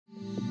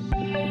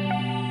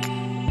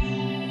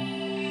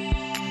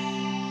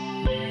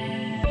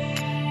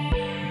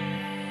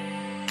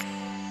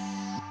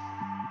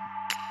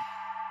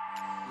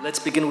let's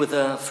begin with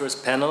the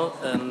first panel.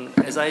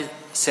 As I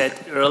said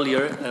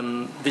earlier,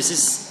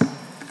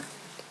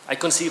 I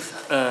conceive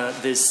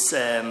this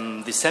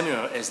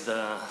seminar as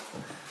the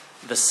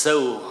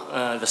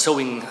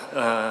sowing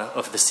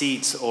of the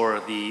seeds, or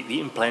the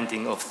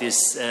implanting of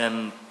this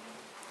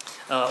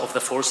of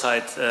the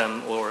foresight,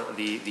 or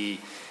the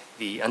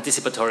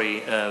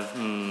anticipatory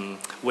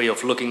way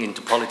of looking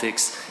into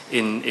politics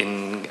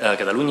in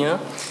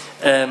Catalonia.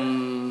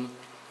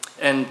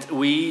 And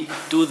we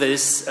do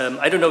this,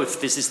 I don't know if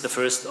this is the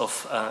first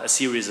of a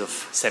series of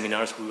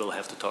seminars, we will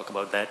have to talk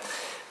about that.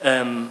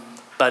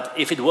 But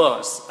if it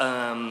was,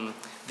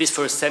 this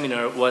first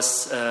seminar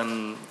was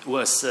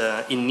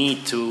in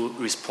need to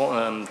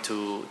respond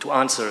to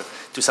answer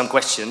to some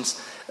questions.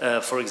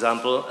 For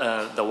example,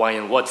 the why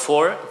and what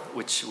for,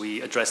 which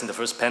we addressed in the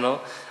first panel,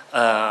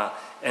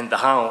 and the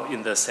how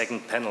in the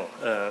second panel.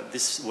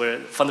 These were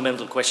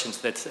fundamental questions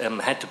that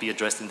had to be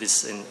addressed in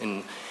this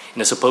in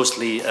a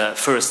supposedly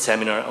first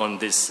seminar on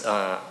this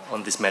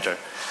matter.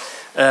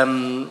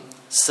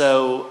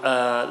 So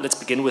let's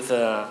begin with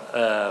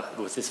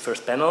this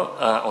first panel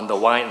on the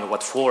why and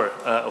what for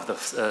of the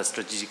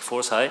strategic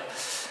foresight.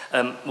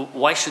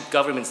 Why should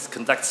governments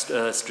conduct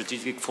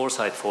strategic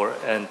foresight for,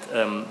 and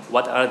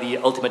what are the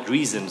ultimate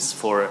reasons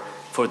for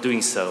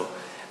doing so,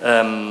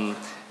 and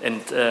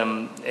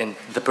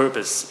the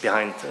purpose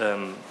behind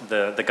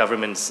the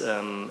government's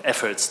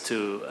efforts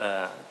to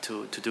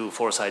do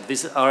foresight?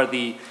 These are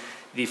the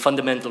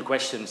fundamental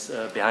questions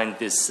behind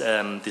this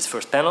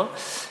first panel,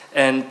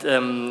 and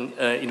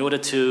in order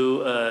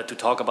to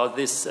talk about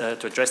this,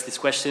 to address these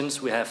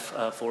questions, we have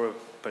 4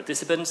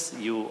 participants.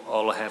 You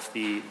all have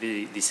the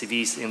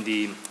CVs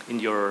in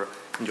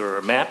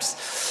your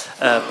maps,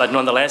 but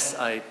nonetheless,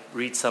 I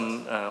read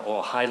some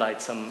or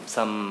highlight some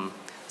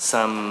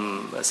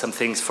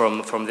things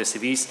from the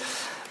CVs.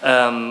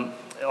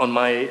 On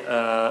my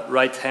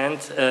right hand,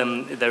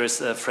 there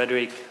is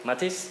Frederik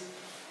Matthys,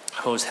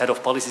 who's Head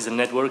of Policies and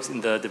Networks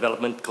in the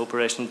Development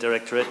Cooperation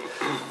Directorate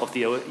of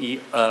the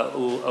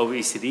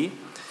OECD.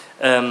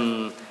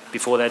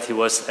 Before that, he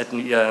was at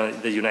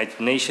the United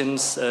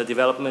Nations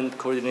Development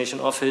Coordination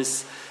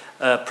Office.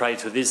 Prior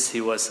to this,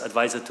 he was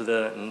advisor to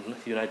the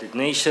United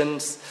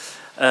Nations.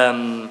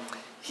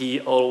 He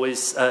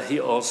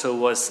also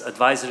was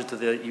advisor to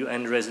the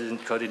UN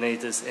resident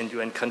coordinators and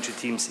UN country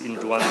teams in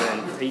Rwanda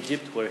and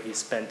Egypt, where he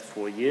spent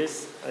 4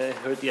 years, I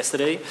heard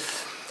yesterday.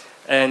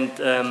 And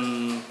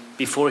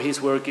before his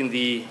work in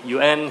the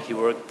UN, he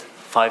worked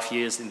 5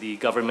 years in the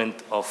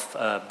government of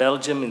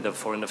Belgium in the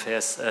Foreign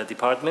Affairs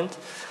Department,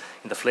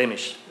 in the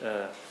Flemish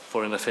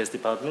Foreign Affairs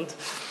Department.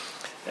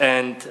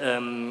 And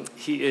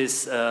he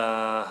is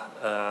a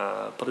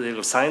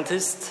political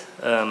scientist,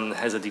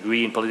 has a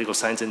degree in political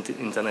science and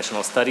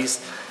international studies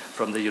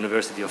from the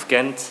University of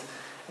Ghent,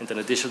 and an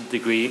additional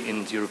degree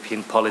in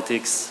European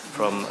politics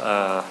from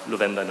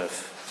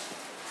Louvain-la-Neuve.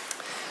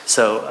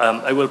 So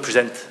I will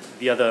present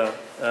the other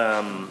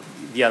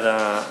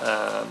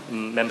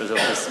members of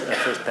this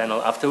first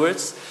panel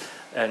afterwards,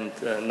 and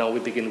now we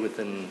begin with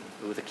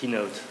a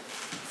keynote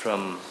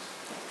from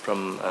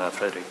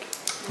Frederik.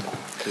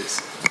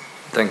 Please.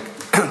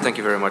 Thank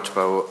you very much,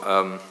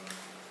 Pao.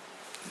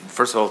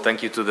 First of all,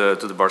 thank you to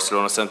the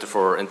Barcelona Center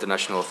for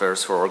International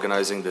Affairs for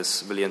organizing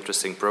this really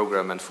interesting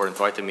program and for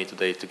inviting me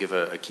today to give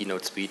a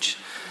keynote speech.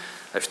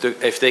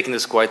 I've taken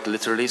this quite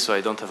literally, so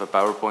I don't have a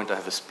PowerPoint, I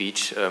have a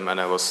speech, and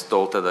I was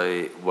told that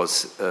I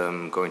was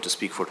going to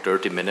speak for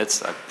 30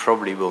 minutes. I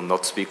probably will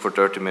not speak for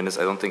 30 minutes.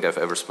 I don't think I've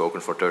ever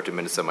spoken for 30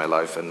 minutes in my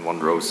life in one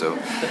row, so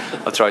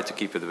I'll try to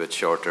keep it a bit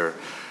shorter.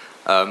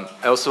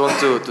 I also want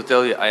to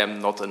tell you I am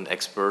not an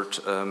expert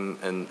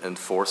in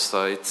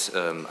foresight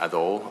at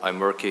all. I'm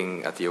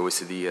working at the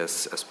OECD,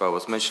 as Pao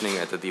was mentioning,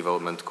 at the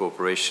Development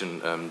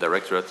Cooperation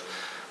Directorate.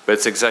 But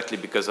it's exactly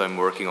because I'm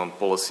working on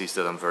policies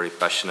that I'm very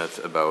passionate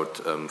about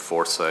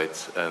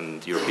foresight.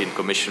 And the European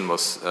Commission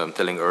was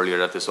telling earlier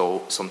that there's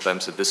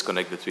sometimes a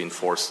disconnect between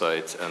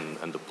foresight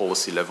and the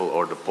policy level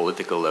or the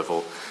political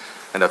level.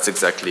 And that's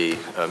exactly,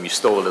 you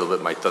stole a little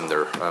bit my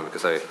thunder,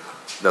 because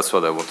that's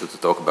what I wanted to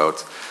talk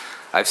about.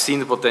 I've seen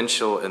the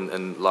potential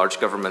in large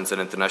governments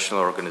and international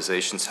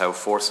organizations how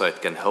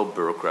foresight can help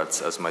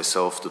bureaucrats as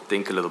myself to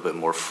think a little bit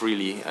more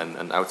freely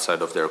and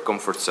outside of their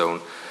comfort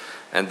zone,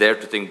 and dare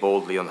to think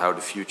boldly on how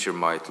the future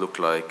might look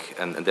like,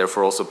 and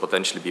therefore also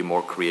potentially be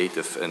more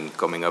creative in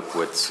coming up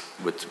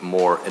with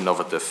more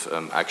innovative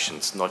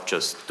actions, not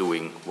just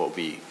doing what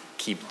we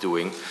keep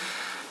doing,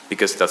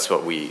 because that's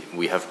what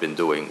we have been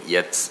doing,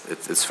 yet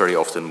it's very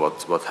often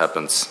what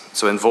happens.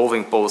 So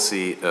involving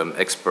policy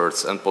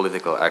experts and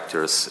political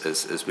actors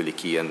is really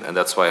key, and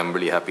that's why I'm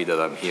really happy that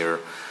I'm here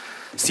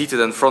seated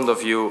in front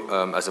of you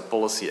as a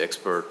policy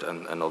expert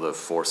and other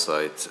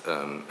foresight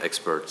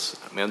experts.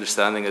 My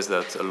understanding is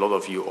that a lot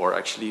of you are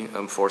actually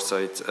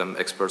foresight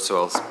experts, so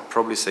I'll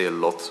probably say a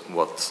lot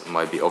what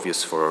might be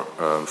obvious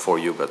for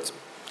you, but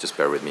just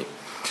bear with me.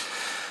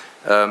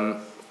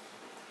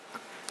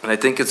 And I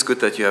think it's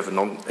good that you have a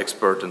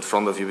non-expert in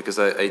front of you, because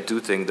I do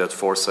think that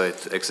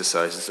foresight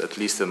exercises, at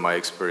least in my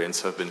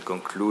experience, have been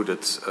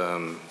concluded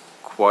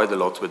quite a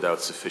lot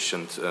without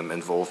sufficient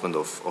involvement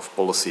of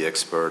policy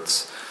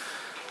experts.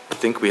 I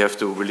think we have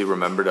to really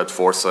remember that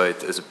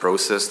foresight is a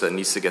process that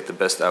needs to get the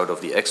best out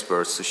of the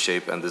experts to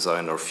shape and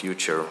design our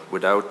future.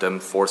 Without them,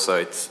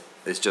 foresight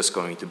is just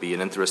going to be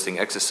an interesting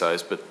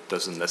exercise, but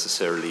doesn't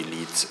necessarily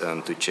lead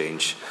to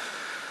change.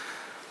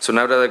 So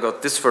now that I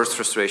got this first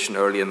frustration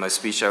early in my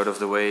speech out of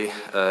the way,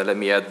 let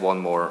me add one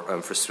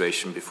more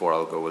frustration before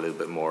I'll go a little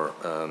bit more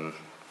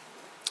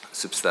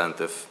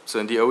substantive. So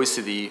in the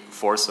OECD,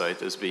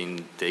 foresight is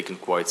being taken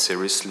quite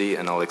seriously,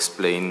 and I'll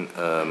explain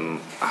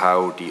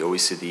how the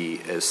OECD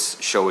is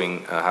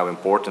showing how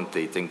important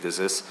they think this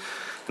is.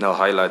 And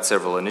I'll highlight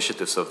several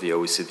initiatives of the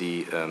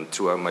OECD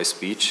throughout my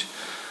speech.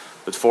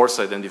 But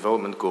foresight and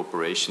development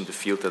cooperation, the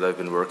field that I've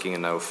been working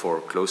in now for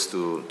close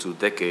to 2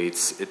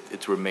 decades,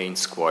 it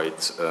remains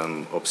quite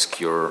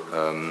obscure.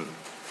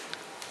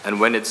 And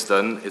when it's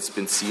done, it's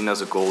been seen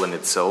as a goal in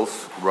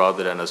itself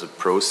rather than as a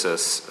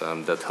process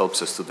that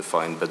helps us to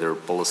define better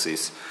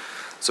policies.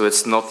 So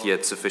it's not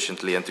yet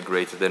sufficiently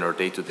integrated in our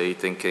day-to-day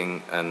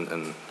thinking,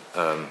 and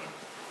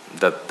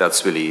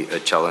that's really a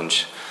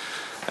challenge.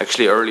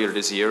 Actually, earlier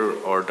this year,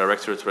 our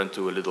directorate went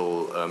to a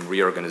little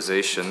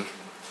reorganization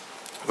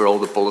where all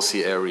the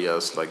policy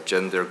areas like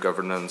gender,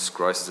 governance,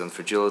 crisis and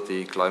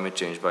fragility, climate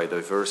change,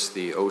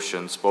 biodiversity,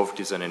 oceans,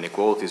 poverty and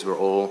inequalities were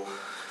all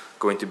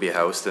going to be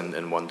housed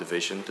in one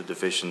division, the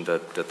division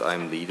that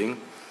I'm leading.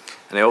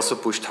 And I also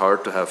pushed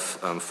hard to have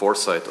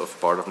foresight of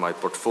part of my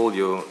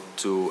portfolio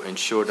to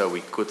ensure that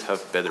we could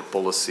have better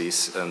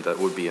policies and that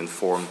would be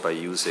informed by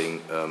using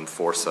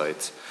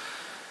foresight.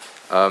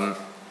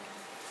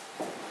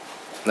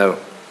 Now,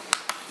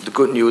 the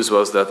good news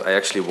was that I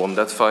actually won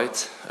that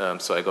fight,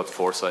 so I got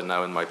foresight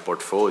now in my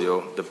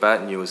portfolio. The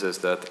bad news is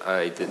that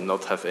I did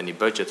not have any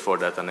budget for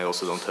that, and I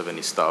also don't have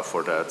any staff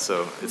for that.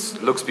 So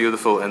it looks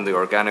beautiful in the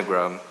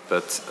organogram,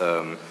 but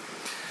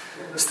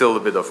still a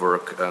bit of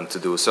work to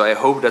do. So I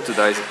hope that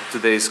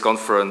today's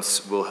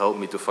conference will help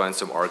me to find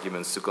some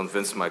arguments to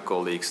convince my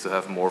colleagues to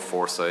have more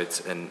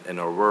foresight in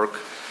our work.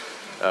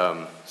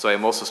 So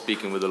I'm also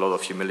speaking with a lot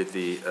of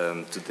humility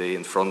today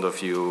in front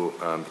of you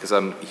because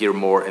I'm here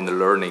more in the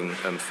learning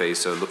phase,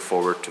 so I look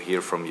forward to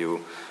hear from you.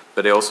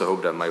 But I also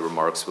hope that my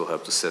remarks will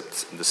help to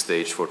set the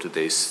stage for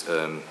today's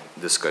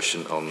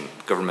discussion on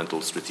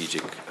governmental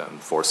strategic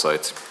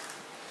foresight.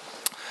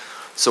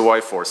 So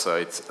why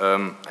foresight?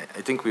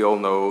 I think we all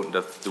know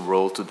that the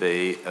world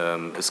today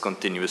is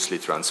continuously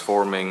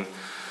transforming.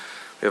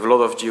 We have a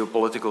lot of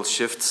geopolitical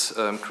shifts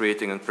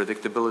creating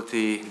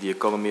unpredictability. The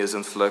economy is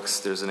in flux.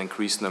 There's an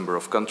increased number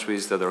of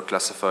countries that are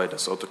classified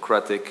as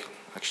autocratic,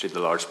 actually the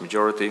large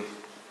majority.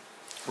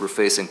 We're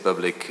facing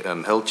public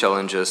health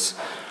challenges,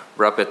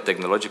 rapid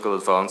technological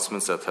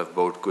advancements that have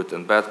both good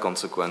and bad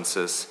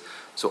consequences.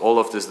 So all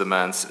of this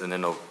demands an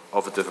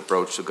innovative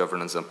approach to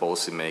governance and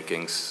policy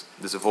makings.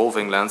 This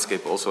evolving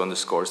landscape also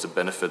underscores the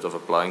benefit of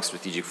applying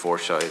strategic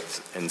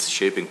foresight in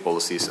shaping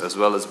policies as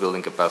well as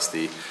building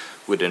capacity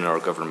within our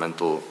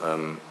governmental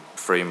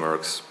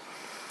frameworks.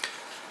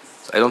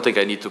 I don't think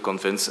I need to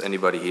convince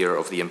anybody here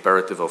of the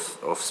imperative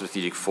of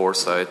strategic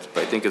foresight,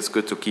 but I think it's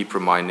good to keep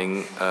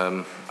reminding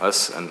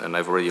us, and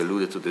I've already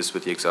alluded to this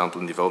with the example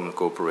in development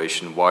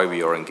cooperation, why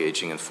we are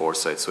engaging in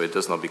foresight, so it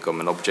does not become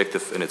an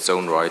objective in its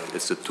own right,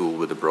 it's a tool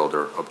with a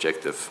broader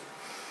objective.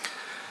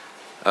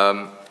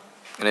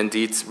 And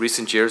indeed,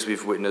 recent years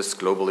we've witnessed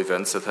global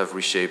events that have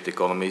reshaped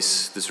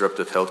economies,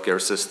 disrupted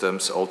healthcare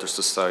systems, altered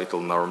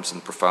societal norms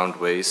in profound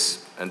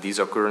ways, and these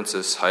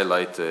occurrences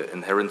highlight the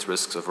inherent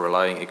risks of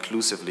relying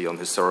exclusively on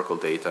historical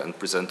data and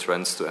present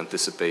trends to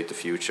anticipate the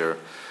future.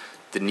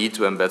 The need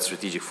to embed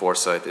strategic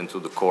foresight into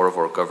the core of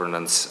our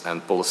governance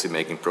and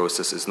policy-making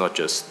process is not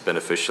just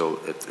beneficial,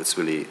 it's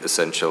really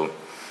essential.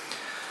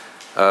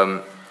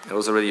 It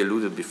was already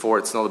alluded before,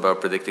 it's not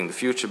about predicting the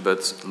future,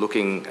 but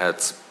looking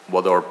at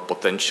what are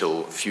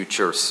potential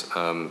futures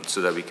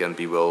so that we can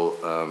be well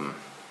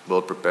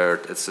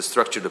prepared. It's a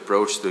structured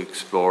approach to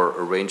explore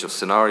a range of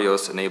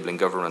scenarios, enabling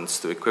governments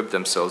to equip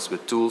themselves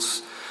with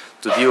tools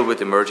to deal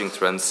with emerging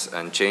trends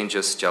and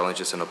changes,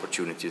 challenges and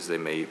opportunities they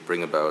may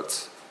bring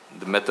about.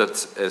 The method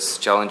is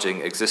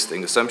challenging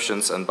existing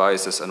assumptions and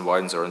biases and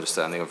widens our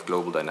understanding of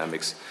global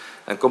dynamics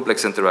and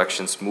complex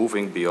interactions,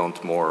 moving beyond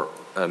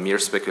mere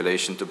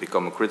speculation to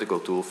become a critical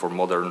tool for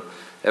modern,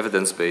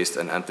 evidence-based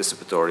and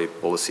anticipatory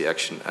policy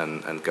action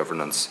and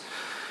governance.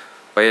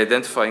 By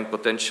identifying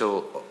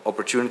potential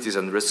opportunities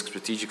and risks,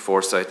 strategic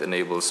foresight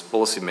enables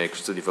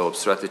policymakers to develop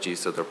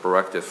strategies that are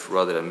proactive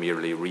rather than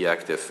merely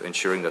reactive,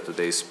 ensuring that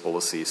today's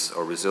policies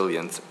are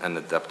resilient and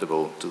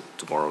adaptable to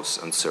tomorrow's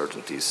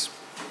uncertainties.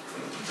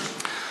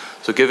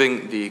 So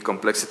given the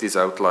complexities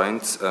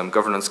outlined,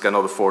 governance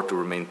cannot afford to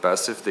remain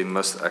passive. They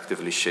must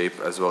actively shape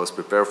as well as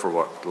prepare for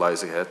what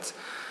lies ahead.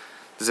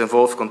 This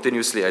involves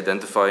continuously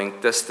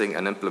identifying, testing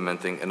and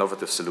implementing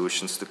innovative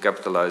solutions to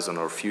capitalize on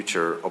our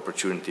future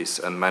opportunities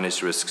and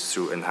manage risks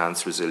through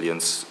enhanced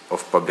resilience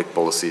of public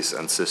policies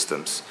and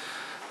systems.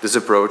 This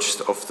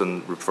approach,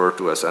 often referred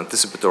to as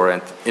anticipatory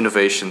and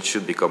innovation,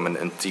 should become an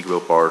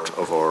integral part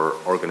of our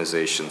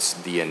organization's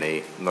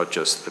DNA, not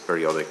just a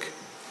periodic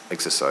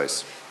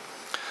exercise.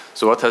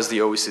 So what has the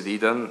OECD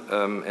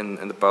done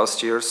in the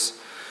past years?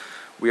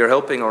 We are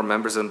helping our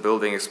members in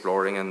building,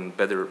 exploring, and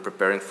better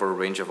preparing for a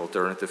range of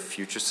alternative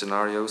future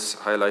scenarios,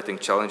 highlighting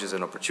challenges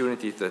and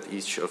opportunities that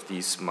each of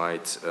these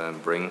might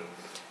bring.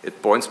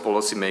 It points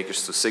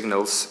policymakers to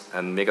signals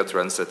and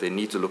megatrends that they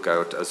need to look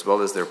out, as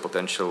well as their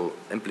potential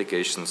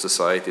implications on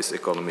societies,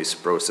 economies,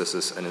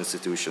 processes, and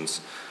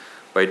institutions.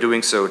 By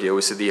doing so, the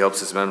OECD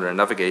helps its members in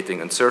navigating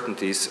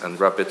uncertainties and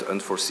rapid,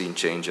 unforeseen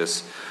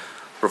changes,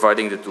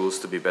 providing the tools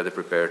to be better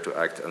prepared to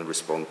act and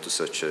respond to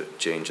such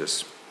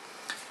changes.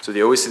 So the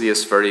OECD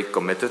is very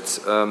committed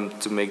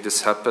to make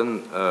this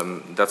happen.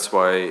 That's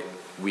why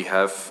we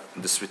have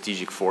the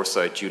Strategic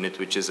Foresight Unit,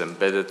 which is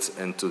embedded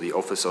into the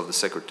Office of the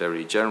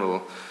Secretary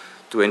General,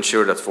 to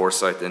ensure that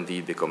foresight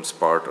indeed becomes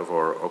part of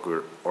our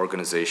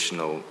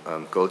organizational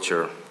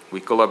culture. We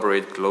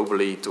collaborate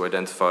globally to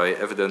identify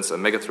evidence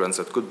and megatrends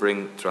that could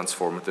bring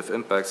transformative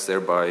impacts,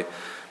 thereby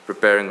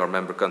preparing our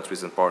member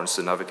countries and partners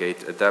to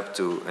navigate, adapt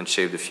to, and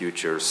shape the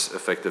futures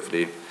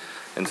effectively.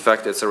 In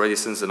fact, it's already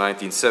since the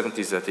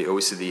 1970s that the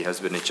OECD has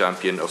been a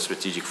champion of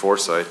strategic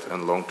foresight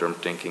and long-term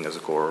thinking as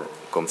a core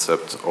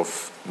concept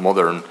of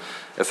modern,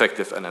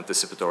 effective, and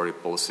anticipatory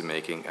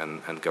policymaking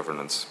and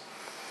governance.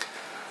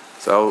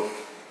 So I'll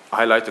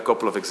highlight a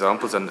couple of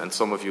examples, and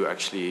some of you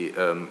actually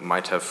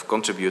might have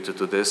contributed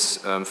to this.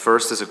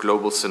 First is a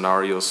Global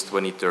Scenarios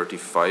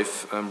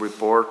 2035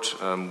 report,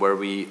 where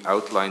we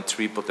outline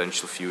 3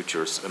 potential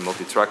futures: a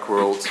multi-track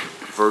world,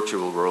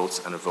 virtual worlds,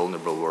 and a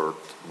vulnerable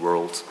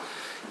world,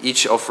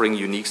 each offering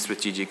unique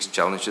strategic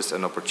challenges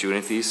and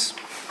opportunities.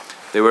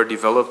 They were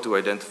developed to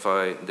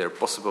identify their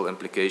possible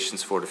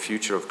implications for the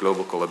future of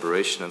global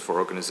collaboration and for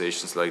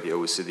organizations like the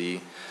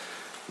OECD.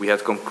 We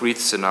had concrete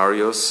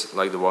scenarios,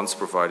 like the ones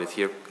provided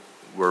here,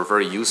 were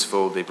very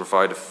useful. They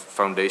provide a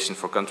foundation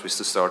for countries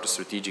to start a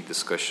strategic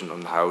discussion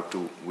on how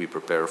we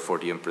prepare for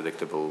the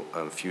unpredictable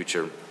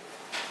future.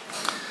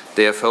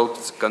 They have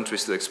helped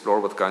countries to explore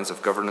what kinds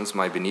of governance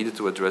might be needed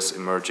to address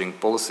emerging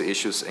policy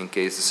issues in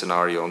case the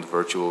scenario on the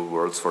virtual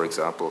worlds, for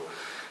example,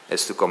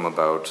 is to come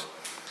about.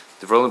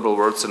 The vulnerable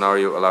world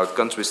scenario allowed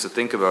countries to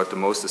think about the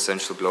most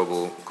essential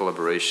global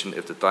collaboration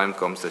if the time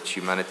comes that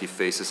humanity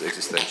faces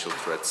existential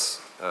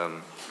threats.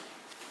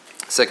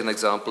 Second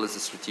example is the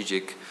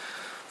Strategic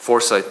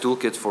Foresight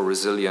Toolkit for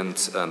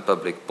Resilient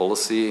Public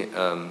Policy.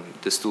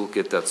 This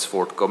toolkit that's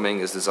forthcoming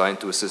is designed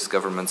to assist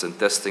governments in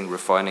testing,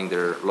 refining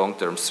their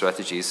long-term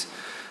strategies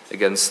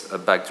against a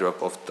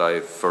backdrop of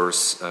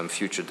diverse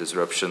future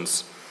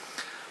disruptions.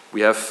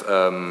 We have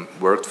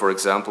worked, for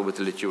example, with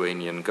the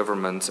Lithuanian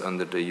government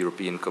under the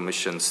European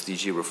Commission's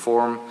DG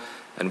reform,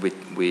 and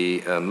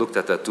we looked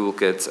at that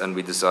toolkit, and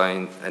we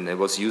designed, and it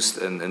was used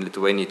in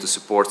Lithuania to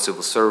support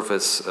civil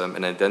service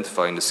in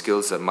identifying the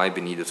skills that might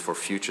be needed for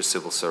future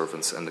civil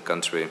servants in the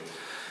country.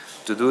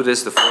 To do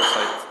this, the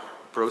foresight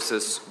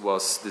process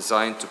was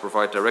designed to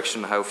provide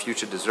direction on how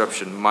future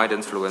disruption might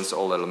influence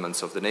all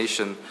elements of the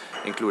nation,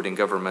 including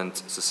government,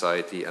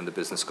 society, and the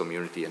business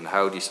community, and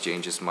how these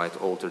changes might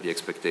alter the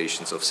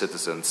expectations of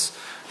citizens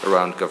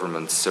around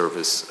government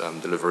service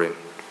delivery.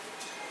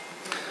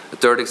 The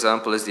third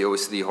example is the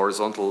OECD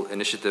Horizontal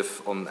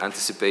Initiative on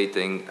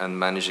Anticipating and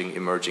Managing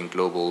Emerging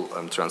Global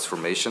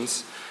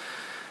Transformations.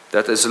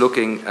 That is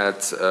looking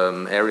at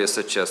areas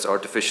such as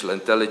artificial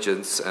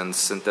intelligence and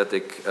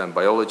synthetic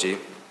biology.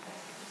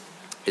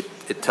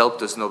 It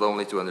helped us not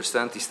only to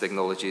understand these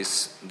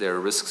technologies, their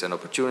risks and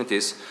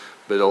opportunities,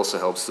 but it also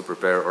helps to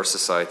prepare our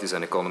societies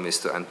and economies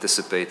to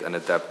anticipate and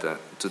adapt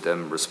to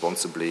them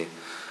responsibly.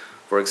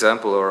 For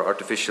example, our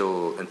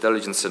artificial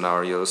intelligence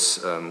scenarios,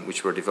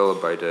 which were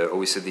developed by the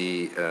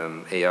OECD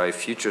AI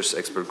Futures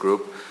Expert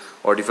Group,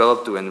 are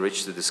developed to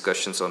enrich the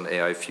discussions on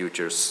AI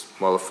futures,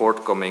 while a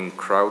forthcoming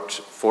crowd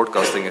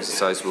forecasting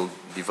exercise will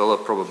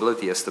develop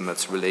probability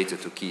estimates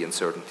related to key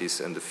uncertainties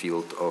in the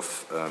field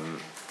of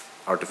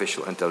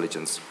artificial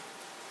intelligence.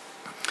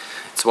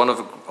 It's one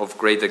of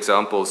great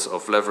examples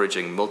of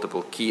leveraging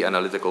multiple key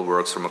analytical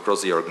works from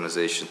across the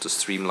organization to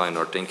streamline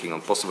our thinking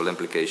on possible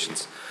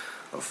implications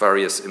of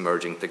various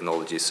emerging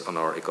technologies on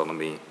our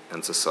economy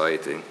and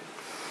society.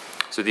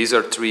 So these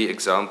are 3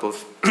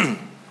 examples.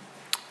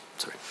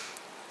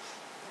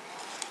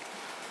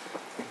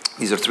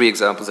 These are 3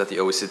 examples that the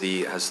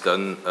OECD has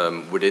done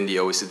within the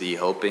OECD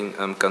helping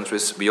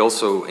countries. We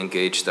also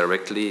engage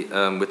directly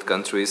with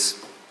countries.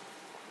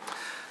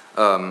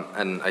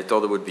 And I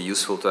thought it would be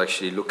useful to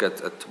actually look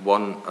at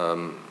one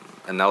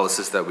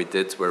analysis that we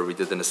did, where we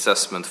did an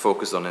assessment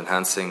focused on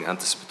enhancing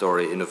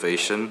anticipatory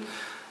innovation.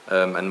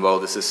 And while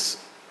this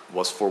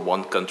was for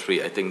one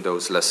country, I think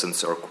those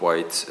lessons are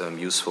quite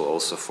useful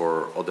also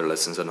for other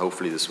lessons, and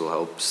hopefully this will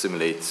help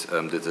stimulate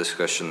the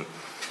discussion.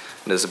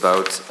 And there's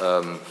about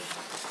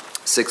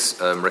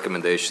 6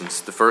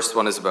 recommendations. The first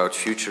one is about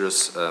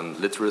futures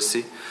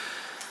literacy.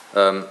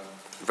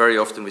 Very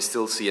often we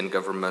still see in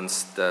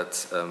governments that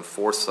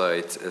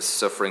foresight is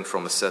suffering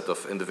from a set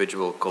of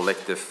individual,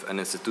 collective, and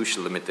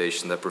institutional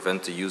limitations that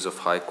prevent the use of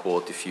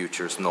high-quality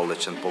futures,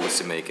 knowledge, and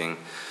policy making.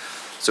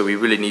 So we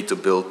really need to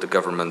build the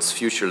government's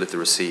future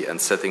literacy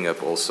and setting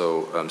up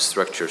also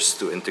structures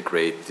to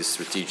integrate the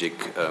strategic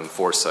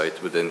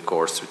foresight within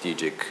core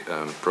strategic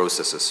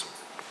processes.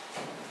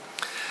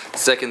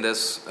 Second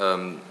is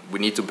we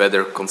need to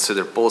better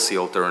consider policy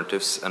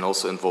alternatives and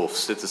also involve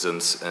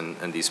citizens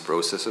in these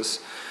processes.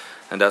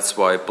 And that's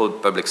why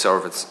public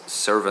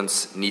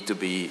servants need to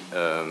be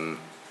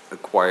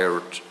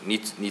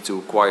need to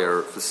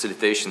acquire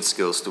facilitation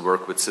skills to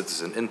work with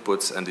citizen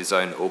inputs and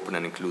design open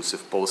and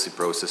inclusive policy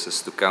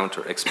processes to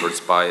counter experts'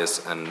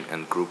 bias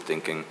and group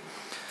thinking.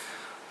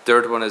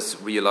 Third one is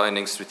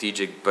realigning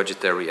strategic,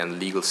 budgetary and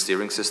legal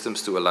steering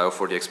systems to allow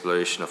for the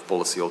exploration of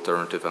policy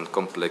alternative and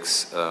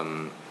complex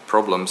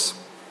problems,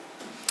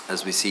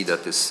 as we see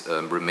that this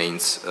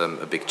remains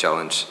a big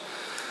challenge.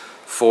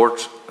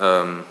 Fourth,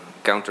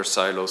 counter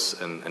silos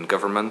in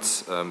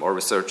government. Our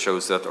research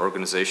shows that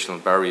organizational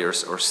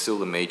barriers are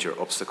still a major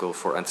obstacle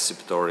for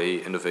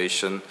anticipatory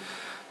innovation.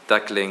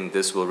 Tackling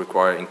this will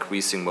require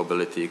increasing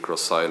mobility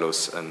across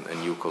silos and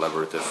new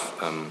collaborative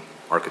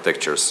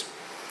architectures.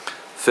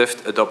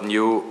 Fifth, adopt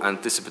new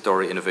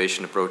anticipatory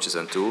innovation approaches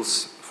and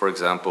tools. For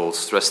example,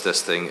 stress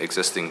testing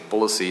existing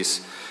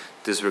policies.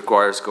 This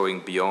requires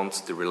going beyond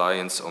the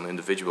reliance on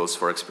individuals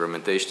for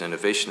experimentation and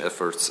innovation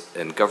efforts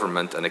in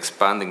government and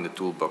expanding the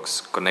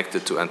toolbox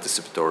connected to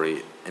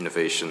anticipatory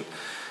innovation.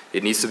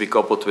 It needs to be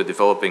coupled with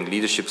developing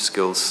leadership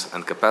skills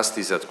and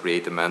capacities that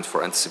create demand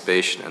for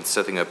anticipation and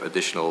setting up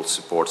additional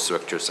support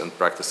structures and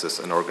practices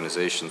and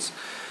organizations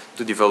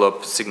to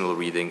develop signal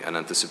reading and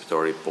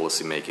anticipatory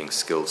policymaking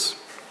skills.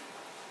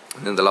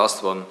 And then the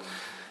last one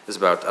is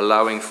about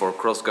allowing for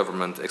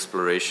cross-government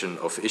exploration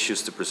of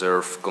issues to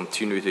preserve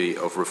continuity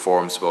of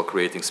reforms while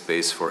creating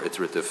space for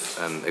iterative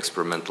and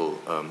experimental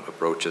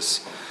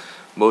approaches.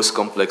 Most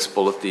complex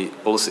policy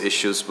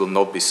issues will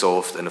not be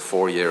solved in a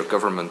 4-year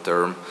government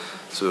term,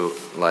 so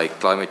like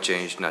climate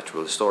change,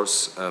 natural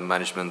resource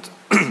management,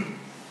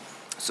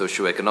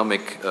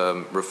 socio-economic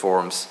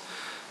reforms.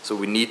 So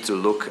we need to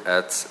look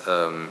at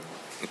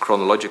a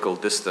chronological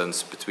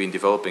distance between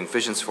developing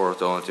visions for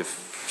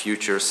alternative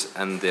futures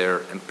and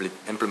their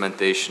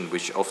implementation,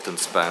 which often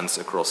spans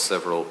across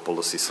several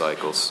policy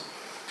cycles.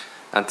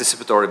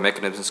 Anticipatory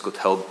mechanisms could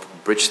help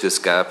bridge this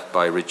gap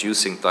by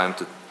reducing time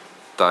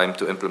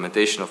to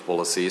implementation of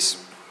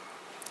policies.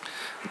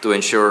 To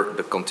ensure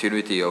the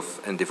continuity of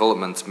and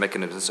development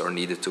mechanisms are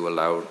needed to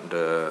allow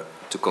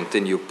to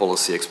continue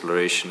policy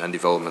exploration and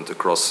development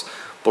across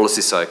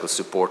policy cycles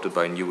supported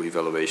by new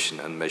evaluation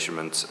and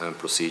measurement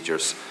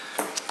procedures.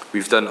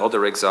 We've done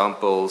other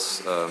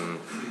examples.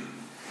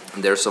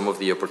 There are some of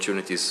the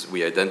opportunities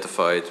we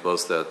identified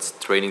was that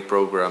training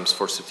programs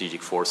for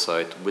strategic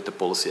foresight with the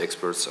policy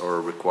experts are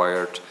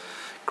required,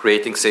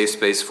 creating safe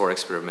space for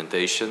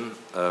experimentation,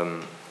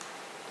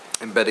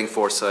 embedding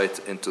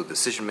foresight into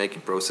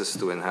decision-making processes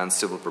to enhance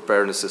civil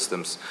preparedness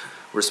systems,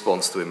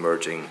 response to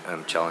emerging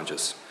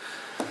challenges.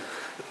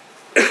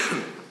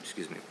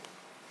 Excuse me.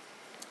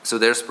 So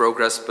there's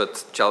progress,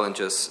 but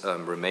challenges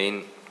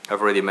remain.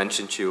 I've already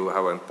mentioned to you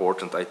how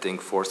important I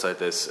think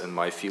foresight is in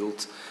my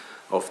field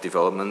of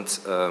development,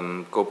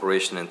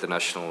 cooperation,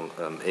 international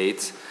aid.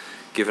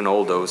 Given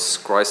all those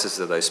crises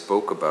that I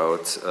spoke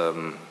about,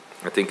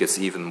 I think it's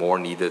even more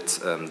needed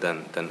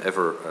than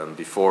ever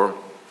before,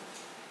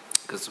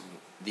 because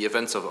the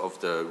events of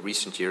the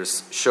recent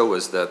years show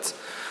us that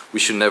we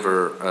should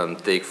never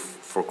take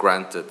for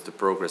granted the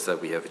progress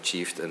that we have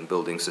achieved in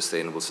building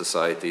sustainable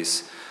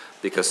societies,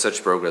 because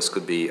such progress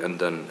could be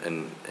undone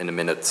in a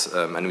minute.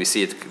 And we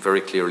see it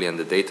very clearly in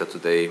the data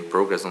today.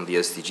 Progress on the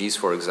SDGs,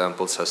 for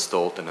example, has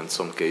stalled and in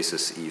some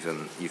cases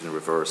even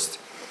reversed.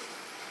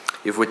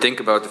 If we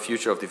think about the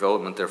future of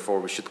development, therefore,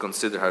 we should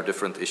consider how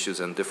different issues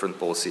and different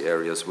policy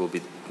areas will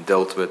be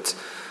dealt with,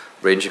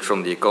 ranging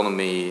from the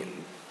economy,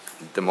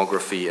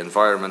 demography,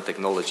 environment,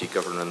 technology,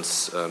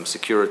 governance,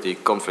 security,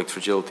 conflict,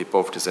 fragility,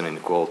 poverty and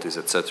inequalities,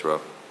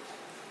 etc.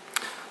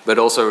 But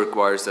also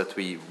requires that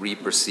we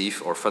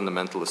re-perceive our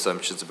fundamental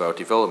assumptions about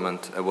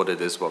development and what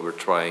it is what we're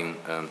trying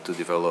to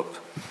develop.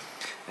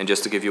 And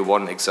just to give you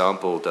one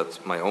example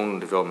that my own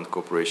development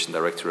cooperation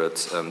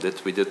directorate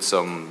did, we did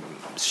some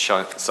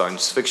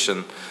science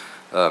fiction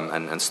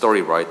and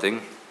story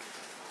writing.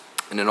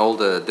 And in all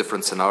the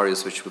different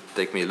scenarios, which would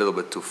take me a little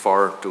bit too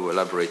far to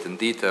elaborate in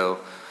detail,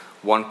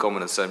 one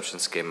common assumption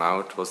came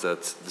out was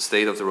that the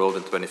state of the world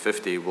in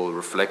 2050 will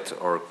reflect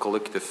our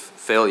collective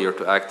failure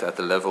to act at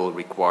the level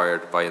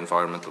required by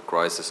environmental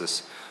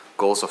crises.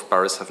 Goals of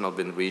Paris have not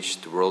been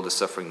reached, the world is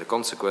suffering the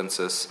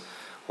consequences.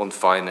 On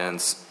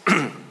finance,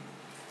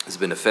 has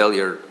been a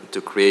failure to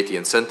create the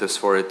incentives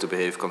for it to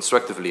behave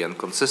constructively and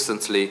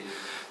consistently,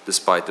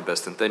 despite the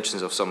best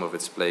intentions of some of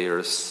its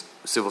players.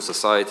 Civil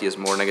society is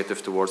more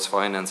negative towards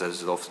finance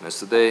as it often is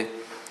today.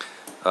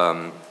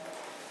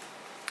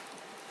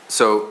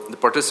 So the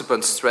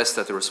participants stressed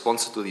that the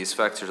response to these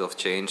factors of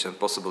change and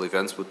possible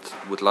events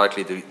would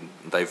likely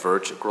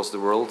diverge across the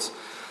world.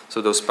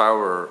 So those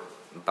power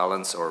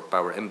balance or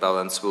power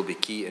imbalance will be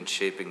key in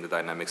shaping the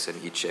dynamics in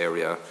each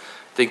area.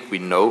 I think we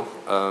know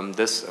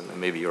this, and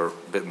maybe you're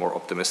a bit more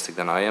optimistic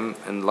than I am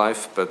in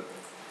life, but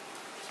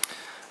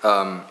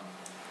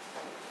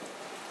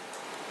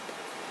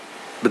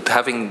But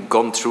having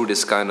gone through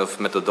this kind of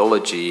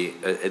methodology,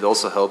 it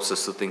also helps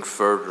us to think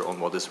further on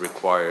what is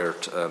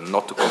required,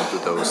 not to come to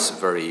those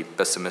very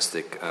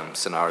pessimistic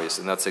scenarios.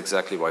 And that's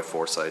exactly why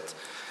foresight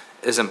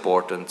is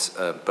important,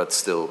 but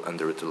still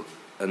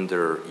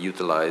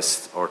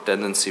underutilized. Our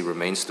tendency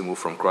remains to move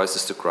from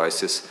crisis to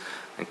crisis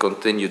and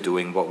continue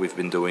doing what we've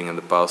been doing in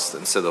the past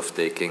instead of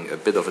taking a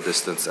bit of a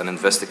distance and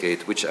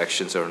investigate which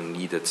actions are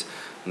needed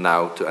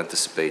now to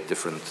anticipate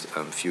different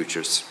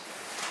futures.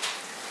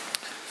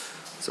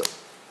 So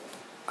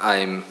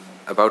I'm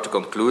about to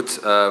conclude.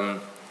 So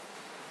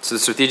the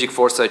Strategic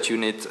Foresight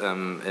Unit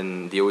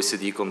in the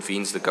OECD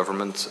convenes the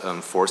government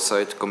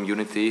foresight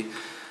community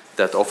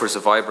that offers a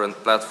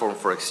vibrant platform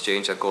for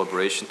exchange and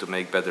collaboration to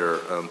make better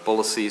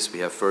policies. We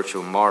have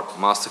virtual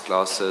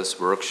masterclasses,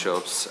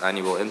 workshops,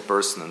 annual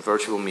in-person and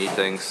virtual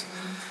meetings.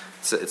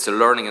 It's a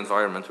learning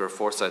environment where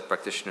foresight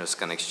practitioners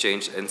can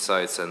exchange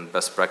insights and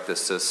best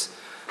practices.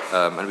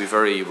 And we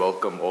very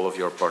welcome all of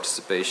your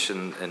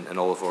participation in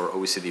all of our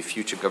OECD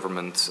Future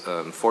Government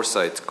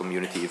Foresight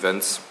community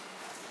events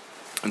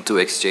and to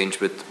exchange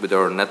with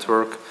our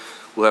network.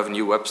 We'll have a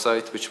new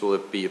website which will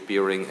be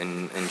appearing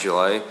in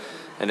July.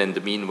 And in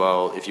the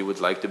meanwhile, if you would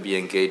like to be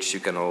engaged,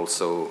 you can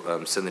also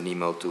send an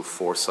email to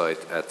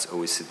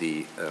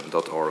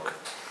foresight@oecd.org.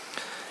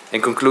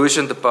 In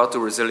conclusion, the path to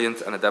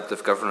resilient and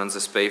adaptive governance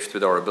is paved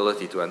with our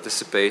ability to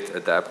anticipate,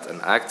 adapt,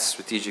 and act.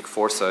 Strategic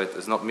foresight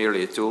is not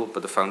merely a tool,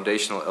 but a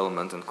foundational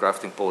element in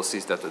crafting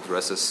policies that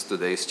addresses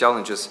today's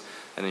challenges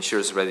and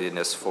ensures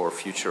readiness for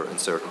future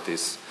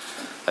uncertainties.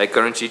 I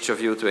encourage each of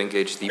you to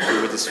engage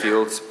deeply with this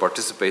field,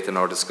 participate in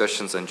our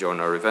discussions, and join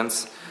our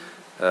events.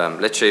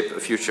 Let's shape a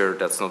future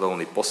that's not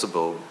only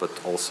possible, but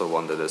also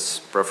one that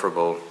is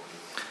preferable.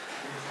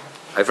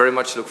 I very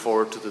much look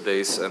forward to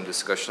today's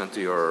discussion and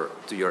to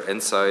your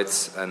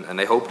insights,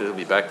 and I hope that I'll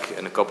be back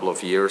in a couple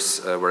of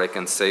years where I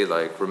can say,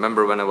 like,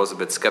 remember when I was a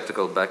bit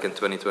skeptical back in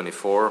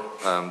 2024?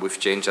 We've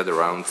changed that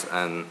around,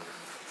 and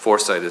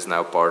foresight is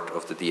now part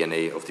of the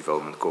DNA of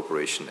development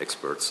cooperation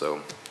experts.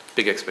 So,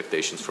 big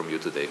expectations from you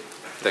today.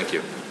 Thank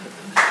you.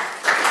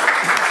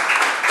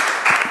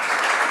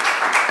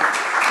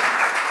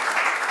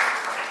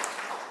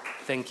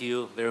 Thank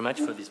you very much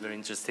for this very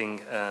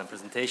interesting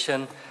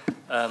presentation.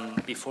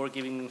 Before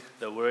giving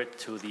the word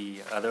to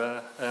the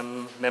other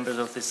members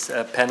of this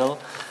panel,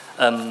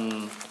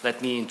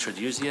 let me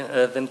introduce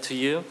them to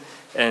you.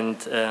 And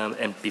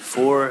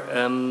before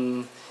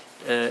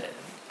the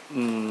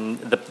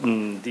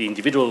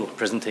individual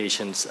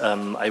presentations,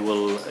 I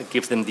will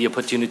give them the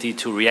opportunity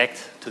to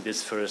react to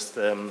this first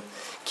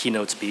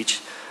keynote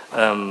speech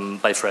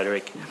by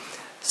Frederik.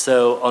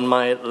 So on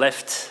my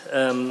left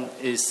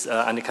is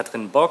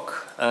Anne-Katrin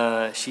Bock.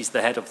 She's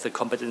the head of the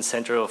Competence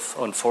Center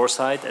on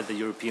Foresight at the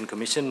European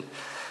Commission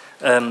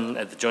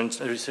at the Joint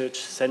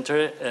Research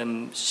Center.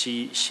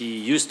 She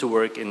used to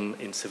work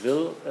in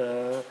Seville,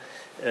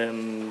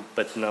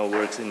 but now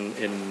works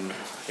in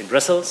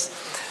Brussels.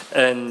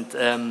 And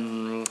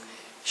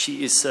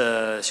she's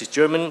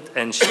German,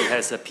 and she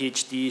has a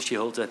PhD. She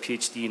holds a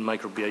PhD in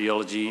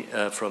microbiology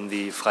from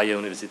the Freie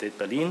Universität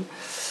Berlin.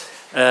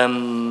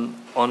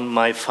 On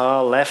my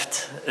far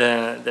left,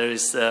 there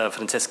is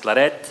Francesc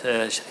Claret.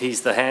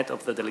 He's the head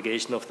of the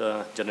delegation of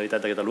the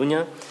Generalitat de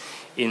Catalonia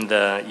in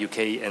the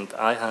UK and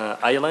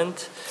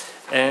Ireland.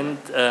 And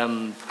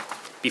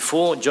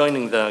before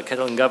joining the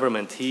Catalan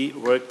government, he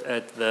worked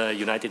at the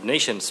United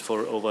Nations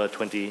for over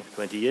 20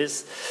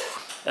 years.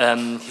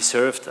 He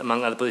served,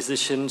 among other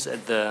positions,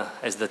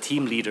 as the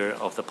team leader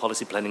of the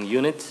policy planning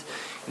unit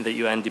in the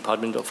UN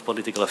Department of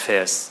Political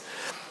Affairs.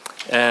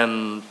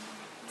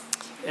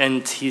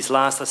 And his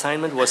last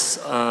assignment was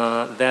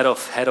that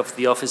of head of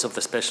the office of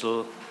the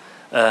special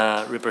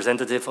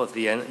representative of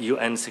the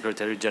UN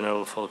Secretary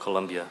General for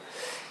Colombia.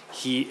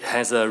 He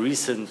has a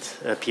recent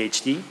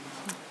PhD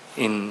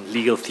in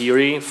legal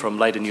theory from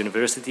Leiden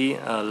University,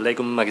 a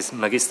Legum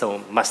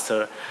Magister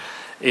Master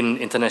in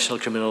International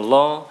Criminal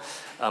Law,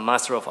 a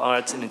Master of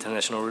Arts in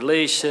International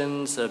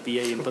Relations, a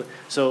BA in...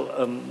 So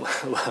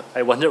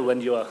I wonder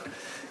when you are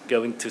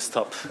going to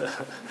stop.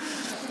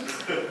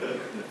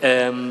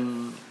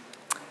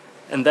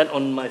 And then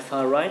on my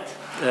far right,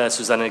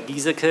 Susanne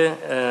Giesecke.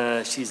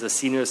 She's a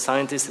senior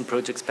scientist and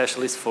project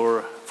specialist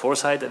for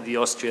foresight at the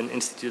Austrian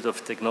Institute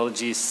of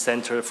Technology's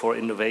Center for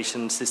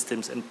Innovation,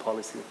 Systems and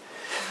Policy.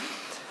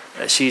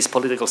 She is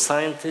political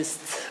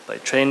scientist by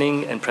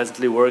training and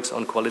presently works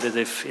on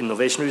qualitative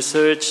innovation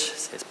research.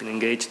 She has been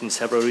engaged in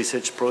several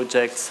research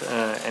projects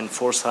and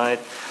foresight,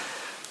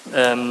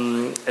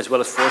 as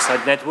well as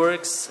foresight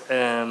networks.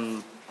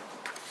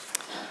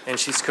 And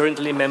she's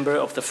currently a member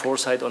of the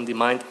Foresight on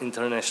Demand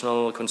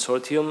International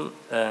Consortium,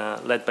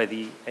 led by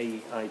the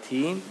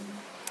AIT,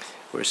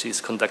 where she's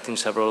conducting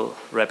several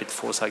rapid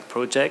foresight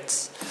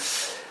projects.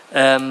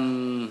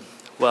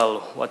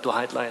 Well, what to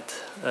highlight?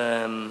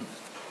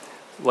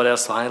 What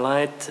else to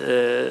highlight?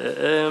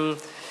 And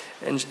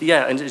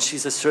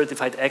she's a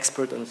certified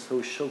expert on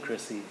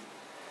sociocracy.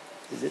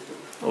 Is it?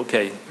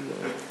 Okay,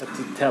 have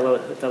to tell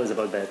us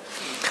about that.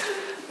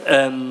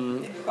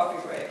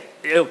 Coffee break.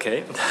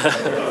 Okay.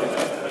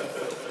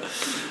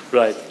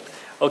 Right.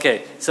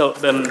 Okay. So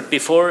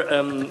before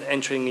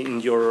entering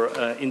in your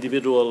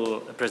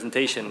individual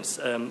presentations,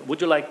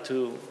 would you like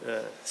to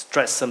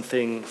stress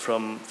something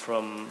from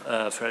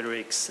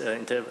Frederik's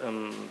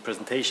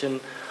presentation,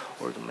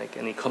 or to make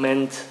any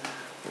comment,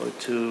 or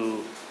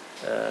to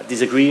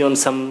disagree on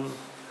some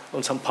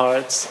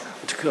parts,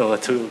 or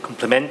to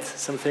complement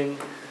something?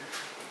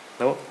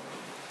 No?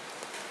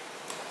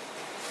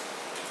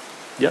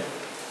 Yeah.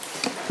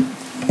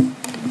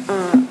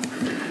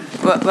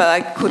 Well,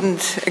 I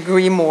couldn't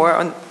agree more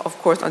on, of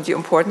course, on the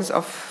importance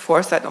of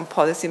foresight on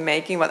policy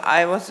making. But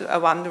I was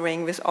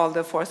wondering, with all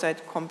the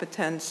foresight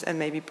competence and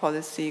maybe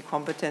policy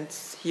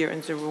competence here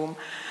in the room,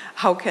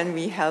 how can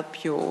we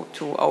help you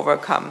to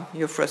overcome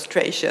your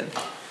frustration?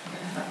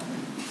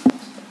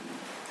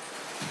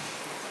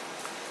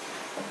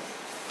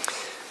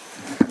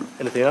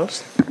 Anything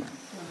else?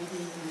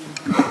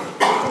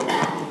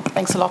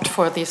 Thanks a lot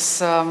for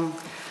this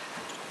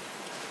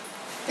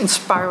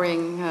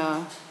inspiring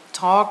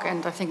talk,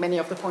 and I think many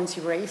of the points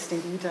you raised,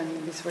 indeed,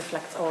 and this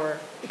reflects our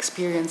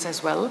experience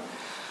as well.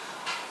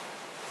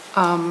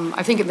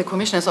 I think the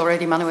Commission, as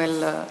already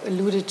Manuel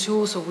alluded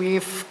to, so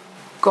we've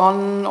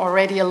gone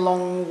already a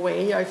long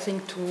way, I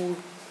think, to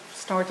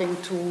starting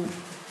to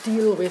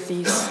deal with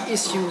these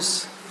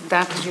issues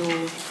that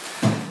you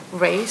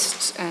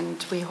raised,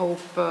 and we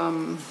hope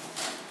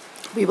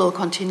we will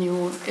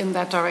continue in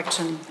that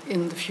direction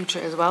in the future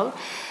as well.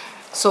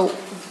 So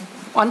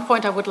one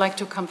point I would like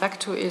to come back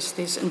to is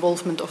this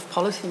involvement of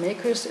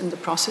policymakers in the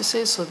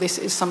processes. So this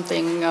is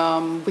something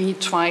we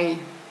try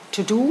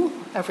to do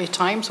every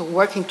time, so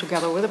working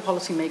together with the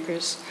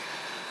policymakers.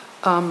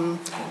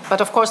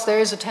 But of course there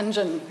is a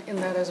tension in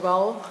that as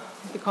well,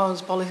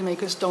 because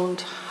policymakers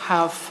don't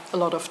have a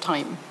lot of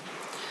time.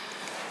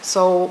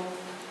 So,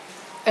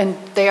 and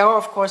they are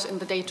of course in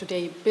the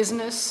day-to-day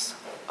business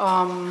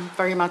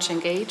very much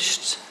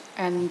engaged,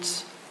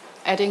 and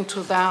adding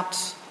to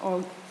that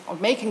or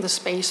making the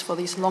space for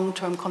these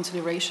long-term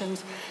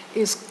considerations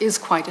is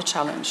quite a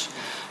challenge.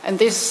 And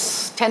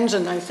this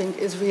tension, I think,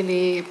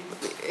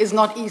 is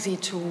not easy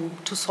to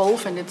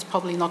solve, and it's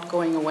probably not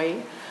going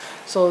away.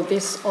 So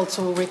this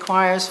also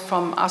requires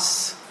from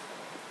us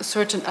a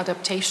certain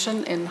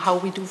adaptation in how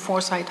we do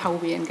foresight, how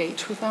we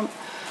engage with them.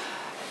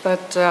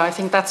 But I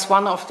think that's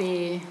one of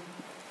the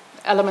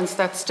elements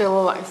that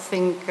still, I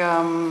think,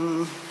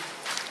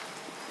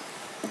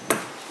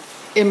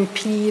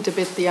 impede a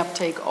bit the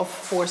uptake of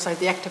foresight,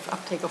 the active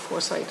uptake of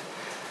foresight,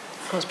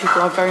 because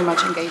people are very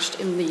much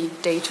engaged in the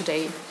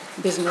day-to-day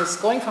business,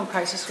 going from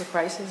crisis to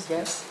crisis,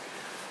 yes,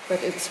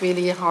 but it's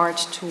really hard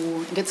to,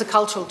 and it's a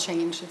cultural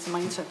change, it's a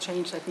mindset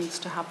change that needs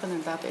to happen,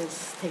 and that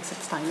takes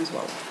its time as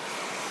well.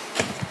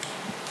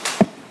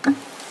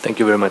 Thank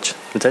you very much.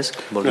 Matthys?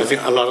 I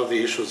think a lot of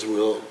the issues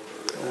will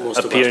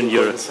appear in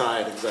your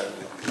inside,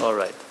 exactly. All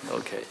right,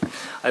 okay.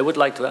 I would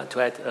like to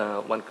add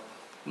one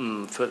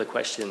further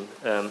question.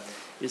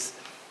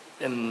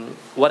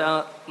 What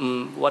are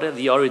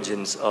the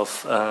origins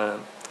of,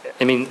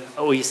 I mean,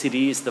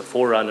 OECD is the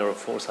forerunner of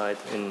foresight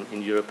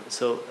in Europe,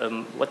 so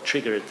what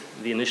triggered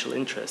the initial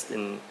interest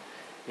in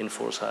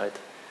foresight?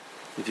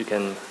 If you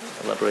can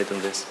elaborate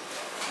on this.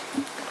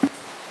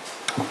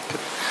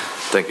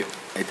 Thank you.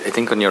 I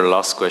think on your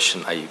last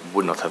question, I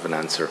would not have an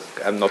answer.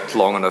 I'm not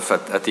long enough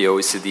at the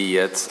OECD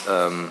yet,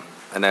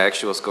 and I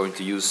actually was going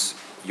to use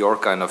your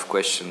kind of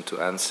question to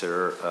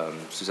answer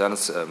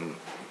Susanne's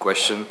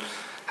question.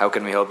 How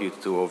can we help you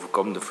to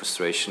overcome the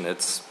frustration?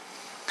 It's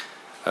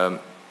I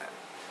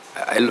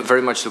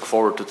very much look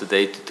forward to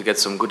today to get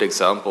some good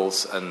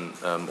examples, and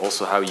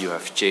also how you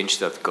have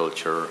changed that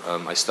culture.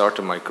 I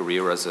started my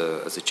career as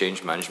a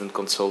change management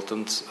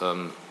consultant,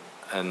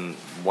 and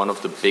one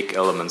of the big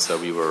elements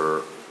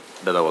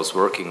that I was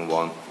working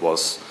on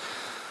was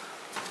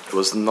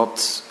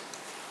not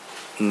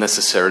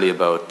necessarily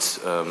about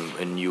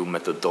a new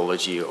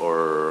methodology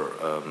or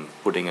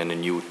putting in a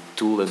new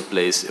tool in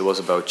place. It was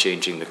about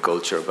changing the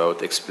culture,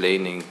 about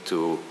explaining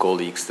to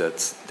colleagues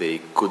that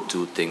they could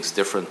do things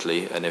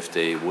differently, and if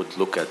they would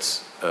look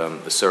at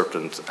a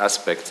certain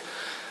aspect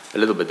a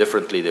little bit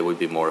differently, they would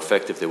be more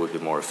effective, they would be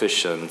more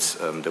efficient,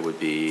 there would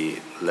be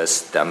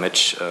less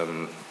damage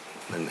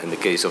in the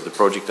case of the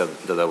project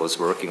that I was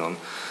working on.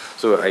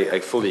 So I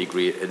fully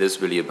agree, it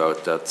is really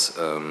about that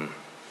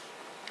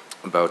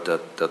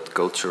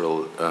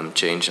cultural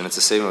change, and it's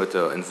the same with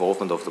the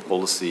involvement of the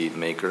policy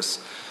makers.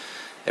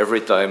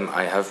 Every time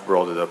I have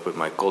brought it up with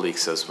my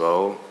colleagues as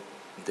well,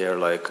 they're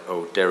like,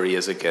 oh, there he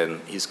is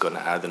again, he's going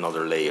to add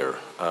another layer,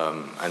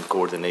 and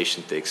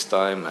coordination takes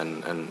time,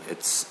 and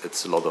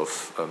it's a lot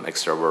of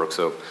extra work.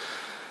 So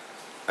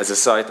as a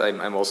side,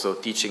 I'm also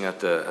teaching at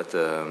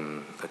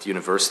the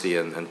university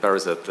in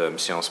Paris at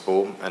Sciences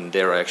Po, and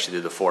there I actually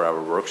did a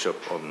 4-hour workshop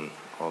on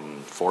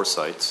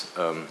foresight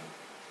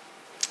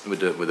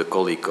with a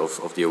colleague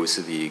of the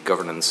OECD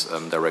Governance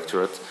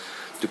Directorate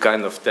to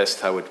kind of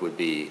test how it would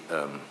be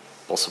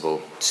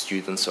possible.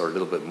 Students are a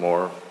little bit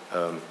more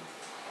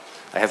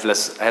I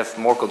have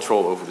more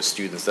control over the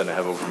students than I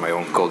have over my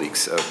own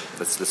colleagues.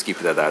 Let's keep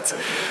it at that.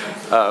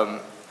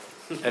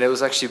 And it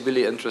was actually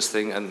really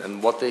interesting,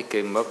 and what they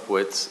came up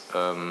with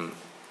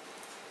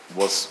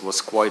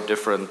was quite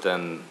different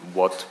than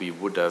what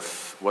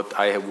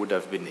I would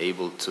have been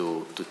able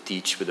to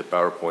teach with a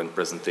PowerPoint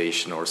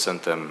presentation or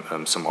send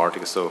them some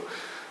articles. So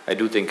I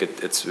do think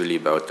it's really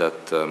about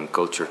that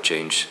culture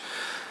change.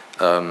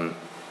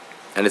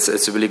 And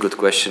it's a really good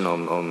question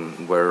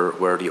on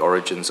where the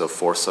origins of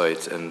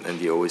foresight and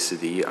the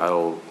OECD.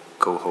 I'll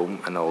go home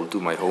and I'll do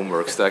my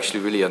homework to actually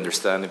really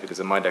understand it, because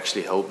it might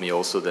actually help me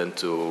also then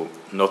to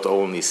not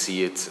only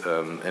see it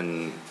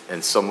in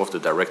some of the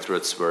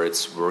directorates where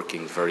it's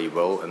working very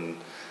well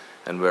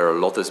and where a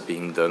lot is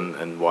being done,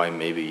 and why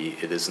maybe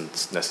it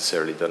isn't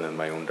necessarily done in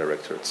my own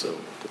directorate. So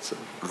that's a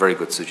very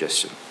good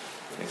suggestion.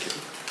 Thank you.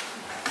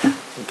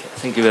 Okay,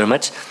 thank you very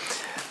much.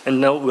 And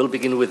now we'll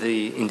begin with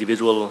the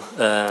individual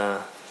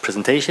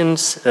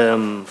presentations.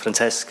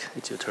 Francesc,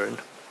 it's your turn.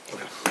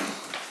 Okay.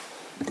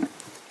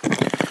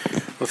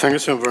 Well, thank you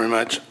so very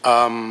much.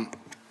 I'm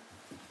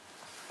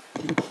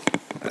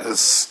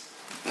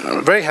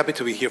very happy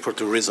to be here for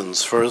two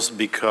reasons. First,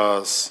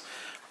 because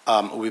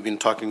we've been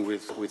talking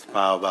with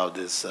Pau about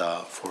this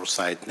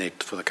foresight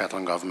need for the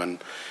Catalan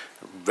government.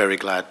 Very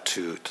glad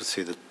to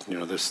see that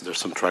there's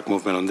some track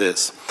movement on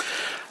this.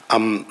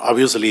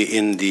 Obviously,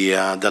 in the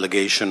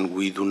delegation,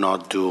 we do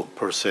not do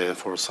per se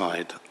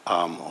foresight,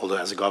 although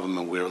as a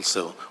government, we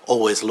also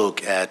always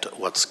look at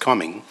what's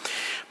coming.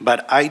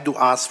 But I do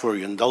ask for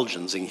your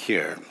indulgence in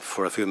here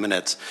for a few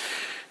minutes,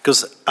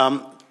 because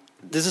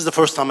this is the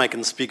first time I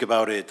can speak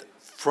about it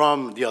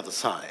from the other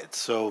side.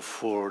 So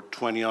for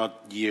 20-odd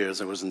years,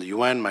 I was in the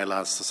UN. My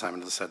last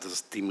assignment, as I said, as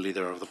team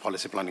leader of the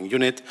policy planning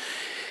unit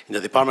in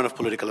the Department of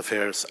Political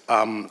Affairs.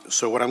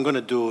 So what I'm going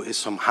to do is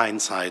some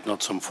hindsight,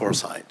 not some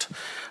foresight.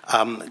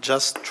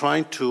 Just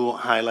trying to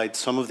highlight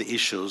some of the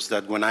issues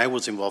that when I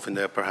was involved in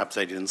there, perhaps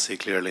I didn't see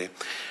clearly.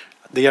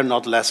 They are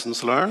not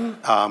lessons learned.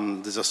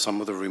 These are some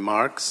of the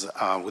remarks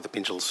with a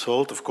pinch of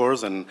salt, of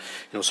course, and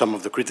some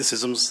of the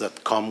criticisms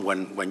that come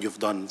when you've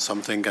done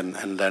something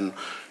and then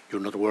you're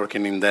not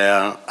working in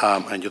there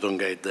and you don't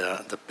get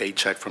the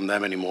paycheck from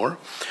them anymore.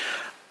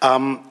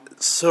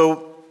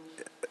 So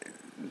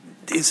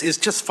it's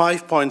just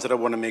 5 points that I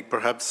want to make,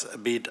 perhaps a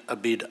bit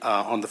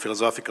on the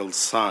philosophical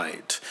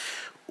side.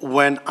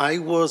 When I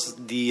was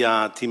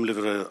the team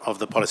leader of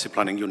the policy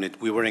planning unit,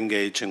 we were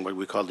engaged in what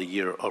we call the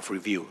year of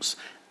reviews.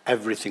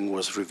 Everything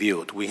was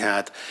reviewed. We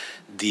had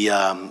the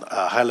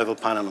high-level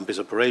panel on peace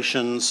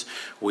operations.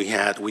 We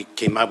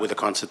came up with the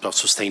concept of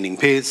sustaining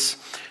peace.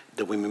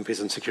 The Women, Peace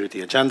and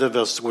Security Agenda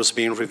was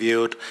being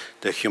reviewed.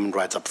 The Human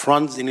Rights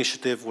Upfront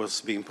initiative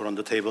was being put on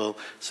the table.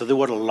 So there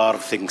were a lot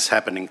of things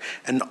happening.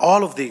 And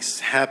all of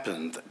this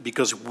happened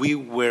because we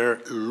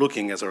were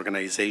looking as an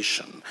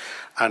organization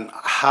and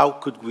how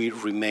could we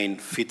remain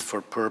fit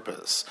for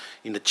purpose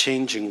in a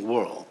changing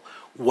world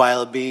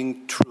while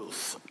being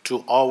truth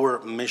to our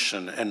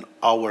mission and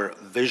our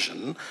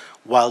vision,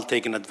 while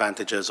taking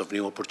advantages of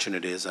new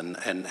opportunities and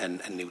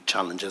new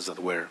challenges that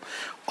were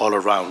all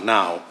around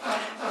now.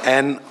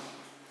 And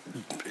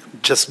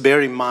just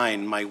bear in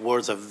mind, my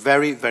words are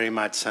very, very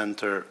much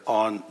centered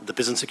on the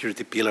peace and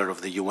security pillar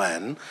of the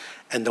UN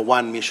and the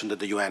one mission that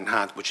the UN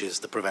had, which is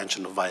the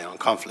prevention of violent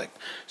conflict.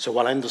 So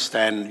while I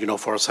understand,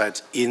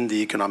 foresight in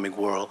the economic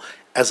world,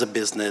 as a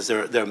business,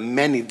 there are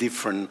many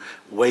different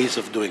ways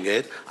of doing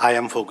it. I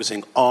am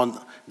focusing on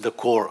the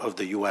core of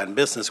the UN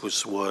business,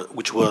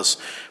 which was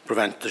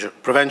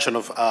prevention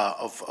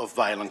of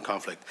violent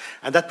conflict.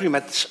 And that pretty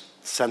much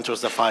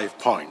centers the 5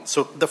 points.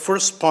 So the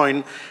first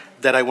point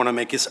that I want to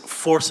make is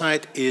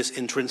foresight is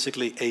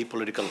intrinsically a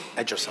political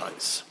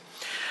exercise.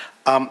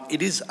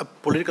 It is a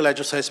political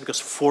exercise because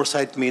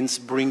foresight means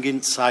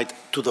bringing sight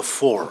to the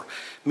fore,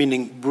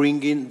 meaning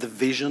bringing the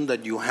vision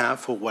that you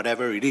have for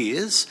whatever it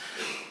is,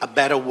 a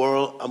better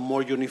world, a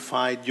more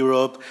unified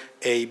Europe,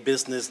 a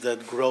business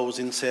that grows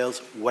in sales,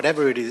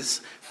 whatever it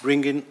is,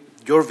 bringing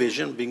your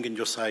vision, bringing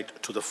your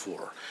sight to the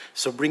fore.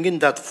 So bringing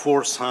that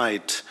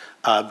foresight,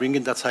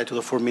 bringing that sight to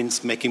the fore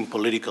means making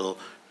political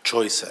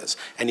choices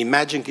and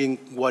imagining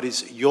what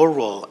is your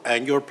role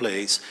and your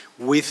place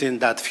within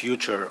that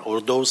future or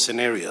those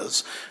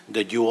scenarios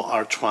that you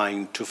are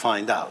trying to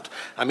find out.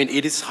 I mean,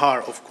 it is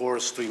hard, of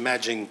course, to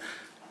imagine,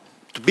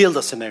 to build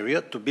a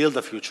scenario, to build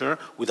a future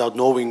without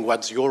knowing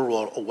what's your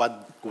role or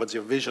what's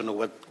your vision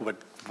or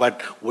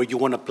where you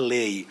want to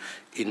play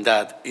in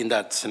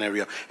that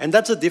scenario. And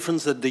that's a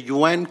difference that the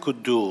UN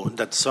could do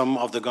that some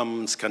of the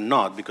governments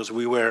cannot, because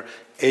we were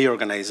a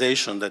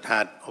organization that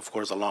had, of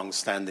course, a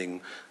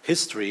long-standing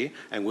history,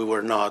 and we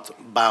were not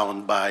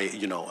bound by,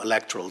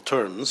 electoral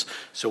terms.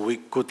 So we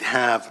could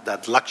have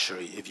that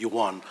luxury, if you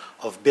want,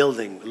 of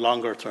building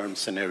longer-term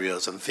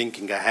scenarios and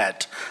thinking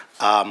ahead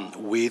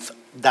with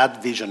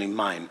that vision in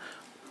mind.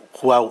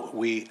 who are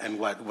we and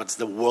what's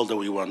the world that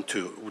we want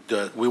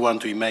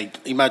to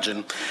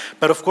imagine.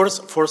 But of course,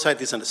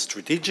 foresight is a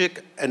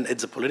strategic and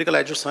it's a political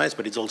exercise,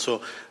 but it's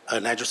also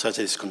an exercise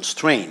that is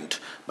constrained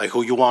by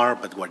who you are,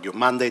 but what your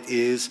mandate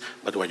is,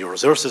 but what your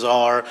resources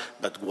are,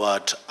 but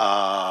what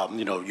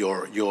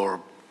your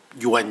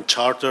UN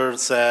Charter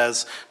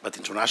says, but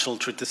international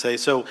treaties say.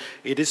 So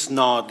it is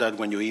not that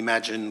when you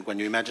imagine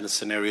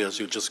scenarios,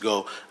 you just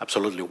go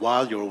absolutely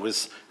wild. You're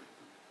always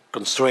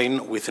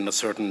constrained within a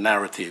certain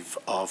narrative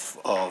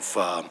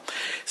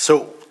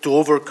so to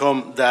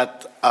overcome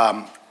that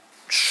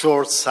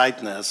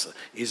short-sightedness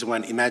is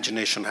when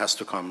imagination has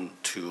to come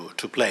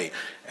to play,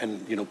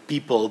 and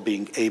people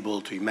being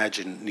able to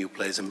imagine new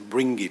plays and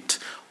bring it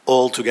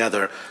all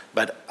together.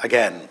 But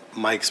again,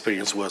 my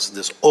experience was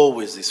there's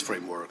always this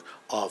framework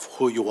of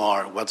who you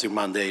are, what's your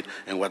mandate,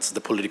 and what's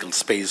the political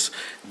space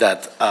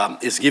that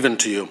is given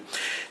to you.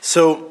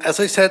 So, as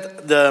I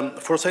said, the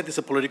foresight is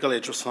a political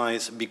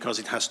exercise because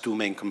it has two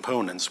main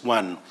components.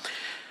 One,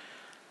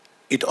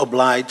 it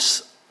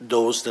obliges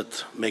those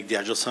that make the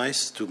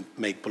exercise to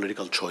make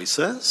political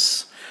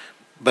choices.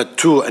 But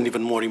two, and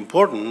even more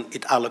important,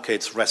 it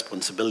allocates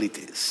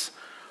responsibilities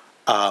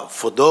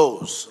for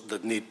those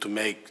that need to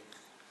make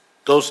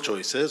those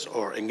choices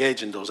or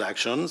engage in those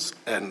actions,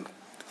 and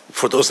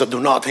for those that do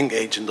not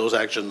engage in those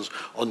actions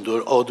or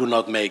do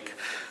not make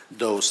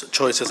those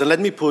choices. And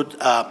let me put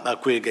a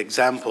quick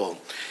example.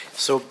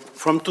 So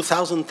from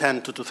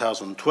 2010 to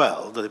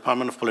 2012, the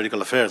Department of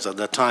Political Affairs at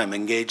that time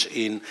engaged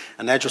in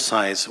an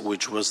exercise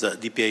which was the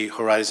DPA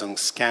horizon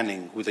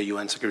scanning with the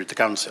UN Security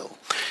Council.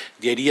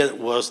 The idea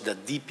was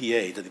that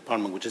DPA, the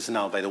department, which is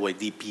now, by the way,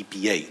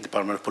 DPPA,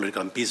 Department of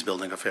Political and Peace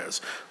Building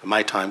Affairs, at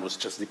my time was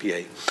just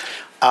DPA,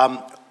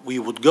 we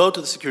would go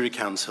to the Security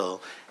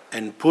Council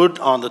and put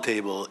on the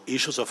table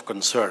issues of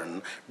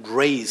concern,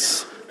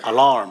 raise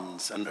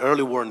alarms and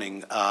early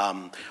warning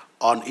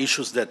on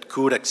issues that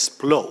could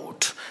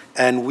explode.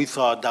 And we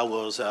thought that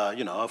was, a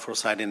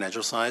foresighting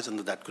exercise, and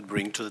that could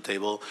bring to the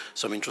table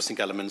some interesting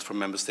elements for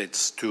member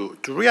states to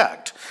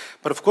react.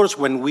 But of course,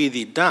 when we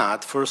did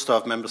that, first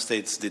off, member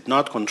states did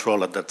not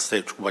control at that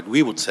stage what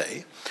we would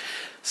say.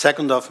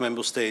 Second off,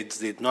 member states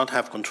did not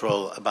have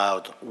control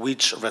about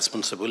which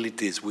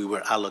responsibilities we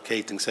were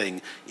allocating, saying,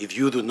 if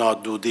you do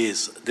not do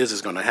this, this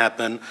is going to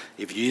happen.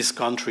 If this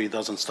country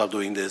doesn't stop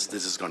doing this,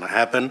 this is going to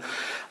happen.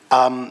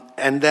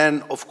 And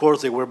then, of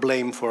course, they were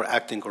blamed for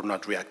acting or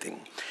not reacting.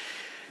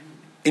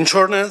 In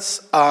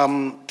shortness,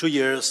 2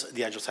 years,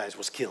 the exercise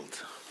was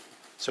killed.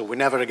 So we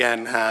never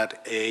again had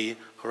a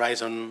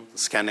horizon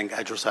scanning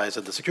exercise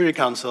at the Security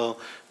Council,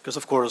 because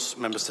of course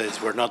member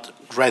states were not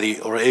ready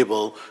or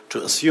able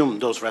to assume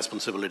those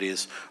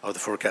responsibilities of the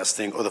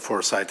forecasting or the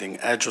foresighting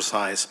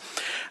exercise.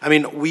 I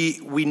mean,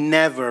 we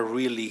never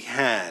really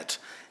had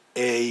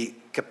a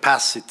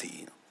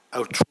capacity,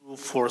 a true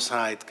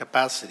foresight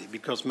capacity,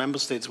 because member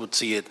states would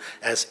see it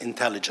as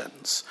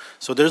intelligence.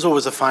 So there's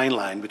always a fine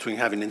line between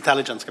having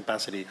intelligence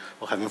capacity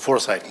or having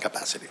foresight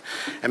capacity.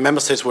 And member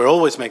states were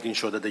always making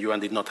sure that the UN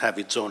did not have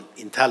its own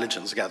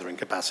intelligence gathering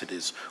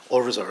capacities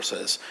or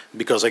resources,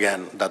 because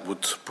again, that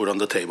would put on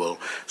the table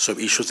some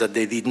issues that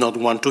they did not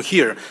want to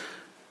hear.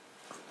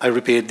 I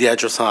repeat, the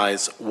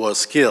exercise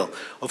was killed.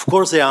 Of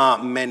course, there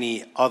are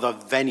many other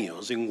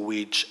venues in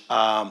which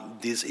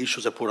these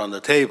issues are put on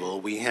the table.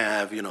 We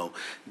have,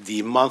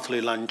 the monthly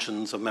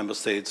luncheons of member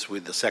states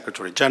with the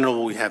Secretary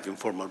General. We have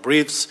informal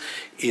briefs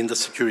in the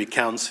Security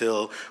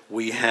Council.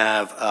 We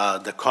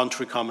have the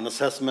country common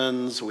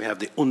assessments. We have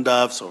the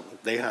UNDAVs, or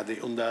they have the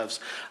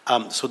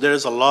UNDAVs. So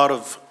there's a lot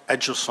of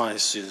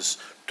exercises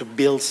to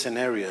build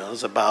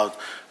scenarios about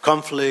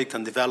conflict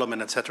and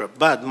development, etc.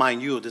 But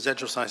mind you, these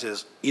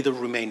exercises either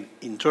remain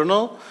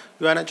internal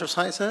UN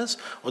exercises,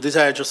 or these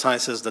are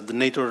exercises that the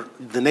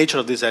nature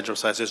of these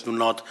exercises do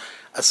not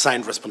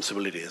assign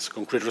responsibilities,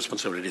 concrete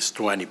responsibilities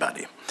to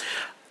anybody.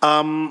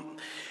 And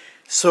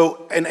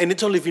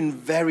it's only been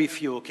very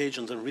few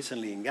occasions, and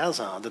recently in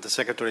Gaza, that the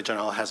Secretary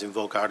General has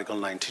invoked Article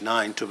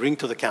 99 to bring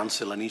to the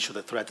Council an issue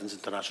that threatens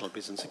international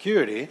peace and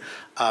security,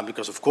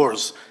 because of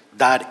course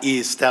that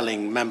is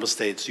telling member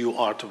states you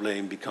are to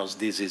blame because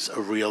this is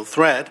a real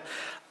threat.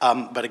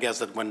 But I guess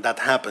that when that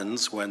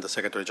happens, when the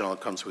Secretary General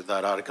comes with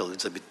that article,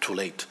 it's a bit too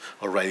late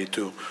already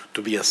to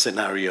be a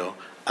scenario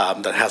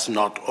that has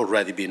not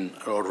already been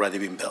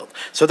built.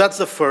 So that's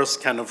the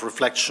first kind of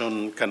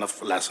reflection, kind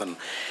of lesson.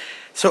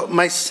 So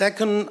my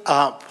second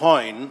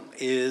point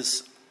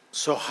is,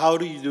 so how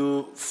do you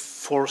do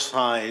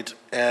foresight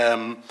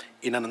in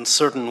an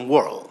uncertain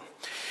world?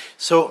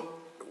 So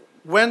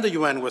when the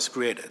UN was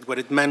created, what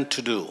it meant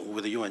to do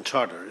with the UN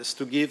Charter is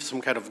to give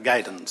some kind of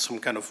guidance, some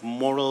kind of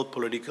moral,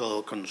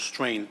 political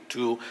constraint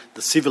to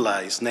the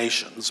civilized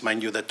nations.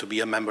 Mind you that to be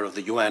a member of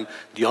the UN,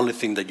 the only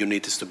thing that you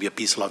need is to be a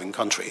peace-loving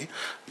country.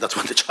 That's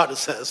what the Charter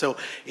says. So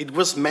it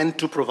was meant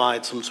to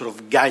provide some sort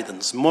of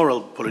guidance,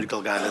 moral,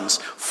 political guidance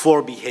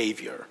for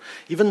behavior.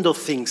 Even though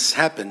things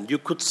happen, you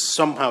could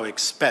somehow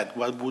expect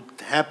what would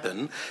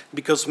happen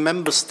because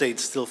member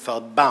states still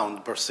felt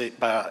bound per se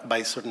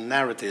by certain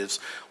narratives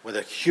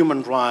whether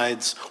human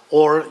rights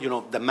or,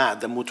 the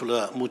MAD, the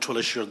mutual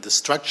assured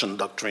destruction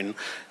doctrine,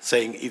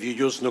 saying if you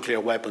use nuclear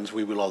weapons,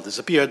 we will all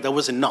disappear. That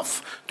was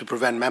enough to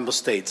prevent member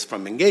states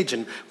from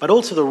engaging, but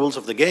also the rules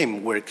of the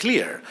game were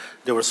clear.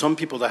 There were some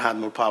people that had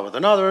more power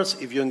than others.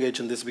 If you engage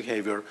in this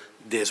behavior,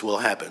 this will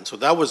happen. So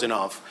that was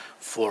enough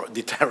for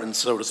deterrence,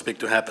 so to speak,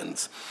 to happen.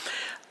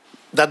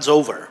 That's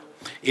over.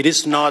 It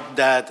is not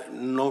that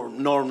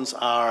norms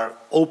are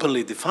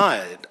openly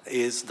defied,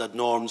 it's that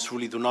norms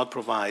really do not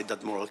provide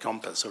that moral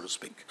compass, so to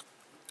speak,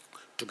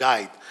 to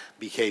guide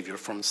behavior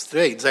from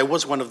states. I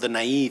was one of the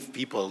naive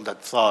people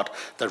that thought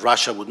that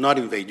Russia would not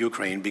invade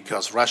Ukraine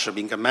because Russia,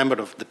 being a member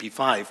of the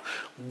P5,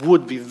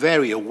 would be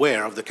very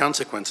aware of the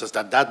consequences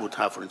that that would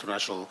have for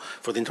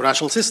the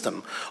international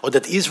system, or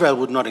that Israel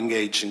would not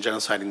engage in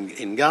genocide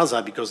in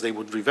Gaza because they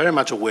would be very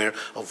much aware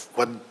of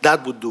what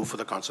that would do for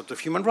the concept of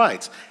human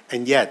rights.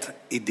 And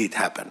yet, it did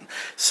happen.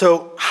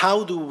 So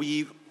how do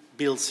we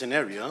build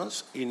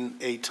scenarios in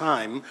a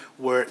time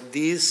where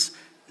these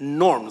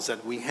norms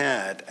that we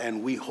had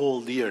and we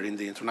hold dear in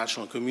the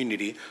international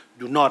community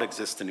do not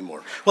exist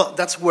anymore? Well,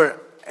 that's where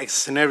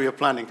scenario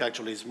planning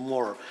actually is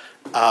more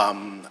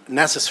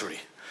necessary,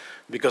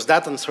 because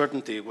that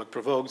uncertainty, what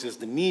provokes is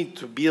the need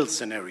to build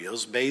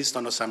scenarios based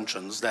on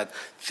assumptions that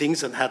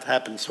things that had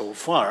happened so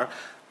far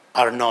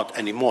are not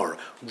anymore.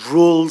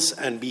 Rules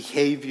and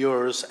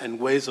behaviors and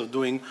ways of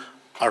doing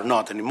are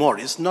not anymore.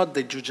 It's not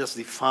that you just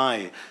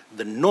defy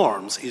the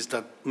norms, it's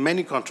that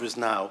many countries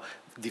now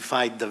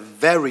define the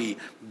very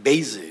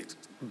basics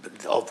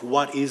of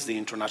what is the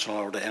international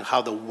order and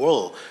how the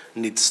world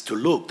needs to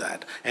look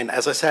at. And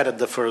as I said in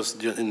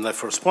the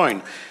first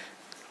point,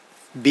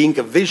 being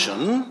a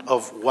vision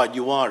of what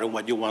you are and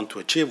what you want to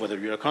achieve, whether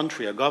you're a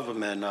country, a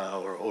government,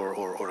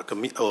 or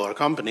a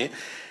company,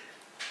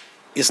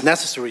 is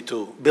necessary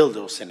to build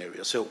those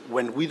scenarios. So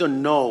when we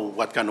don't know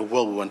what kind of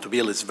world we want to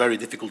build, it's very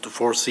difficult to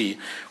foresee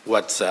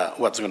what's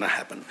going to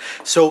happen.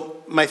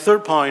 So my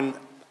third point,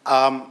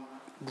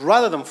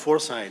 rather than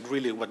foresight,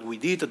 really what we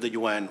did at the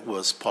UN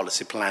was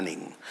policy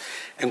planning.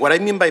 And what I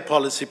mean by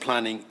policy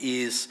planning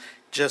is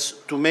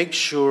just to make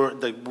sure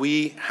that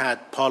we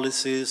had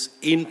policies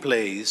in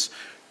place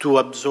to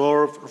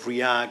absorb,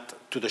 react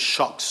to the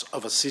shocks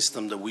of a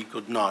system that we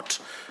could not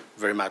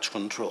very much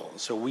control.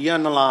 So we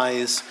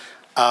analyze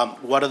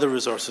what are the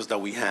resources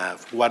that we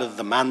have, what are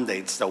the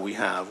mandates that we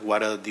have,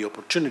 what are the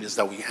opportunities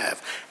that we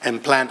have,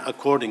 and plan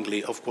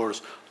accordingly, of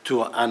course,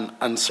 to an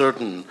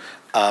uncertain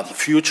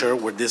future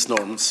where these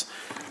norms,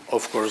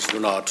 of course, do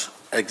not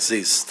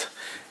exist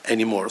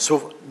anymore.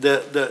 So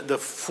the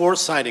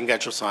foresighting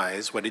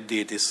exercise, what it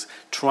did is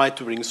try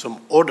to bring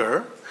some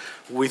order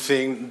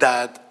within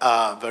that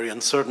very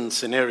uncertain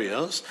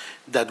scenarios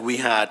that we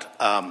had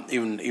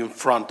in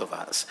front of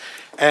us.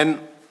 And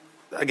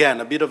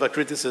again, a bit of a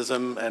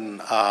criticism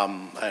and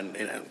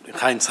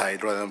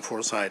hindsight rather than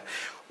foresight.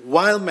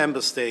 While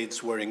member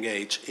states were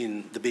engaged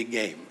in the big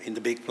game, in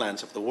the big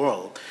plans of the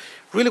world,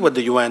 really what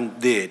the UN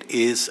did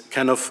is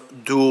kind of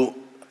do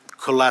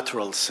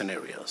collateral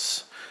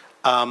scenarios.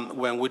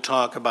 When we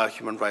talk about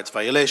human rights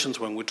violations,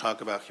 when we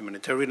talk about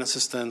humanitarian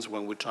assistance,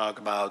 when we talk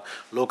about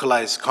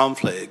localized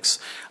conflicts,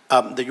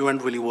 the UN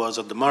really was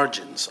at the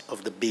margins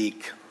of the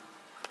big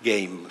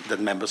game that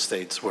member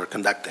states were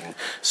conducting.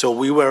 So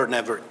we were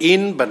never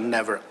in, but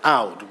never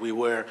out. We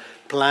were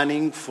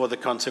planning for the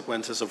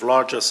consequences of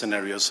larger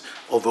scenarios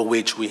over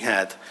which we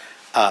had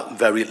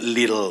very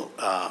little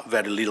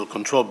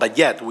control, but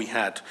yet we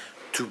had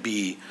to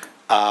be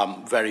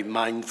very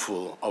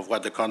mindful of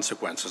what the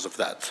consequences of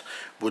that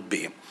would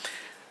be.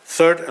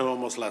 Third and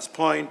almost last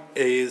point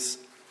is,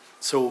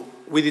 so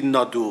we did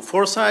not do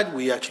foresight,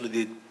 we actually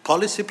did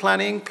policy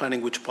planning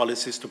which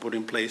policies to put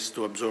in place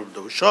to absorb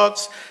those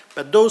shocks,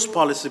 but those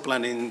policy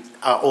planning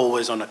are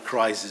always on a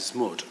crisis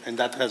mood, and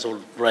that has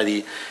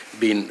already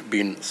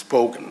been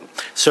spoken.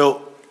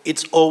 So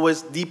it's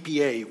always,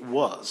 DPA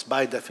was,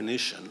 by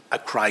definition, a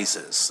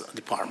crisis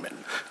department,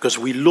 because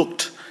we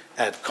looked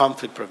at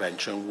conflict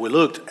prevention, we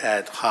looked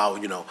at how,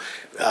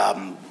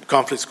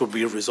 conflicts could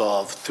be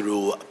resolved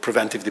through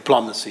preventive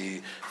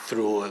diplomacy,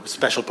 through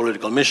special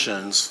political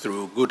missions,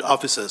 through good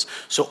offices,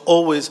 so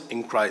always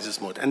in crisis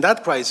mode. And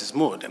that crisis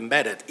mode,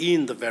 embedded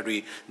in the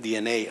very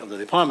DNA of the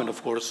department,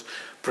 of course,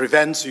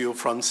 prevents you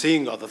from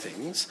seeing other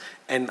things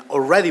and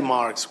already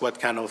marks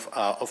what kind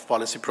of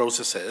policy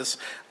processes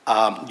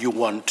you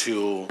want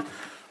to,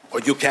 or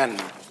you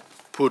can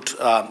put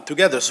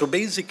together. So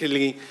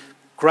basically,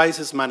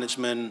 crisis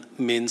management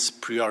means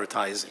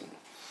prioritizing.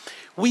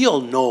 We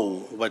all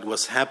know what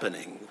was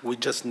happening. We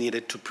just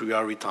needed to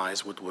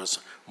prioritize what was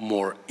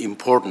more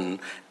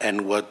important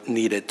and what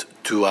needed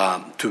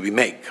to be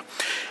made.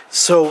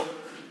 So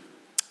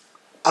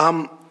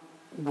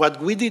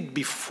what we did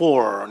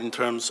before in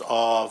terms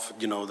of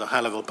the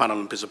high-level panel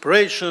on peace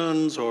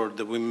operations or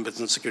the Women,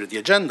 Business, and Security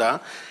agenda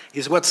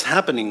is what's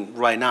happening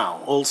right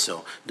now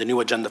also. The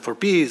new agenda for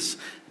peace,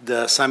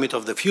 the summit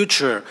of the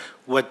future,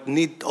 what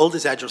need all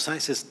these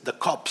exercises, the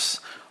COPs,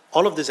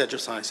 all of these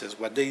exercises,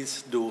 what they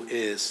do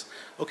is,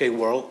 okay,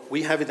 world,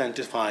 we have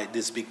identified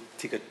these big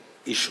ticket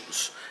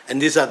issues.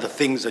 And these are the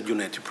things that you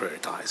need to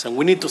prioritize. And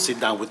we need to sit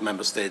down with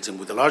member states and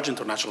with the large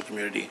international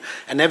community,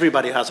 and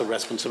everybody has a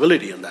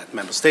responsibility in that.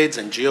 Member states,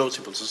 NGOs,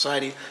 civil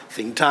society,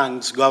 think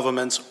tanks,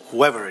 governments,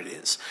 whoever it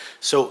is.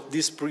 So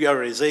this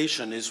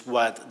prioritization is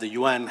what the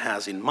UN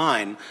has in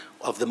mind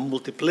of the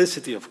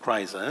multiplicity of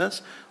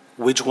crises,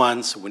 which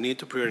ones we need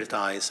to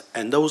prioritize,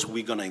 and those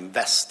we're going to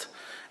invest.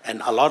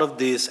 And a lot of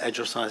these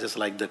exercises,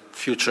 like the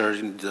future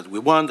that we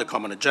want, the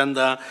common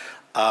agenda,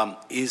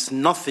 is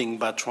nothing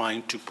but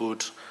trying to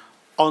put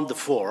on the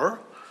fore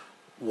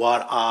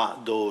what are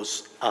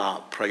those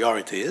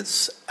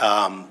priorities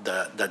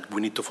that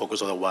we need to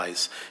focus.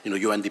 Otherwise,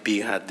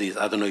 UNDP had this,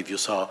 I don't know if you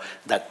saw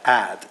that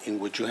ad in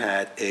which you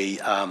had a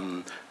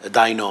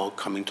dino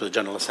coming to the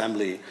General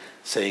Assembly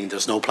saying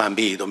there's no plan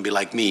B, don't be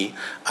like me,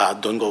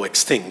 don't go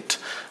extinct.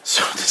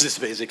 So this is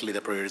basically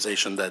the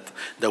prioritization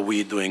that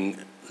we're doing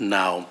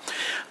now.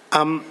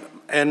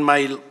 And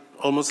my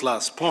almost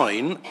last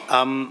point,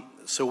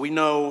 so we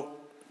know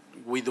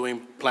we're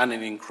doing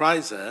planning in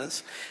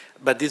crisis,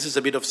 but this is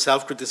a bit of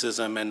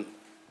self-criticism, and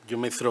you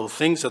may throw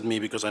things at me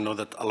because I know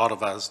that a lot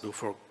of us do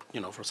for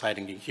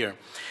citing in here.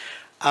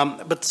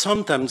 But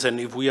sometimes, and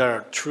if we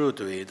are true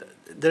to it,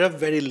 there are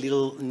very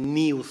little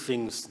new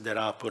things that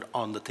are put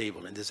on the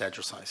table in these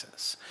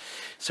exercises.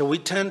 So we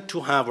tend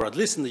to have, or at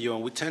least in the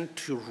UN, we tend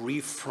to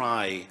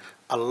refry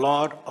a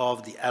lot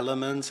of the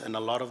elements and a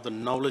lot of the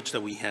knowledge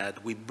that we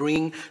had. We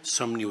bring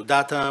some new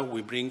data,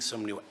 we bring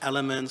some new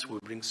elements, we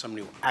bring some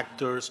new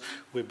actors,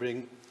 we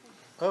bring,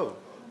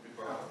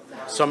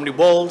 some new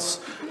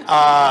balls,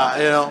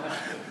 all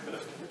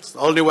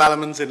new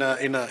elements in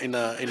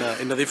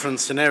a different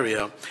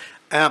scenario.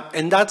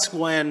 And that's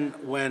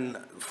when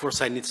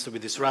foresight needs to be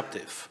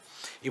disruptive.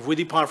 If we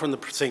depart from the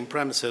same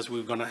premises,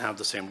 we're going to have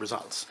the same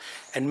results.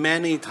 And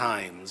many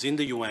times in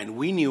the UN,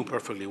 we knew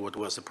perfectly what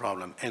was the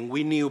problem, and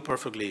we knew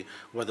perfectly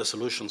what the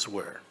solutions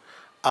were.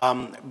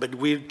 But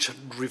we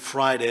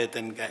refried it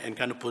and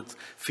kind of put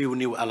few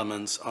new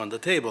elements on the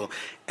table.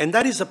 And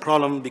that is a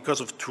problem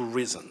because of two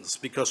reasons.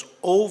 Because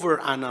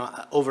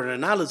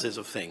over-analysis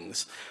of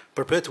things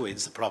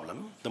perpetuates the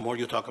problem. The more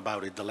you talk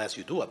about it, the less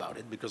you do about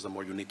it, because the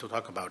more you need to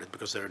talk about it,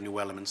 because there are new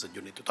elements that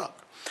you need to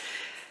talk.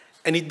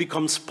 And it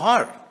becomes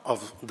part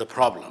of the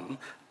problem,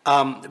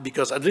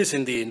 because at least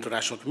in the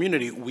international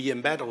community, we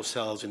embed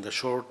ourselves in the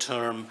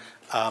short-term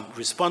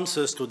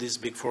responses to this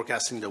big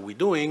forecasting that we're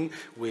doing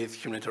with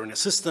humanitarian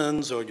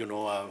assistance or,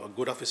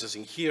 good offices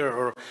in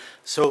here.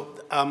 So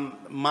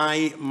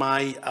my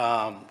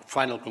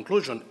final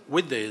conclusion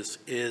with this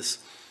is,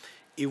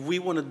 if we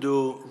want to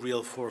do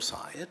real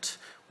foresight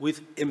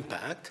with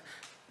impact,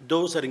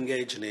 those that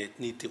engage in it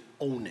need to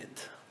own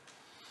it.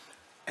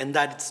 And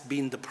that's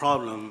been the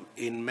problem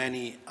in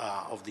many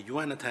of the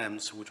UN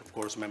attempts, which of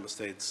course member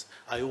states,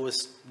 I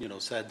always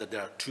said that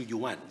there are two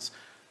UNs,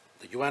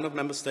 the UN of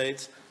member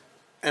states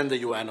and the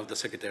UN of the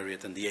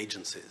Secretariat and the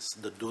agencies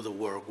that do the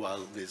work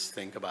while we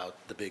think about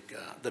the big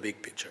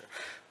picture.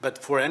 But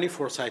for any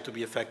foresight to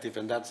be effective,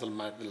 and that's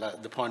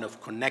the point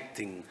of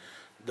connecting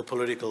the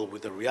political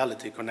with the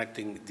reality,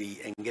 connecting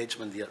the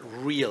engagement, the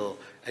real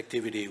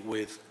activity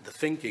with the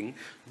thinking,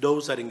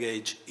 those that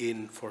engage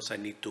in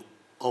foresight need to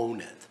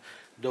own it.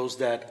 Those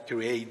that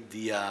create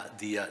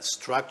the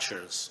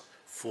structures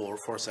for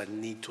foresight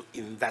need to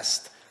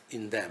invest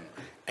in them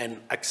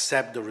and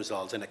accept the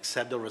results and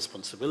accept the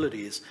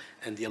responsibilities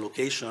and the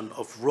allocation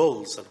of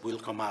roles that will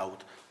come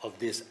out of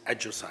these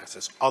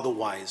exercises.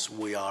 Otherwise,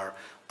 we are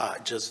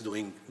just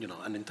doing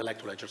an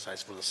intellectual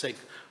exercise for the sake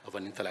of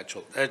an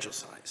intellectual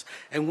exercise.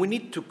 And we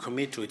need to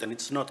commit to it, and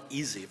it's not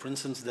easy. For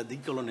instance, the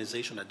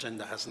decolonization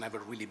agenda has never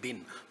really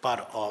been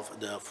part of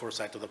the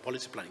foresight of the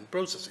policy planning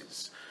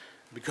processes.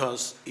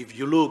 Because if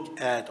you look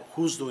at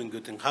who's doing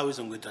good and how is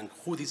doing good and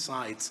who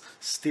decides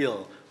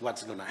still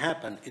what's going to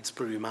happen, it's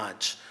pretty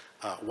much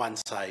one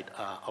side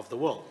of the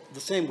world. The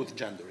same with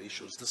gender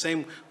issues, the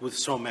same with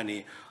so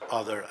many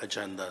other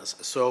agendas.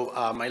 So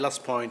my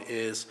last point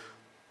is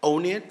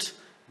own it,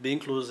 be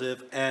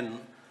inclusive,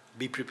 and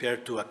be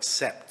prepared to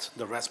accept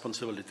the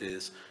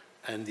responsibilities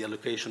and the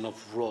allocation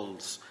of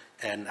roles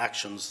and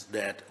actions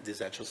that these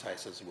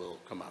exercises will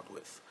come out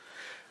with.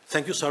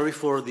 Thank you. Sorry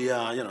for the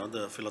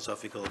the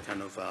philosophical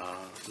kind of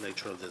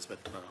nature of this, but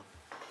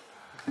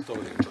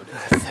totally enjoyed it.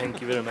 Thank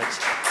you very much.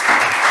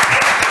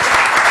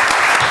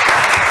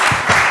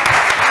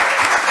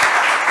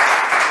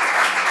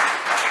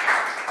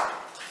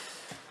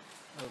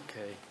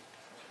 Okay.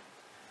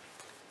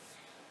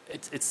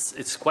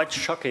 It's quite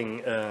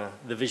shocking,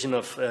 the vision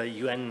of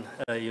UN,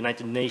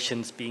 United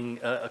Nations being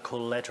a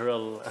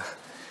collateral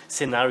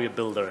scenario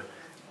builder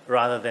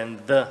rather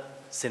than the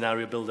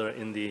scenario builder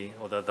in the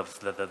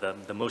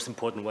most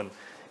important one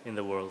in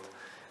the world.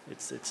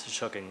 It's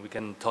shocking. We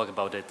can talk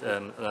about it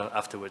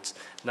afterwards.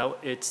 Now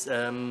it's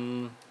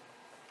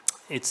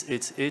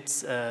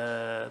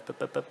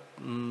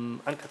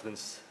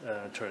Anne-Katrin's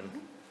turn.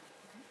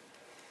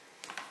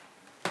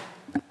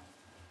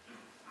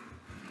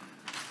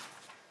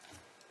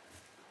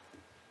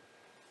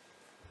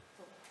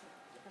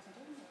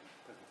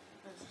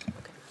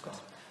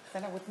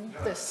 Then I would would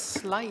need the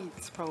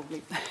slides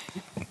probably.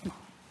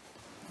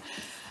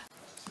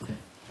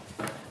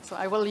 So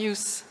I will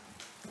use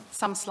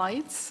some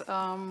slides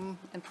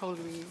and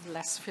probably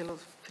less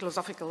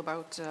philosophical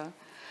about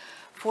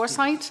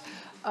foresight.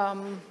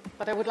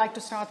 But I would like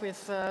to start with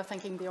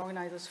thanking the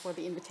organizers for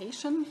the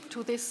invitation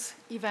to this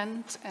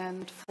event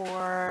and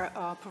for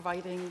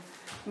providing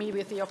me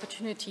with the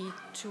opportunity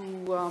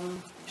to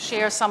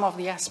share some of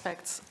the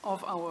aspects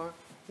of our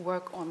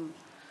work on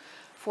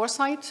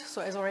foresight.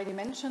 So as already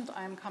mentioned,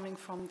 I'm coming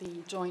from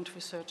the Joint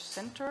Research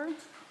Center,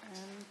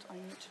 and I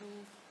need to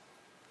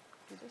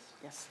do this?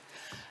 Yes.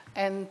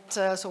 And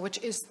so which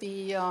is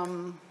the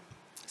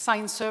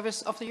Science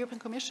Service of the European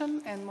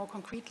Commission, and more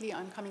concretely,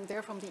 I'm coming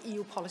there from the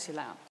EU Policy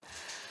Lab.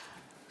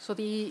 So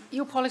the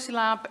EU Policy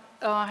Lab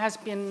has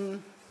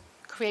been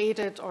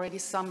created already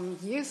some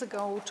years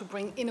ago to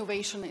bring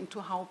innovation into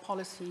how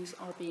policies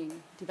are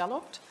being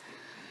developed.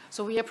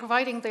 So we are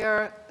providing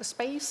there a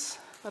space,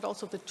 but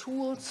also the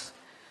tools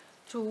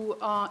to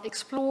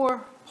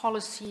explore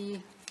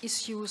policy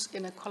issues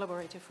in a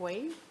collaborative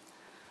way,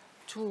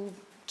 to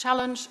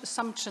challenge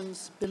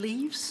assumptions,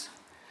 beliefs,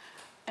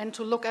 and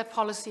to look at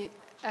policy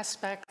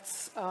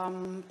aspects,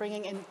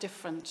 bringing in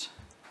different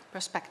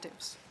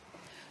perspectives.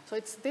 So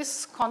it's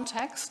this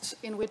context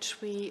in which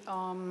we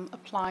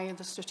apply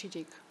the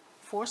strategic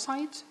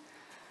foresight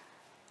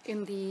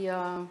in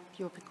the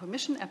European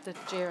Commission at the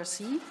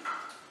JRC.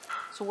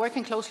 So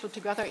working closely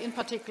together, in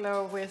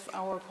particular with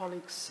our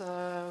colleagues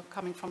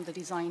coming from the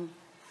design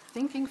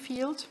thinking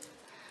field,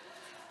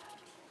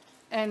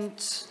 and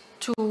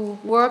to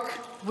work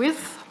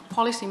with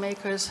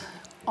policymakers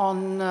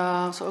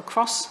on so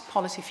across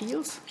policy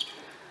fields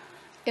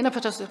in a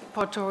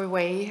participatory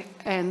way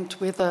and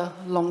with a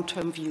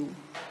long-term view.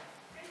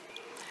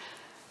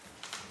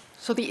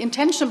 So the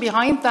intention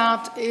behind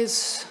that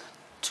is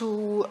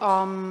to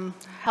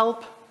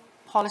help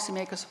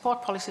policymakers,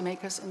 support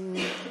policymakers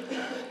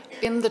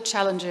in the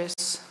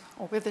challenges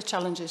or with the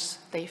challenges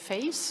they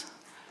face.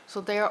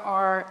 So they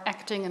are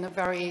acting in a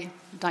very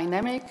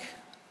dynamic,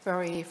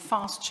 very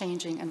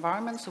fast-changing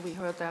environment. So we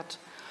heard that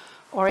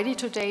already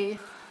today.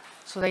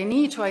 So they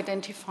need to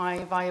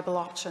identify viable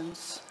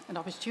options and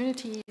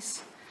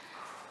opportunities.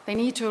 They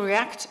need to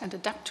react and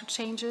adapt to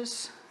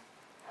changes.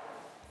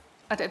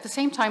 But at the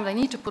same time, they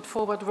need to put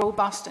forward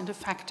robust and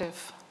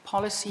effective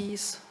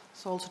policies,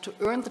 so also to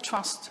earn the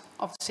trust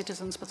of the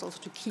citizens, but also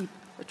to keep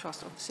the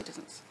trust of the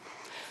citizens.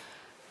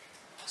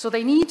 So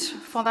they need,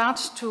 for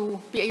that,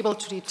 to be able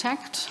to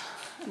detect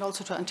and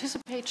also to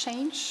anticipate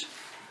change.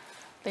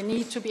 They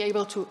need to be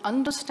able to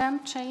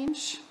understand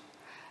change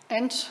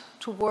and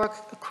to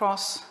work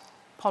across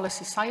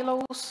policy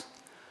silos,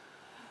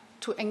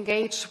 to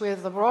engage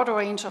with a broader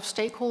range of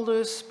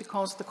stakeholders,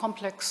 because the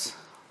complex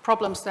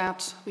problems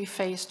that we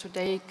face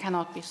today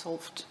cannot be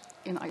solved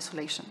in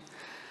isolation.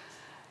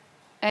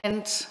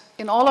 And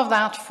in all of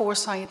that,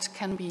 foresight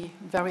can be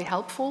very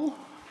helpful.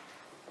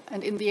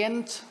 And in the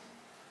end,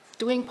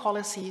 doing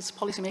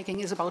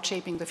policymaking is about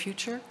shaping the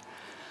future.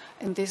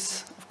 And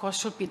this, of course,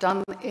 should be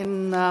done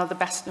in the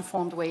best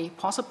informed way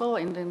possible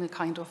and in a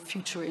kind of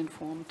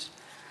future-informed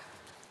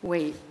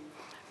way.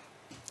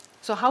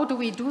 So how do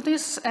we do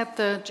this at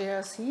the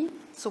JRC?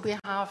 So we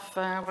have,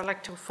 we'd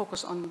like to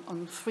focus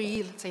on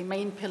three, let's say,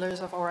 main pillars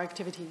of our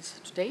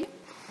activities today.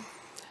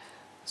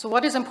 So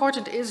what is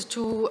important is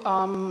to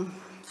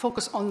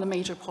focus on the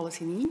major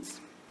policy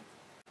needs.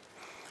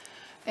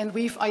 And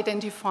we've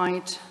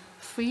identified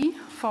three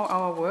for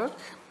our work.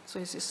 So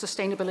this is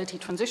sustainability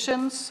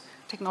transitions,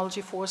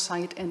 technology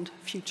foresight, and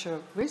future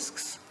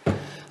risks.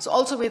 So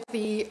also with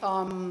the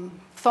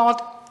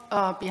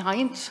thought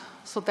behind,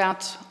 so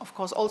that, of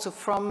course, also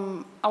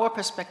from our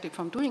perspective,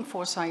 from doing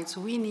foresight,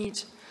 so we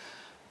need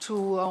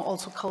to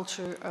also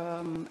culture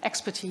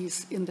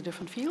expertise in the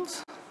different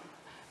fields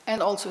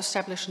and also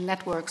establish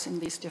networks in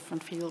these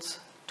different fields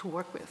to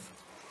work with.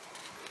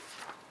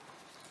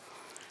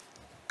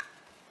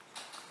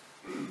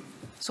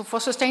 So for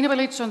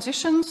sustainability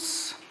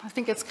transitions, I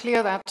think it's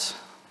clear that,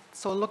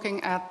 so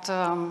looking at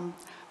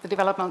the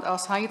development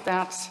outside,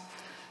 that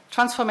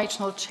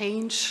transformational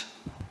change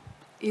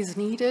is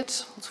needed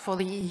for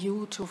the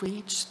EU to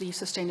reach the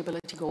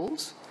sustainability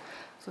goals.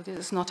 So this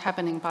is not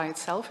happening by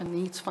itself and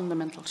needs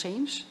fundamental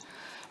change.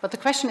 But the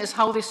question is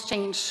how this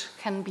change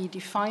can be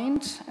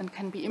defined and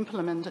can be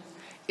implemented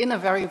in a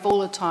very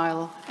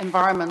volatile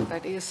environment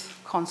that is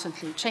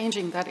constantly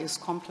changing, that is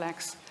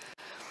complex,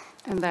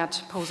 and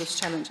that poses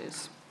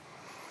challenges.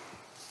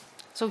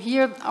 So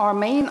here our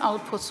main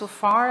outputs so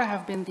far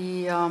have been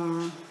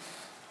the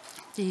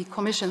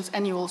Commission's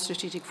annual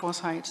strategic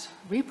foresight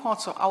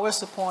reports, or our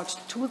support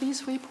to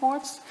these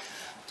reports.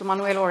 So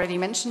Manuel already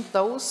mentioned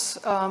those,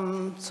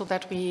 so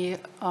that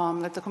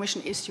that the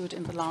Commission issued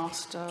in the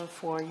last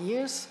 4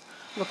 years,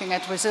 looking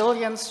at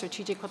resilience,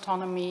 strategic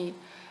autonomy,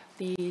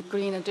 the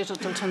green and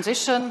digital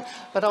transition,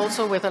 but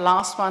also with the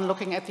last one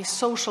looking at the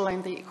social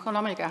and the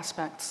economic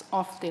aspects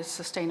of this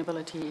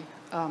sustainability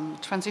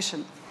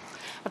transition.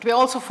 But we're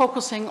also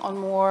focusing on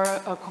more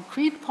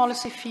concrete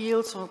policy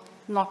fields, or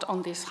not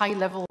on this high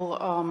level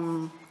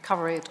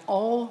cover it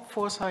all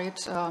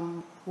foresight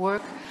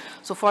work.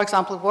 So for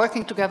example,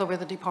 working together with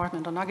the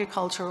Department on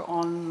Agriculture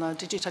on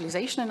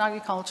digitalization in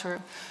agriculture.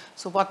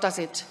 So what does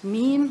it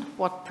mean?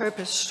 What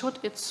purpose should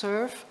it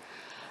serve?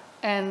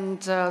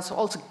 And so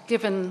also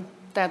given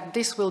that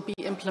this will be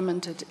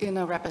implemented in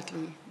a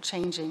rapidly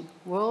changing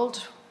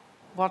world,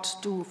 what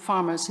do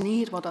farmers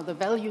need? What are the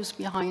values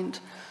behind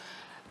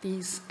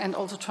these? And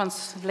also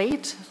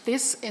translate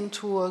this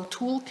into a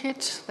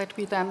toolkit that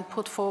we then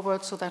put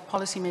forward so that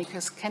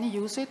policymakers can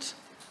use it,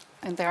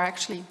 and they're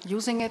actually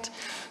using it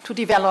to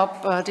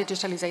develop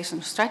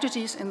digitalization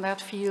strategies in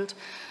that field.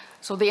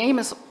 So the aim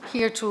is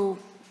here to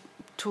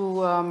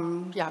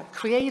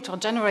create or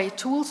generate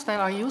tools that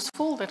are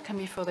useful, that can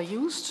be further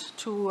used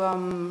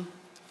to,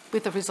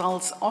 with the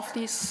results of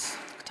these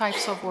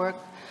types of work,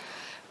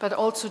 but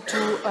also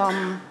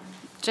to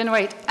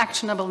generate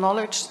actionable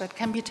knowledge that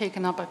can be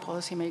taken up by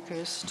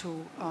policymakers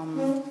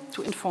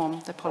to inform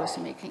the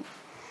policymaking.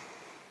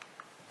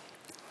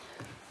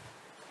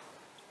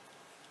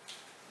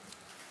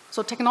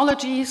 So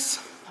technologies,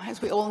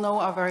 as we all know,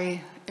 are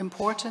very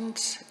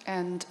important,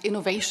 and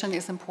innovation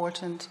is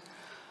important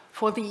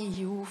for the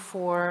EU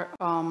for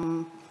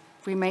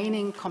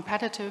remaining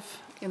competitive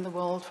in the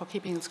world, for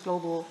keeping its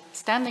global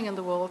standing in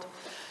the world,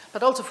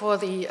 but also for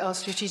the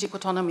strategic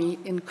autonomy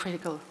in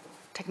critical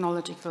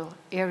technological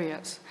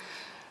areas.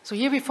 So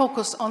here we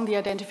focus on the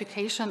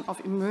identification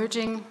of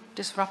emerging,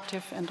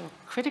 disruptive and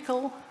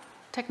critical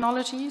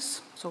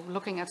technologies, so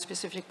looking at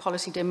specific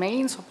policy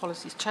domains or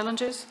policy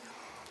challenges,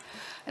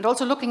 and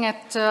also looking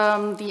at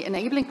the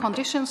enabling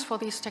conditions for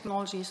these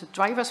technologies, the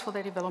drivers for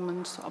their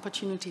development,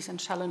 opportunities and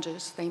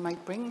challenges they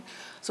might bring.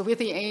 So with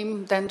the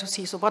aim then to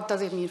see, so what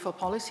does it mean for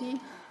policy?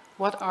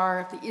 What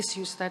are the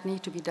issues that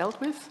need to be dealt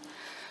with?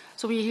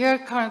 So we are here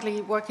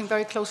currently working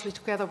very closely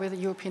together with the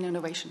European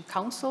Innovation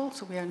Council.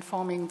 So we are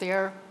informing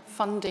their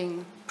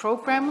funding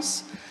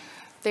programs,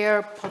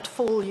 their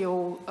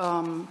portfolio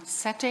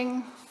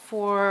setting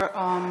for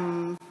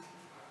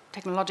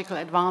technological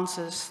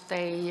advances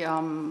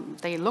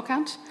they look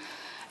at.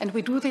 And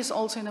we do this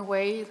also in a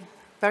way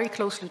very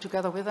closely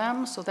together with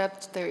them so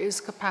that there is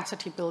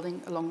capacity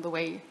building along the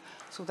way,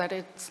 so that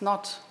it's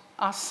not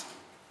us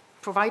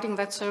providing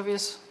that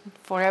service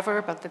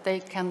forever, but that they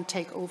can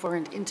take over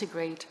and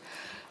integrate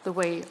the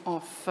way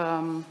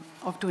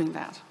of doing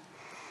that.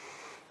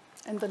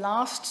 And the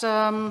last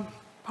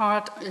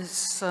part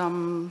is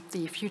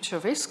the future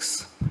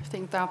risks. I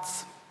think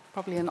that's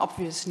probably an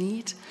obvious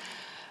need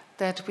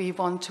that we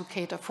want to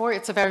cater for.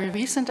 It's a very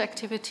recent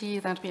activity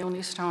that we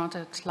only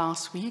started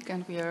last week,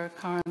 and we are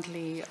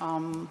currently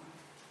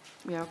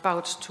we are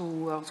about to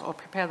or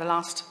prepare the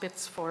last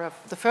bits for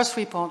the first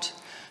report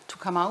to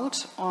come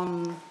out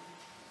on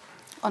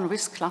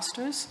risk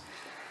clusters,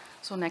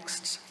 so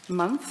next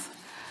month.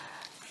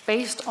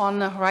 Based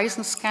on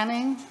horizon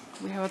scanning,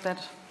 we heard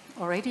that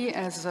already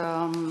as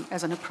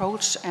an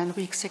approach, and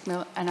weak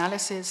signal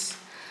analysis,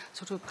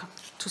 so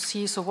to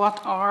see so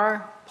what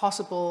are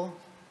possible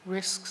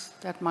risks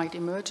that might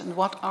emerge and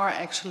what are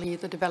actually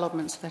the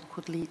developments that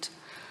could lead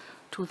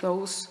to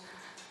those.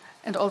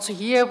 And also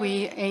here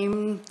we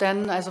aim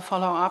then as a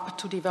follow-up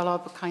to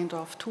develop a kind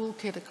of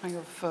toolkit, a kind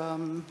of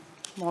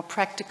more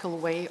practical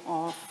way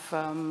of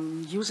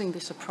using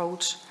this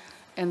approach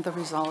and the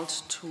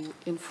results to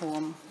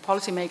inform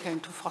policymakers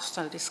and to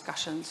foster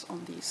discussions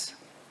on these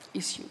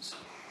issues.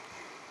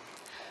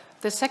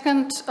 The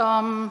second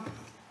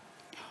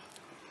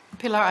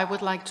pillar I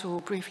would like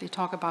to briefly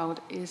talk about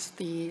is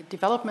the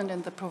development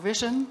and the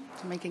provision,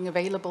 making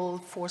available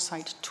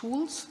foresight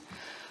tools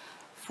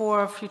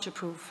for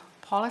future-proof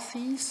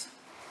policies.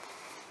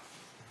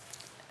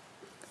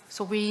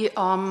 So we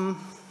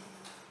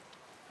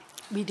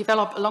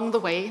develop along the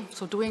way,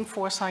 so doing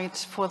foresight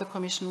for the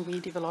Commission, we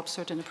develop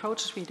certain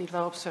approaches, we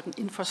develop certain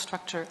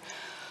infrastructure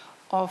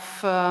of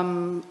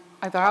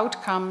either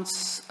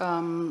outcomes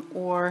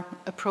or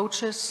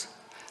approaches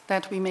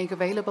that we make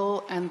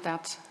available and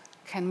that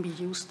can be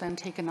used and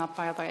taken up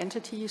by other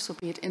entities, so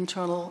be it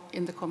internal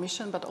in the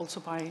Commission, but also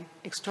by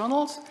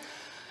externals.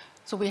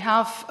 So we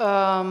have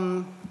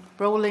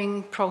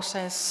rolling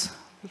process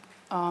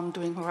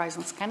doing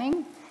horizon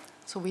scanning.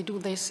 So we do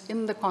this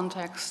in the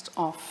context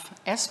of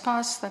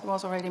ESPAS that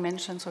was already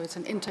mentioned. So it's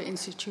an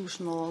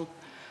interinstitutional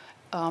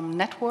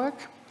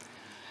network.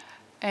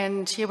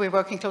 And here we're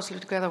working closely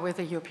together with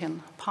the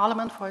European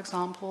Parliament, for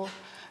example.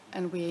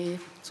 And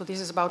so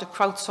this is about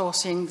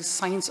crowdsourcing the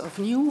science of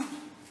new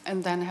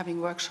and then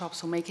having workshops,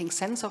 so making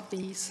sense of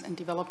these and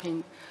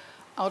developing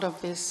out of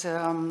this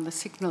the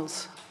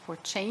signals for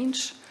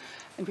change.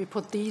 And we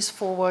put these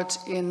forward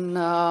in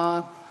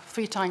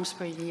 3 times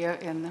per year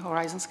in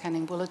horizon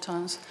scanning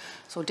bulletins.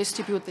 So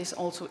distribute this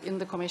also in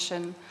the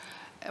Commission,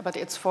 but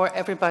it's for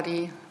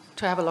everybody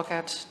to have a look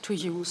at, to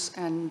use,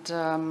 and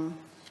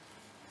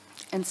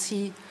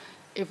see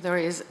if there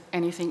is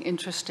anything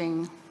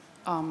interesting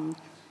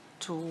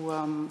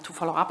to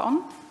follow up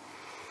on.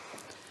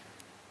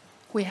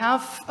 We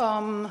have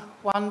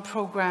one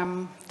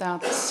program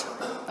that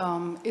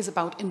is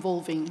about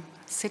involving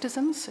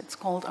citizens. It's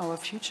called Our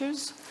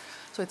Futures.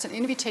 So it's an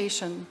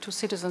invitation to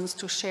citizens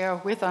to share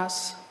with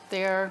us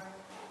their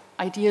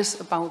ideas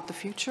about the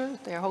future,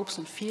 their hopes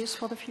and fears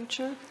for the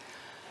future.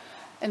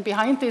 And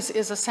behind this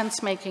is a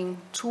sense-making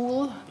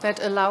tool that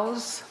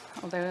allows,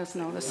 oh, there is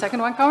now the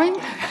second one coming,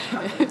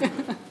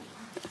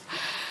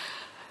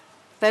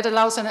 that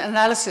allows an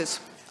analysis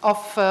of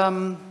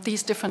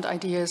these different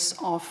ideas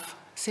of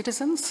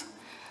citizens.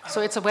 So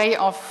it's a way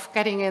of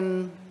getting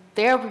in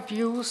their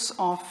views,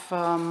 of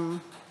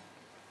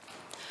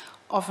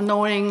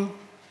knowing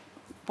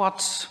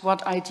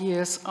what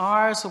ideas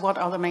are, so what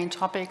are the main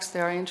topics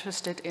they are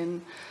interested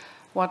in,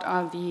 what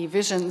are the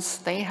visions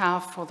they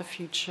have for the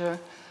future,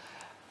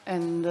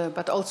 and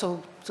but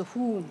also so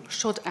who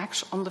should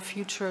act on the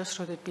future,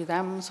 should it be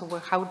them, so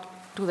how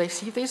do they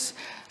see this?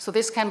 So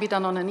this can be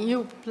done on an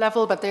EU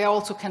level, but there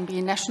also can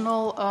be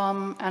national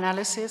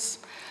analysis.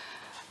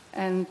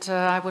 And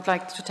I would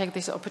like to take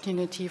this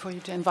opportunity for you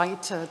to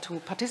invite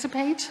to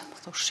participate,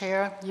 so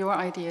share your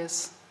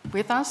ideas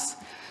with us,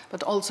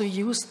 but also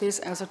use this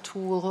as a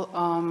tool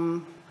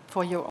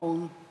for your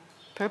own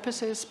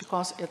purposes,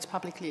 because it's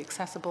publicly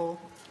accessible.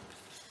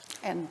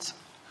 And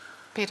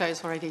Peter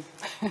is already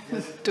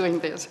doing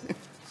this.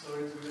 So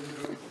it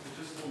will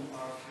just on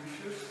our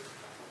futures.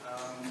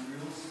 We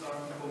will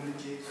start to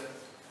communicate that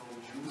from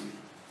June.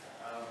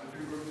 But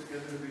we work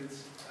together with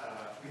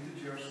the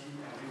GRC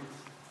and with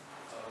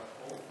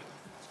all.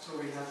 So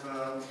we have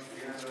a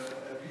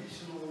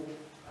regional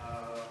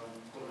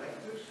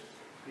collector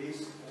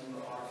based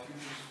on our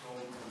futures from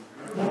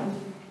Europe.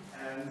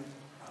 And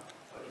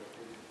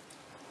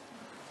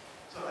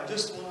so I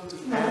just wanted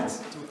to add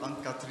to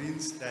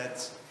Anne-Katrin's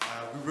that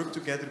we work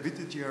together with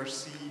the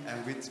GRC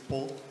and with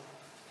Bock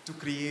to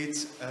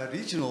create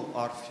regional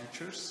art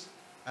futures,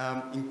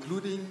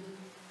 including,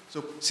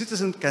 so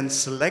citizens can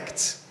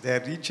select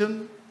their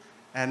region,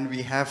 and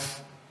we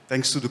have,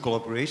 thanks to the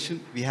collaboration,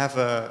 we have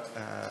a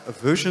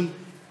version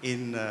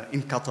in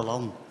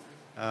Catalan.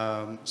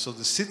 So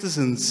the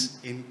citizens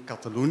in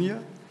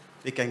Catalonia,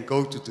 they can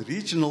go to the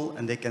regional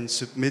and they can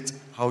submit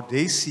how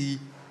they see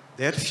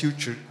their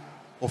future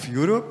of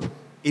Europe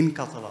in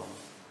Catalan.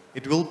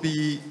 It will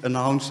be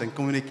announced and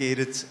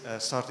communicated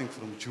starting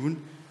from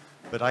June,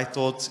 but I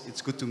thought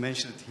it's good to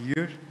mention it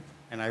here,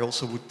 and I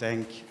also would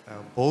thank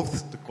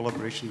both the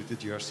collaboration with the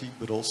GRC,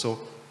 but also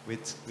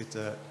with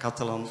the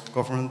Catalan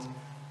government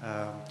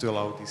to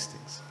allow these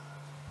things.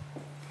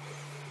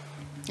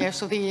 Yeah,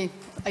 so the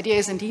idea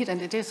is indeed, and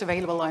it is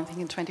available, I think,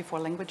 in 24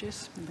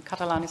 languages. And the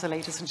Catalan is the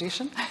latest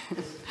addition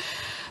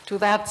to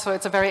that, so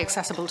it's a very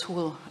accessible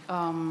tool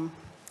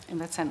in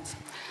that sense.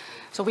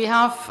 So we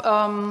have,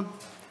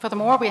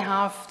 furthermore, we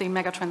have the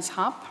Megatrends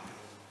Hub.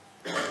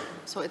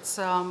 So it's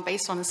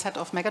based on a set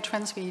of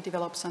megatrends we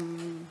developed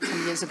some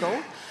years ago,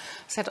 a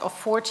set of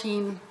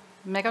 14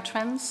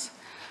 megatrends,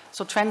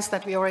 so trends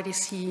that we already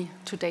see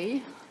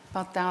today,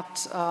 but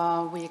that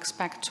we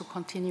expect to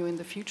continue in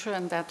the future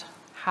and that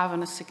have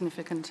a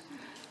significant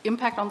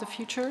impact on the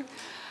future.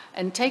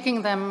 And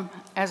taking them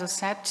as a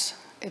set,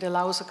 it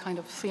allows a kind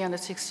of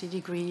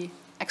 360-degree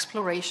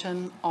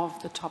exploration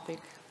of the topic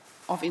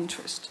of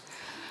interest.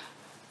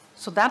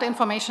 So that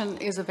information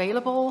is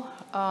available,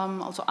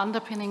 also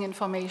underpinning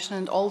information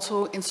and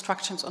also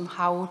instructions on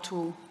how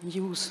to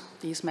use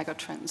these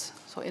megatrends.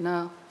 So in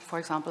a, for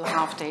example,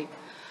 half-day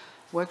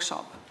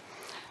workshop.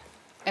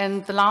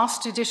 And the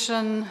last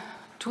addition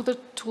to the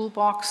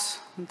toolbox,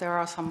 there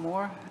are some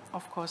more,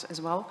 of course,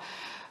 as well,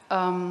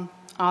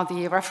 are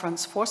the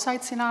reference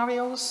foresight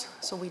scenarios.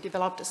 So we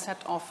developed a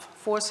set of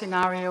 4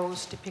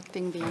 scenarios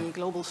depicting the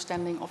global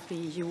standing of the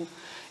EU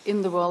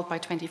in the world by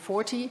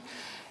 2040.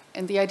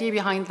 And the idea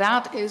behind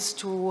that is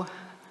to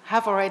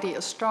have already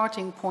a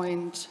starting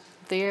point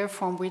there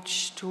from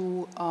which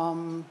to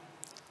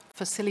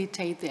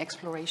facilitate the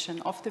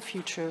exploration of the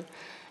future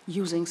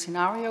using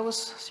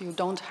scenarios. So you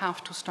don't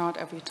have to start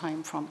every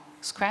time from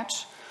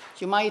scratch.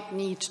 You might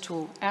need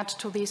to add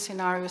to these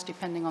scenarios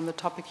depending on the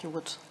topic you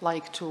would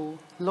like to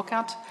look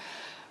at,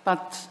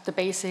 but the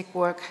basic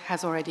work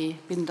has already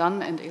been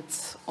done and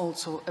it's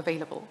also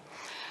available.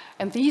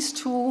 And these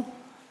 2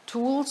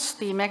 tools,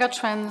 the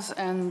megatrends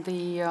and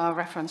the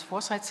reference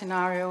foresight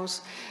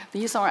scenarios,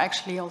 these are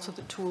actually also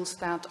the tools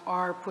that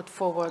are put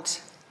forward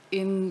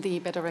in the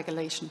Better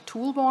Regulation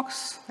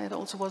toolbox that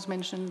also was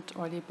mentioned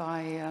already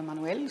by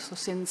Manuel. So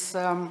since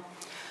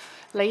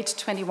late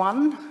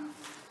 21,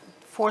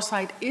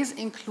 foresight is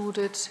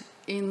included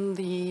in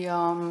the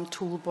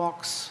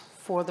toolbox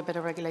for the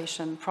Better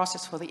Regulation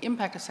process for the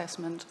impact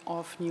assessment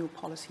of new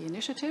policy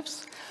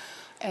initiatives.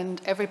 And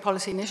every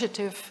policy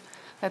initiative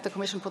that the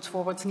Commission puts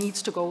forward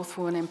needs to go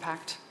through an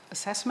impact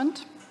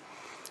assessment.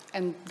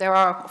 And there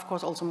are, of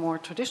course, also more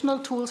traditional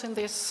tools in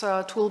this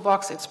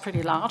toolbox. It's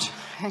pretty large,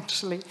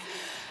 actually.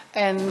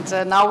 And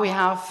now we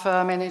have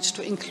managed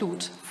to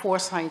include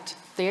foresight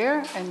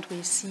there, and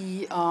we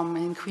see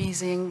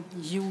increasing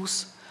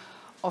use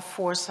of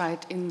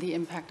foresight in the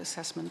impact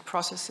assessment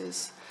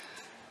processes.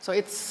 So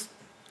it's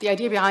The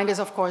idea behind is,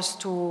 of course,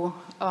 to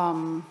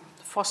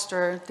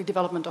foster the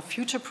development of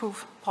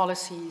future-proof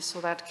policies so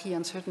that key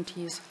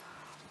uncertainties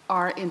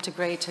are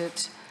integrated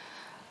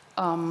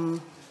and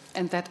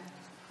that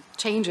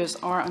changes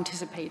are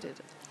anticipated.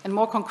 And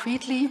more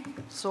concretely,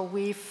 so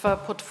we've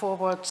put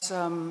forward,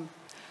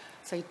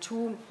 say,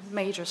 2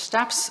 major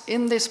steps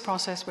in this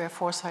process where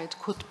foresight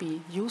could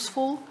be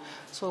useful.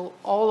 So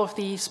all of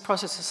these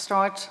processes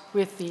start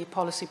with the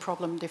policy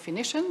problem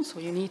definition. So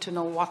you need to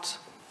know what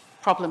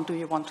problem do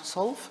you want to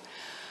solve.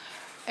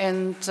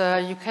 And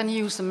you can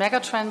use the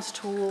megatrends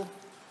tool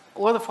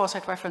or the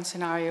foresight reference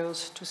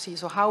scenarios to see,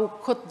 so how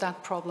could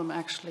that problem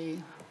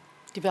actually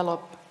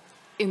develop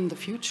in the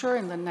future,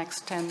 in the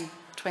next 10,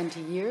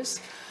 20 years?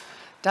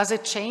 Does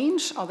it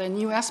change? Are there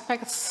new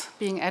aspects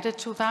being added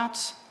to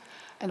that?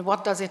 And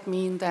what does it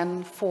mean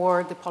then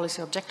for the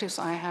policy objectives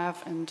I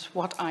have and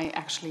what I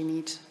actually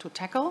need to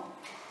tackle?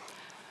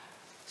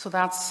 So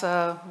that's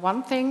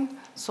one thing.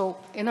 So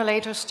in a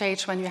later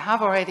stage, when you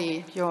have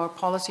already your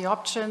policy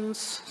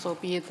options, so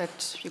be it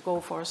that you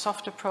go for a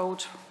soft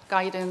approach,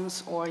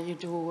 guidance, or you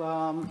do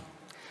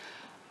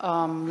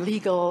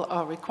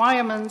legal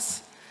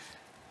requirements.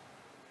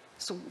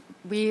 So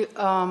with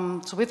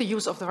the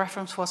use of the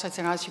reference foresight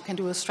scenarios, you can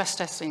do a stress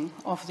testing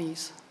of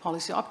these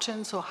policy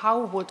options. So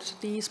how would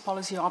these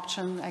policy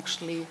options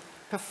actually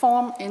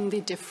perform in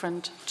the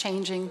different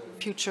changing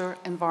future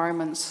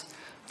environments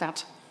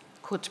that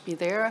could be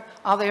there?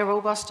 Are they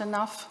robust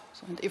enough?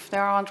 So, and if they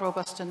aren't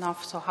robust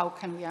enough, so how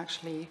can we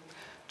actually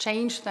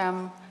change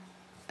them,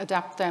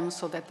 adapt them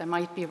so that they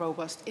might be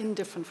robust in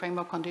different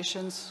framework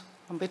conditions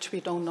from which we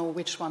don't know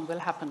which one will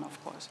happen,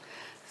 of course.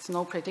 There's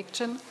no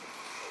prediction,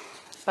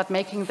 but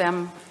making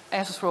them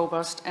as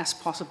robust as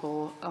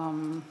possible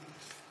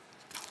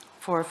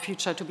for a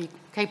future to be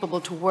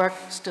capable to work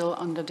still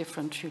under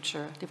different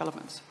future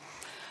developments.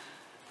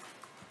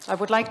 I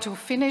would like to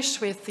finish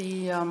with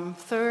the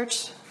third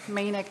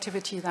main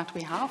activity that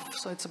we have.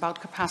 So it's about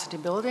capacity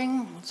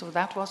building. So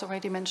that was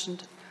already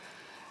mentioned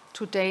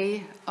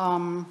today.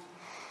 So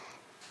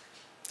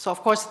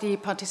of course the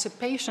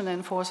participation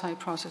in foresight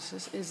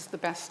processes is the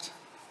best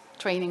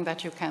training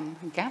that you can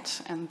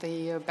get and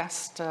the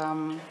best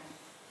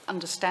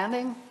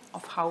understanding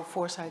of how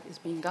foresight is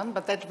being done,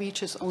 but that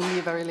reaches only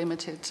a very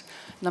limited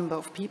number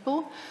of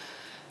people.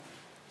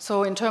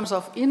 So in terms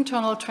of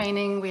internal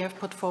training, we have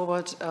put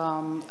forward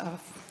a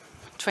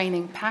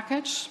training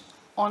package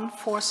on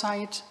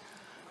foresight.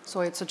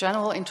 So it's a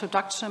general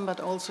introduction, but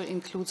also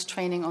includes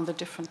training on the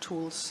different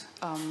tools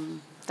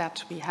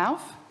that we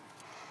have.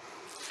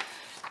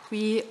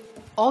 We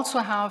also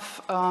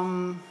have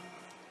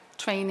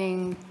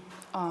training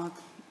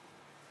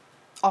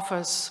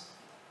offers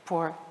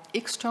for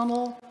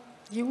external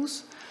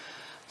use.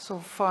 So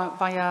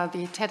via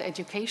the TED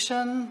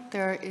Education,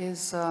 there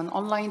is an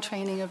online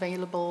training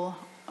available.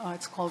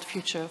 It's called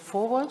Future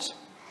Forward.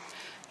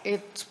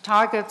 It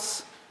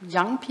targets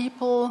young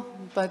people,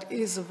 but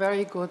is a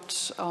very good,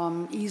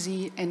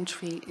 easy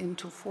entry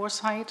into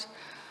foresight.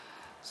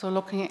 So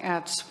looking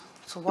at,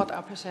 so what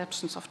are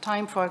perceptions of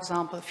time, for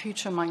example,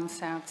 future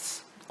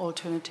mindsets,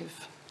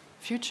 alternative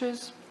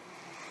futures.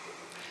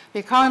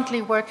 We're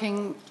currently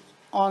working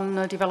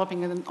on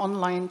developing an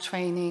online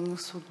training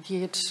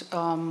geared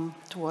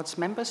towards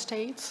member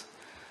states.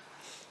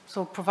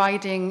 So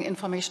providing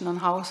information on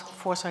how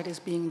foresight is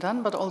being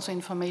done, but also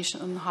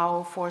information on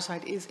how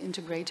foresight is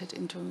integrated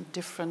into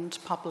different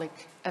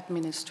public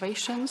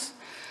administrations.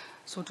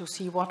 So to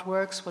see what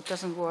works, what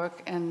doesn't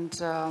work, and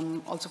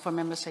also for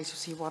member states to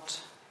see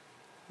what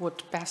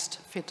would best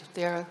fit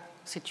their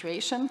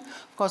situation.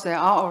 Of course, there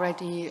are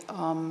already,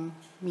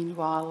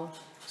 meanwhile,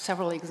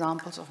 several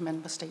examples of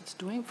member states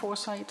doing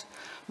foresight.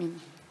 I mean,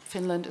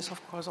 Finland is,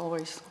 of course,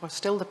 always, or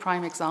still the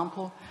prime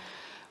example,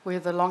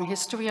 with a long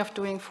history of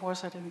doing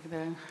foresight. I think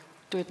they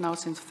do it now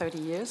since 30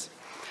 years.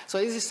 So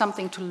this is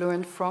something to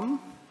learn from,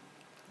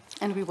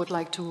 and we would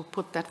like to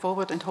put that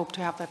forward and hope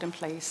to have that in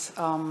place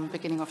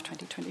beginning of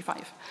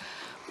 2025.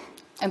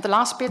 And the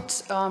last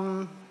bit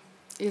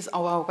is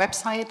our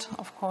website,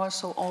 of course,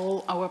 so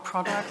all our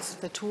products,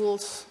 the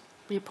tools,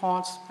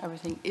 reports,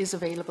 everything is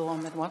available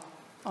on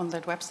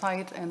that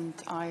website, and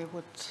I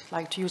would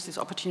like to use this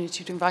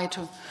opportunity to invite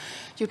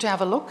you to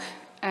have a look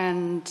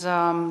and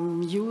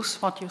use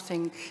what you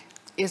think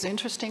is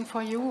interesting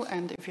for you.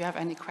 And if you have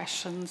any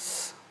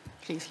questions,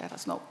 please let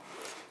us know.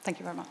 Thank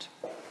you very much.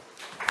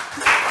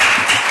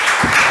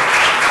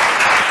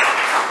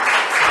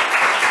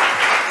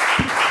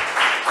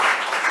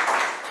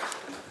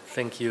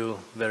 Thank you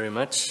very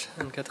much,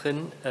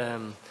 Anne-Katrin.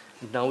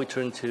 Now we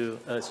turn to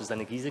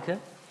Susanne Giesecke.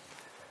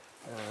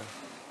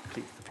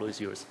 Please, the floor is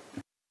yours.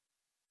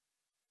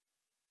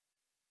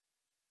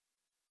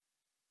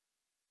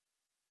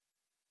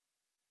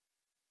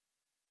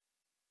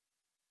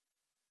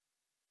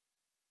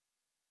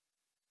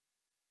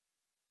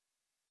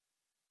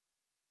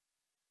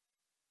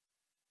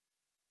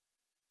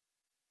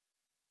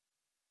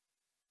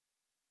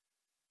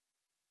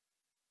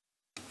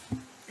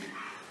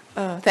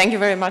 Thank you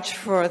very much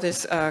for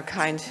this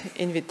kind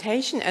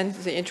invitation and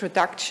the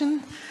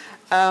introduction.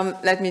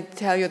 Let me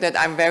tell you that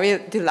I'm very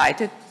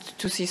delighted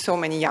to see so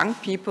many young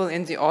people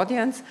in the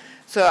audience.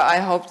 So I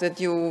hope that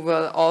you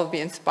will all be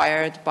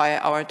inspired by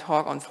our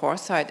talk on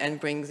foresight and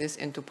bring this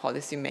into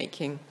policy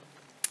making.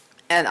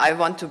 And I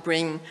want to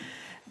bring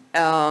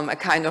a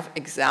kind of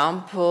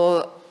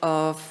example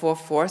for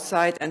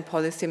foresight and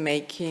policy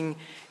making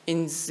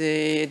in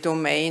the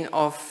domain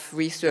of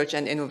research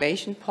and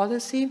innovation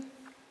policy.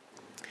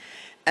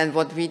 And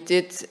what we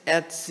did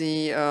at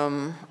the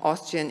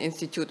Austrian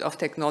Institute of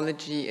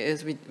Technology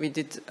is we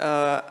did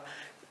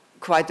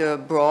quite a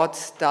broad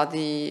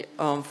study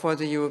for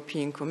the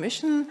European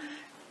Commission,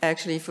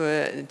 actually for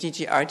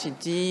DG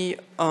RTD,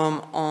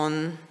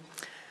 on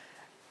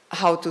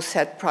how to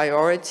set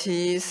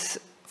priorities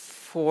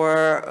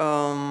for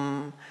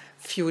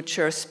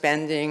future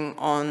spending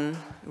on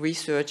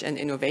research and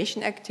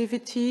innovation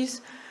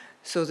activities.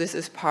 So this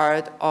is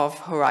part of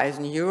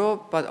Horizon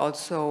Europe, but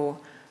also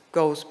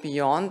goes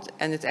beyond,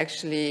 and it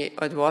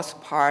was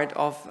part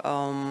of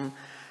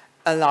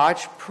a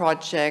large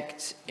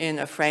project in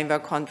a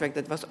framework contract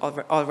that was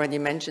already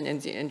mentioned in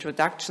the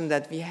introduction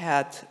that we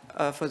had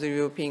for the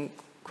European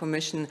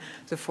Commission,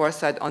 the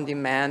Foresight on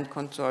Demand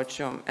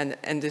Consortium. And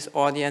in this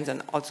audience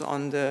and also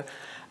on the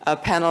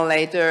panel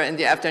later in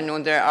the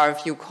afternoon, there are a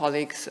few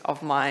colleagues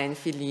of mine,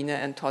 Filine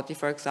and Totti,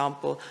 for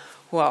example,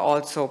 who are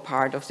also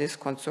part of this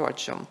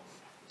consortium.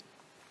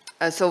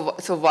 So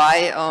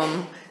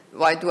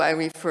why do I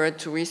refer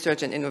to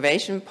research and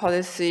innovation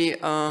policy?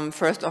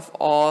 First of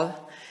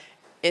all,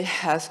 it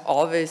has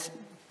always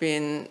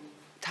been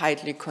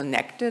tightly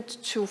connected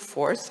to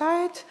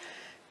foresight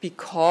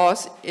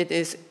because it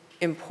is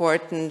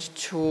important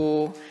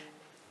to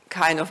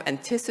kind of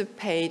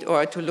anticipate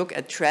or to look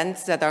at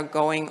trends that are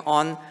going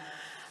on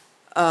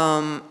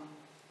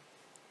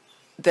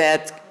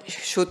that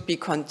should be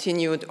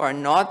continued or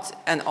not,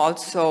 and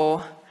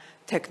also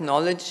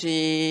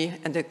technology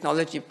and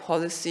technology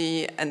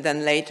policy, and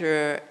then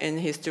later in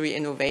history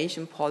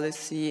innovation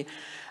policy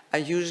are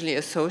usually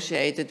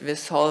associated with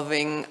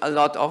solving a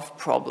lot of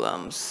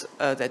problems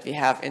that we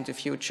have in the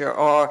future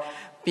or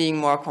being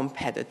more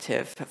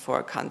competitive for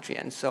a country.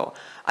 And so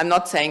I'm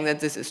not saying that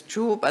this is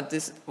true, but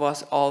this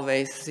was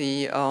always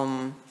the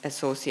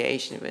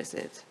association with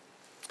it.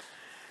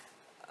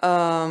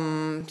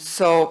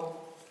 So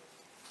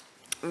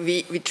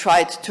we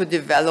tried to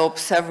develop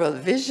several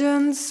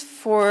visions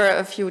for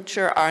a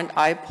future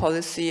R&I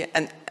policy,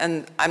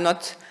 and I'm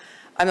not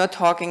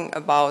talking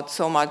about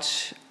so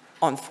much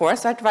on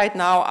foresight right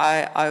now.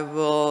 I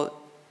will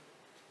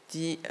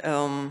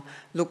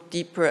look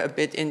deeper a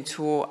bit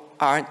into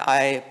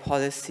R&I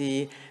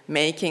policy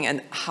making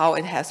and how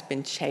it has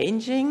been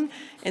changing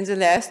in the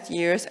last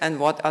years and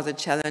what are the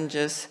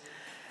challenges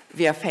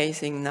we are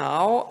facing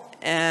now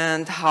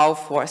and how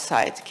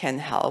foresight can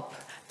help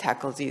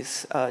tackle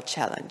these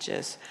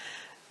challenges.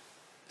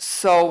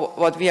 So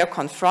what we are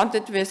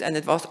confronted with, and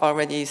it was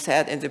already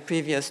said in the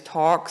previous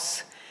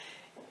talks,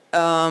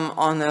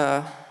 on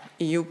a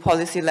EU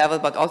policy level,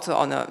 but also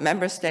on a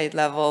member state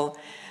level,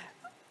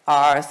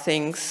 are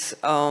things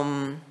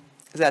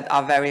that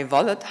are very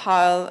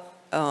volatile.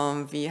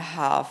 We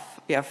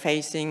are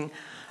facing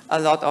a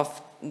lot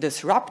of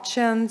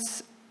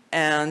disruptions,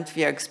 and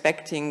we are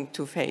expecting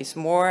to face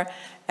more.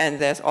 And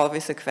there's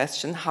always a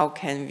question: how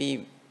can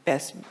we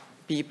best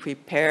be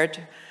prepared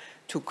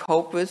to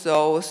cope with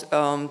those,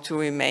 to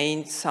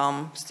remain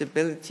some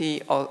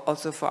stability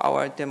also for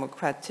our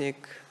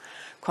democratic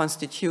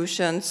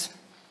constitutions?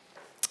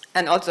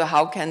 And also,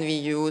 how can we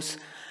use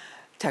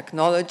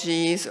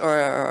technologies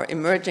or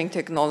emerging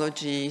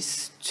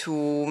technologies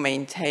to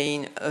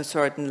maintain a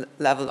certain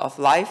level of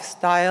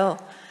lifestyle?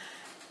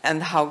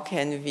 And how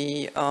can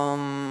we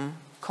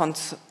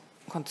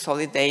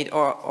consolidate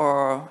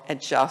or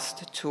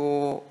adjust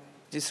to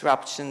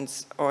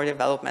disruptions or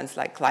developments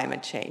like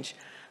climate change,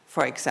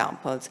 for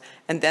example?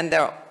 And then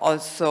there are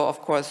also,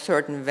 of course,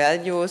 certain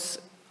values,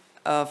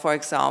 for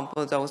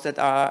example, those that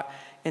are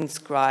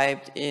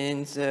inscribed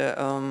in the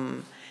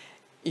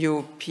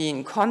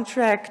European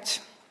contract.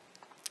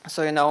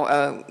 So, you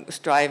know,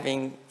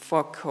 striving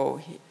for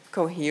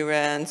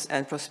coherence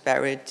and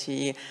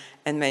prosperity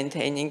and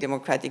maintaining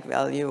democratic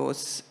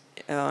values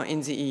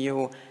in the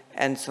EU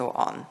and so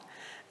on.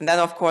 And then,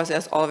 of course,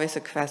 there's always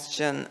a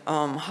question,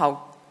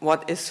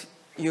 what is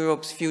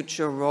Europe's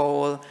future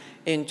role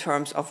in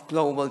terms of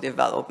global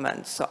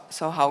development?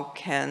 So how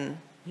can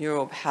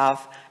Europe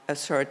have a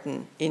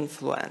certain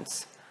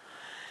influence?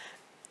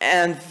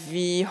 And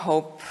we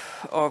hope,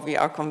 or we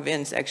are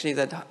convinced actually,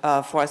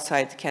 that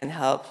foresight can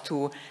help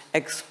to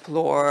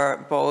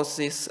explore both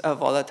this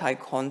volatile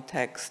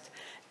context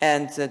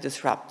and the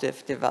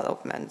disruptive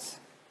developments.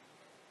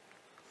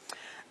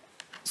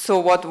 So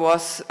what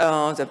was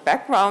the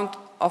background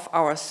of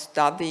our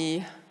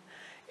study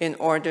in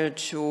order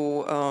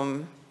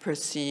to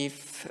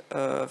perceive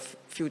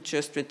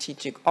future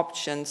strategic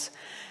options?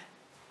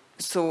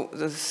 So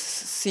the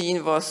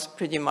scene was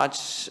pretty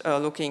much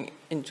looking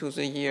into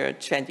the year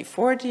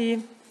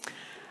 2040.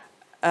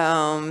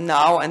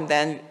 Now and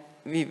then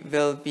we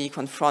will be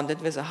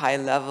confronted with a high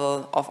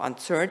level of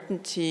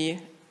uncertainty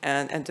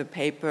and the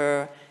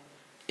paper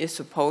is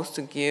supposed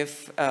to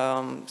give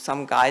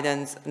some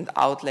guidance and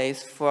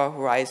outlays for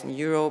Horizon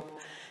Europe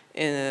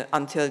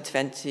until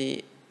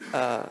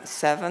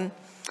 2027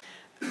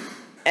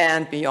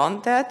 and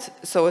beyond that.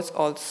 So it's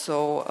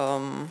also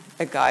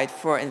a guide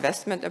for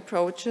investment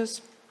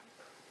approaches.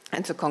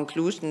 And the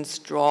conclusions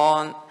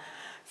drawn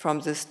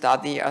from the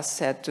study are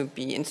said to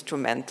be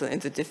instrumental in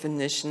the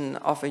definition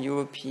of a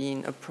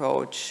European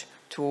approach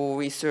to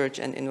research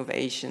and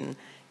innovation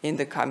in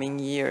the coming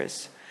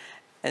years.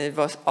 And it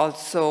was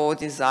also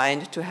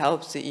designed to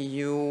help the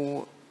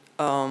EU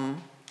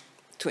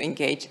to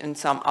engage in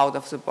some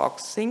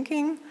out-of-the-box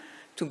thinking,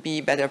 to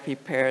be better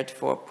prepared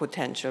for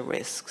potential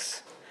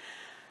risks.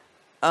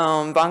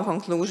 One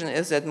conclusion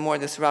is that more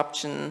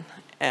disruption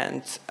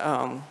and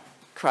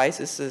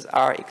crises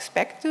are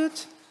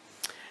expected.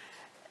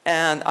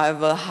 And I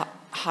will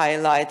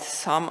highlight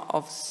some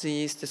of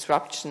these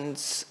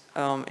disruptions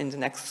in the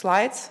next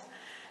slides.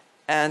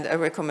 And a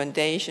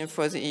recommendation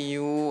for the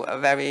EU, a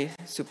very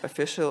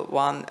superficial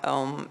one,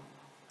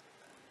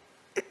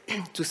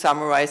 to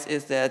summarize,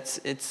 is that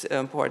it's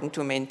important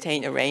to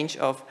maintain a range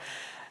of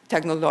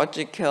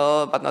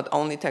technological, but not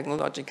only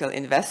technological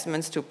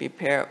investments to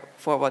prepare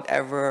for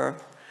whatever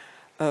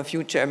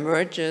future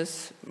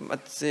emerges.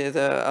 But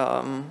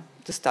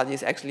the study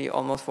is actually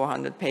almost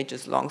 400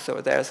 pages long,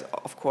 so there's,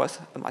 of course,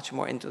 much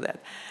more into that.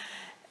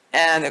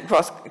 And a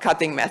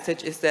cross-cutting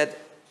message is that,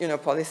 you know,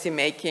 policy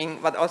making,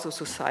 but also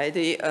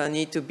society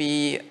need to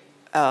be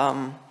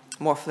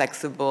more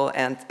flexible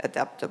and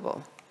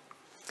adaptable.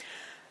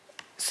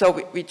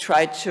 So we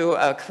try to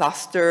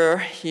cluster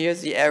here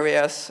the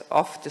areas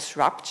of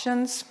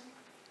disruptions,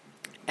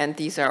 and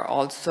these are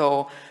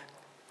also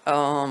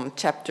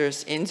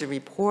chapters in the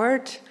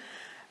report.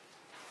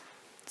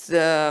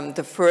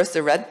 The first,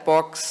 the red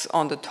box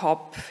on the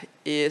top,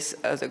 is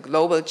the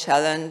global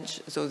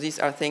challenge. So these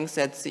are things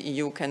that the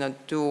EU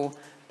cannot do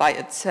by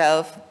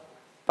itself,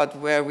 but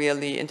where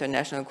really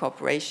international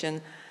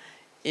cooperation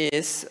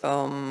is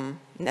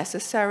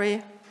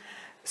necessary.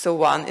 So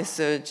one is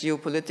the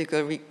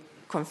geopolitical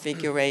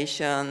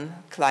reconfiguration,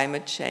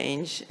 climate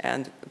change,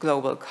 and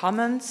global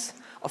commons.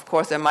 Of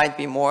course, there might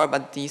be more,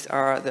 but these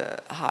are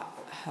the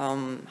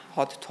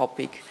hot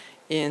topic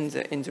in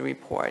the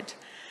report.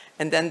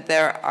 And then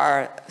there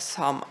are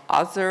some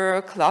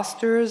other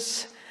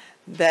clusters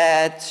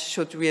that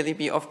should really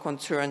be of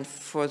concern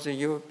for the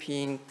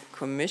European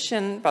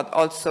Commission, but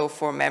also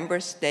for member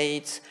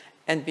states,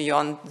 and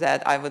beyond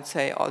that, I would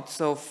say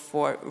also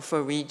for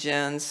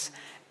regions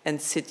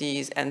and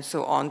cities and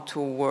so on, to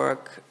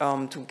work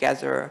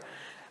together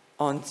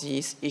on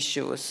these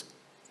issues.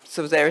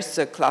 So there's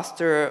a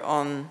cluster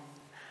on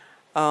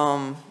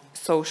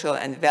social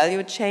and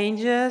value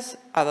changes.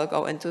 I will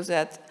go into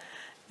that.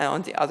 And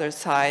on the other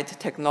side,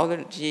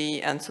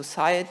 technology and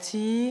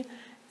society,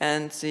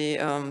 and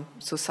the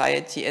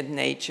society and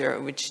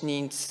nature, which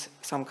needs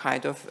some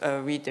kind of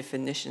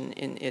redefinition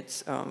in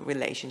its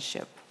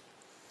relationship.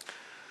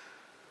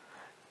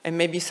 And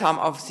maybe some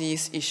of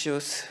these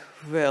issues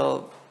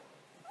will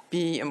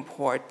be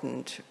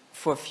important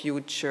for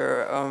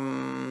future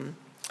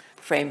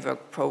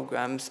framework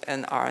programs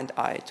and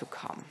R&I to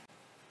come.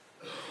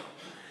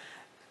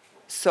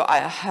 So I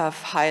have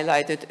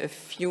highlighted a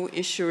few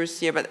issues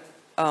here, but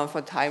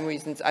for time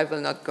reasons, I will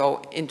not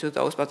go into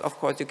those, but of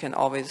course you can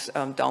always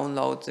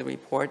download the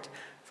report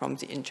from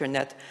the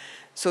internet.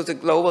 So the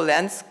global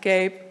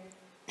landscape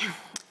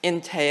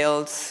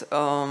entails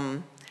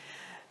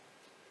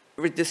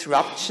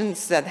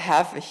disruptions that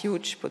have a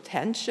huge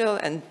potential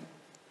and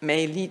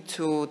may lead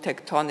to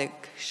tectonic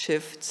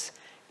shifts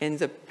in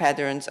the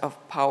patterns of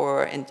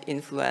power and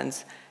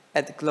influence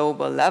at the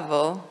global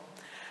level.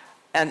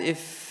 And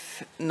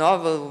if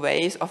novel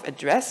ways of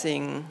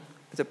addressing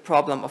the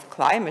problem of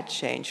climate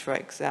change, for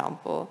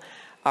example,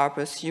 are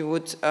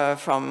pursued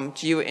from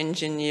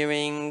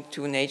geoengineering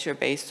to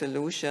nature-based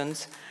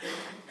solutions,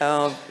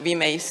 we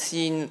may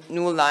see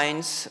new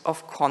lines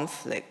of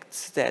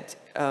conflicts that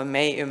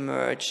may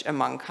emerge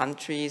among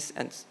countries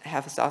and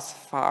have thus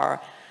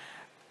far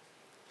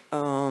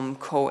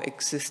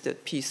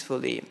coexisted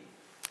peacefully.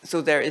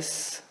 So there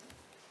is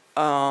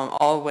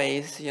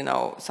always, you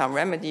know, some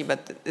remedy,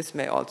 but this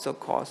may also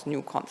cause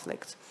new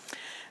conflicts.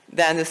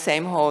 Then the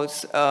same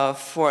holds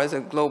for the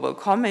global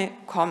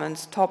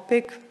commons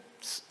topic,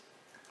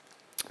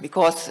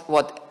 because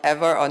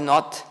whatever or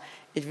not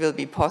it will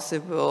be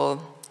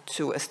possible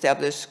to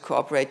establish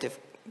cooperative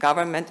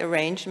government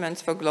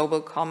arrangements for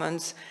global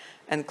commons,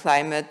 and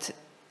climate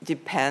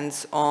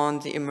depends on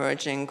the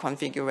emerging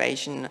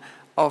configuration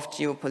of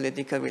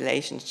geopolitical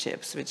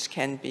relationships, which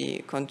can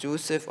be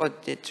conducive or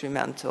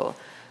detrimental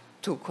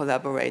to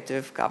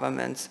collaborative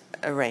government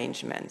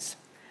arrangements.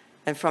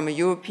 And from a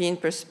European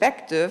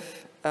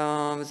perspective,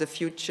 the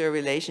future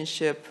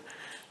relationship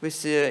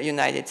with the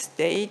United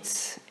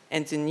States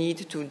and the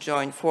need to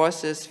join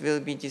forces will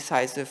be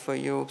decisive for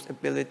Europe's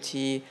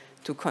ability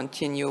to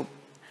continue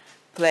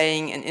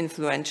playing an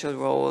influential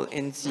role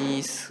in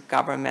these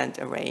government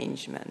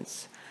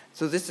arrangements.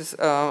 So this is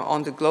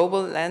on the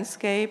global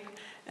landscape.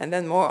 And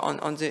then more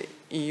on the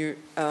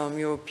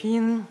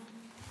European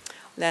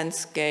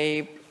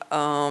landscape,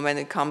 when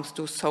it comes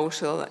to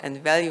social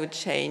and value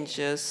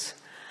changes,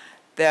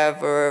 there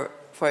were,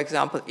 for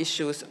example,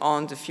 issues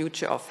on the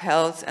future of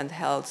health and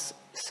health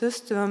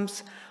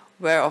systems,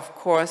 where, of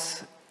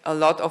course, a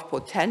lot of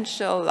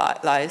potential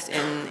lies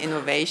in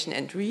innovation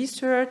and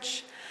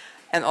research,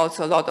 and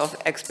also a lot of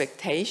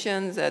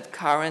expectations that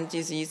current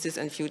diseases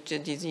and future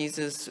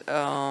diseases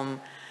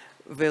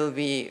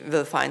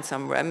will find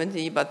some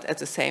remedy. But at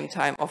the same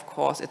time, of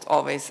course, it's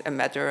always a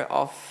matter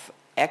of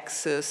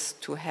access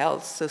to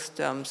health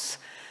systems.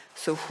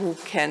 So who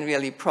can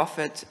really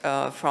profit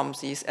from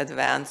these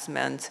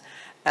advancements,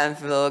 and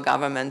will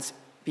governments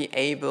be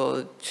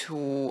able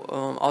to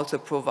also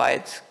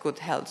provide good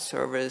health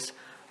service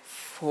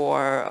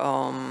for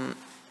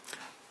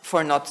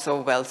not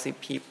so wealthy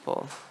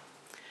people?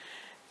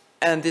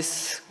 And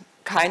this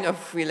kind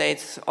of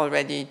relates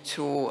already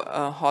to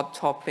a hot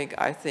topic,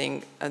 I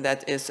think,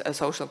 that is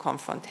social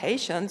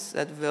confrontations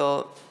that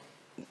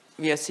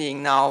we are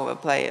seeing now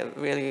play a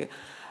really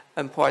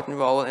important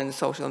role in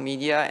social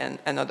media,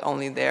 and not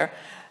only there,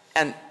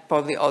 and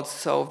probably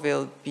also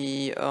will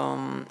be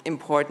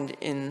important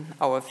in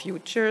our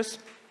futures.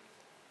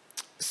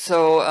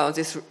 So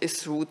this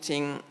is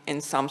rooting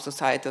in some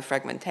societal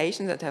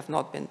fragmentation that have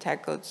not been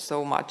tackled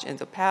so much in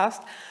the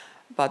past,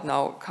 but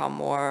now come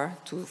more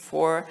to the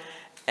fore.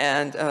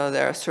 And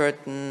there are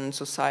certain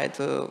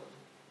societal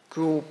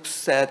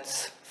groups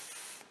that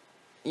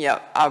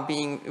are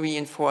being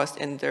reinforced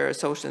in their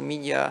social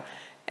media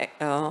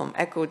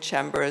echo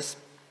chambers.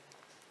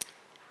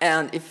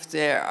 And if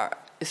there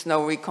is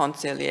no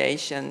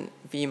reconciliation,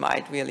 we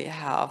might really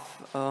have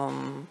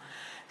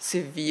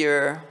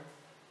severe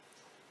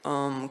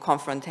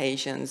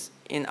confrontations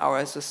in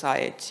our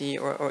society,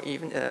 or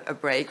even a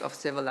break of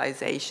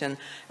civilization,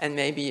 and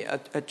maybe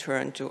a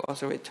turn to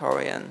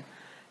authoritarian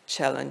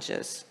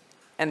challenges.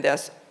 And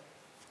there's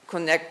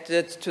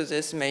connected to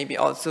this maybe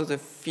also the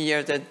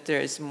fear that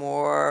there is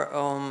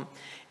more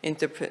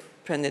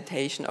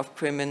interpretation of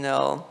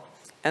criminal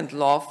and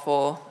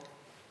lawful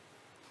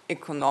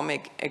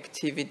economic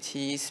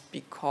activities,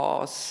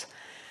 because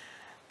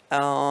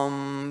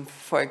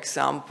for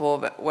example,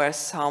 where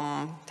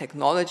some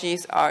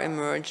technologies are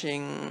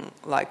emerging,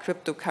 like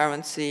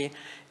cryptocurrency,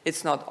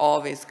 it's not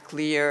always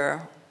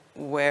clear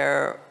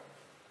where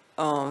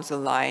the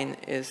line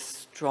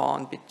is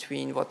drawn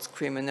between what's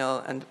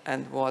criminal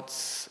and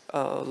what's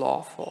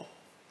lawful.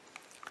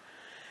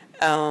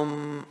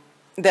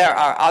 There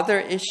are other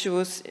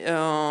issues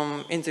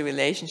in the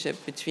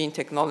relationship between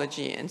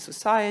technology and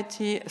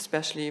society,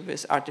 especially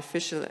with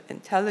artificial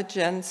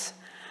intelligence,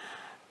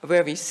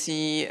 where we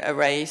see a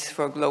race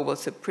for global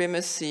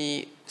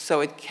supremacy. So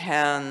it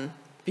can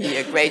be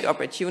a great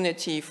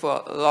opportunity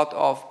for a lot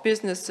of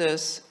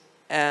businesses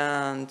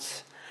and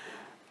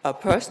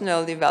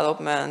personal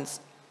developments,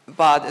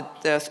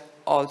 but there's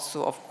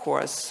also, of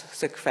course,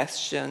 the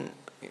question,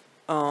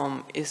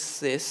 is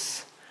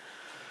this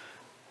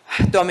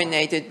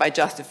dominated by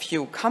just a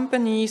few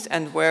companies,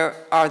 and where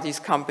are these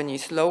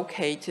companies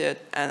located,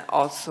 and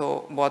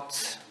also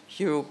what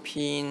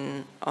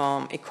European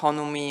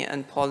economy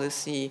and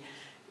policy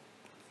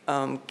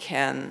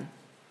can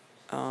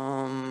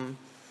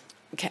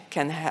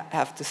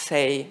have to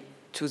say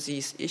to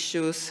these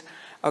issues,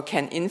 or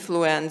can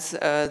influence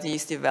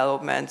these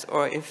developments,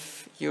 or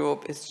if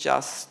Europe is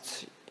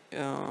just,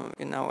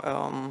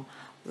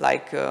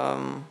 like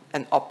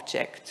an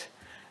object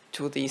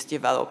to these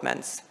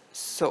developments.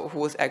 So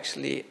who's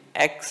actually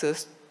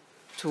access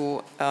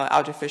to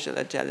artificial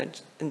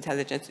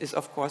intelligence is,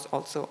 of course,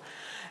 also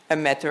a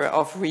matter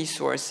of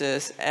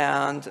resources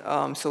and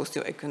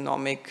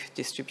socioeconomic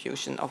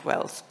distribution of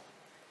wealth.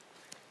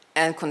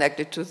 And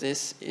connected to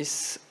this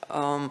is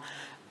a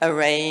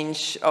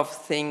range of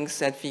things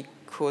that we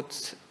could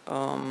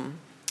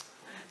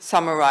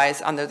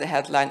summarize under the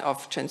headline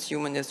of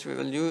transhumanist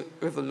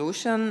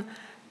revolution.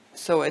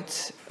 So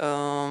it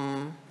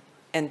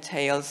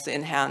entails the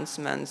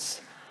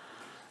enhancements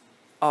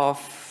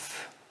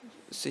of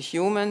the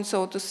human,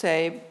 so to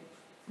say,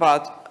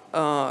 but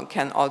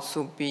can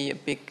also be a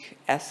big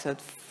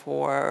asset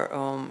for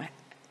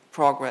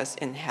progress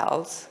in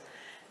health.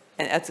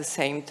 And at the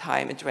same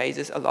time, it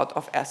raises a lot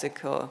of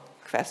ethical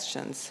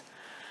questions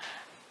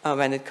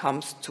when it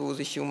comes to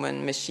the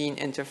human-machine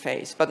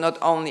interface. But not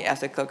only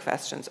ethical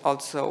questions,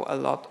 also a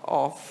lot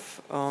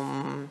of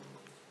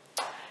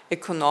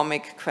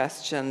economic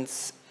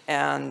questions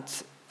and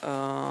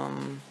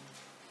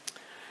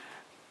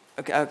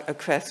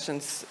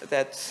questions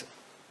that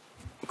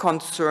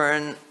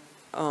concern,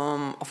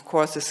 of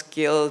course, the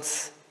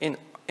skills in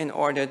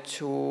order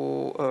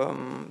to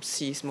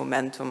seize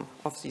momentum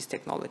of these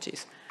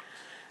technologies.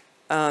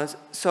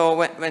 So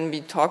when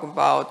we talk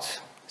about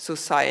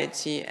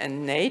society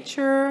and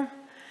nature,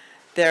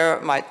 there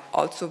might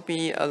also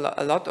be a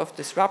lot of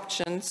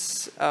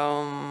disruptions.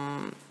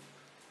 I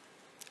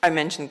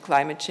mentioned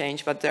climate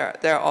change, but there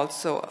are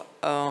also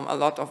a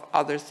lot of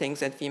other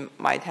things that we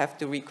might have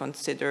to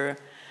reconsider.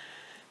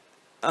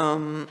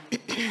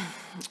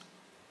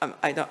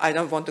 I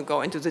don't want to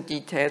go into the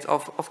details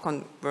of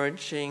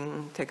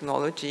converging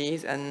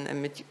technologies and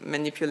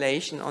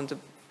manipulation on the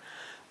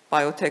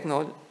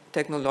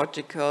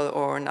biotechnological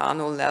or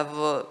nano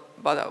level,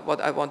 but what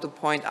I want to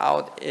point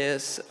out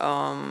is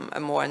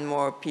more and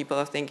more people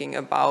are thinking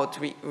about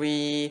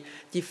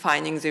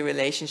redefining the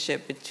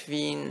relationship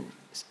between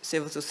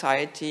civil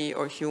society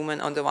or human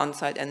on the one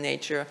side and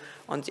nature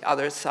on the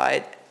other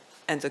side,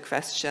 and the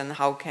question,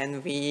 how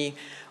can we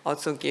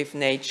also give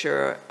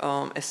nature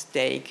a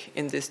stake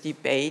in this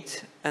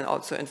debate and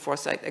also in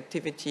foresight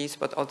activities,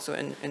 but also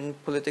in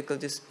political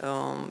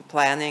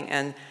planning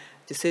and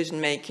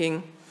decision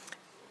making,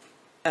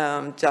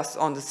 just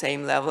on the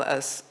same level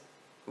as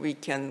we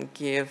can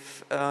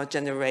give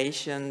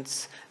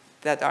generations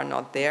that are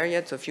not there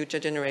yet, so future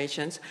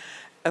generations,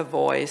 a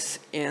voice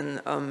in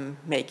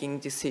making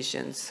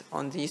decisions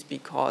on these,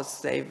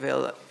 because they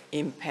will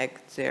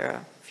impact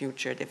their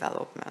future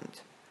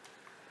development.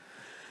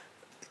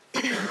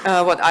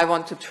 What I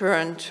want to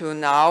turn to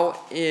now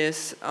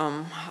is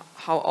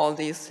how all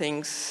these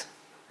things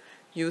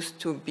used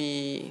to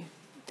be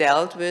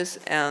dealt with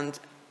and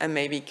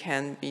maybe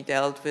can be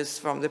dealt with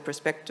from the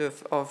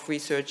perspective of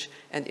research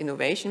and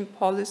innovation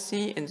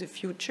policy in the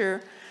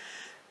future.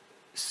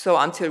 So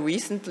until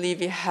recently,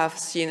 we have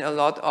seen a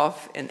lot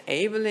of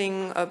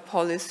enabling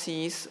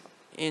policies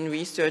in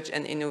research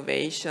and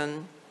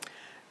innovation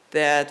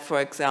that,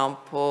 for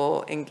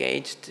example,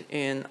 engaged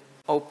in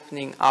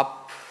opening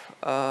up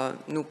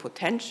new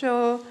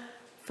potential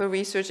for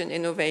research and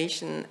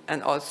innovation,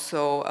 and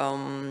also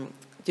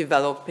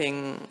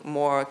developing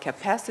more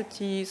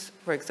capacities,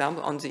 for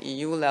example, on the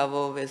EU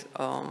level with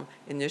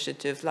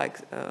initiatives like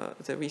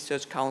the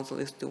Research Council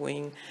is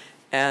doing,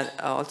 and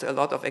also a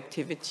lot of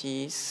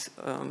activities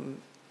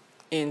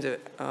in the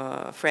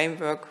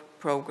framework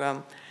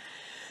program.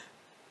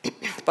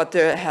 But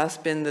there has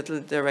been little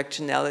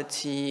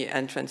directionality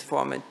and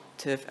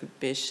transformative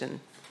ambition.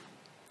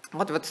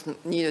 What's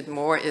needed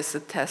more is the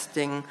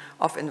testing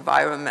of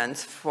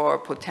environments for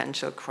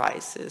potential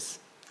crisis.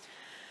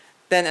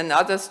 Then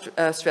another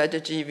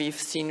strategy we've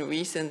seen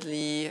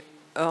recently,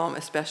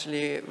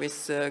 especially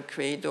with the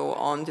Credo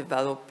on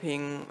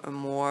developing a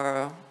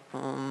more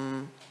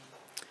a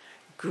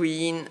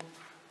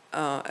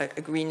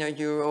greener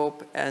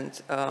Europe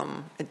and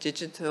a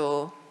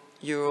digital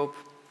Europe.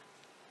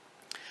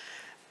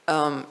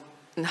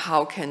 And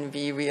how can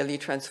we really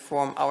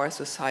transform our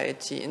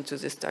society into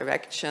this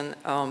direction?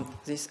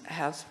 This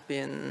has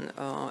been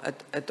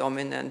a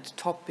dominant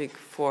topic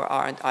for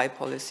R&I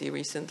policy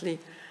recently.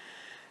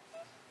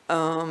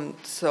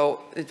 So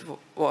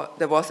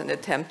there was an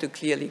attempt to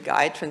clearly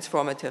guide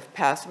transformative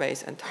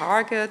pathways and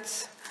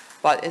targets,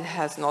 but it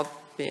has not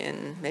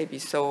been maybe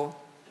so,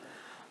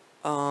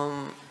 it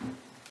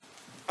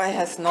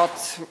has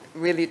not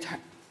really,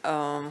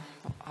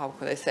 how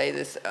could I say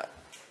this,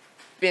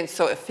 been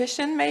so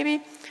efficient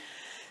maybe.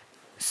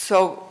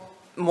 So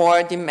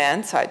more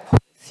demand side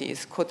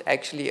policies could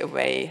actually a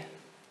way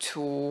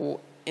to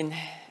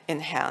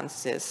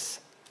enhance this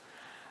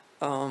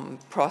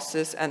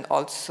process, and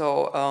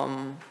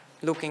also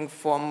looking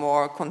for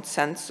more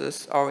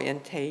consensus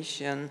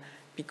orientation,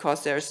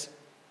 because there's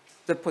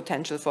the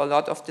potential for a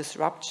lot of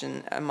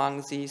disruption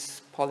among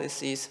these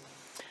policies.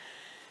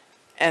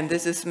 And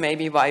this is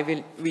maybe why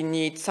we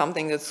need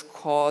something that's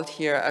called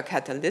here a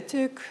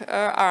catalytic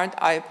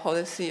R&I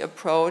policy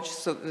approach.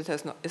 So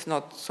it's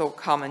not so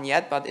common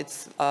yet, but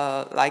it's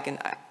like an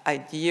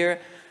idea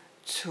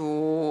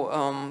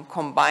to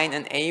combine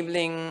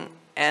enabling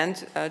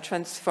and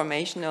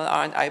transformational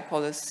R&I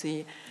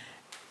policy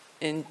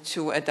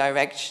into a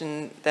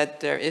direction that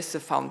there is a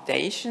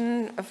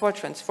foundation for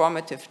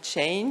transformative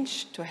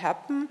change to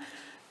happen.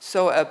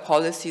 So a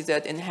policy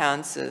that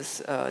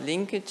enhances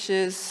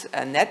linkages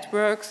and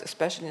networks,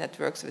 especially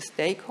networks with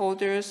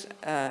stakeholders,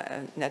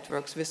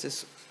 networks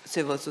with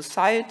civil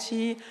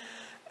society,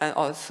 and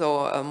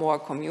also more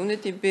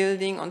community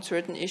building on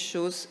certain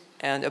issues,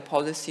 and a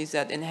policy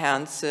that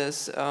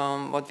enhances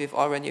what we've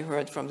already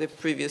heard from the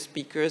previous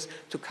speakers,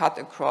 to cut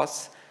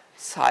across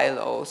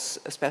silos,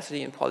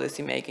 especially in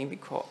policy making,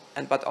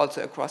 but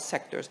also across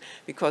sectors,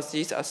 because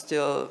these are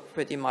still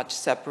pretty much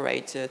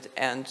separated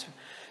and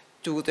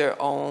do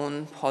their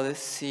own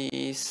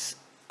policies,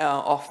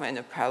 often in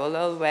a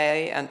parallel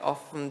way, and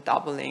often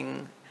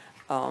doubling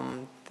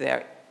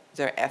their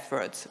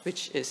efforts,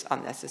 which is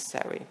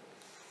unnecessary.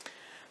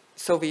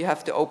 So we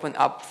have to open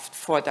up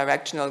for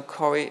directional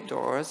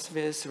corridors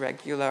with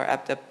regular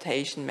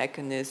adaptation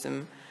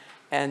mechanism,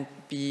 and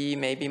be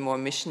maybe more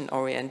mission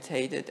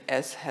orientated,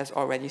 as has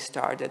already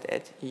started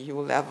at EU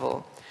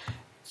level.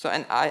 So,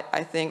 and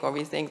I think, or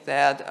we think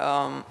that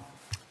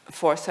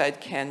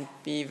Foresight can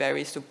be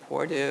very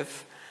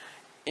supportive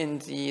in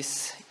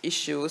these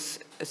issues,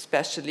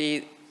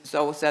 especially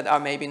those that are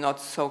maybe not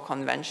so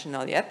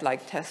conventional yet,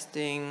 like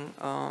testing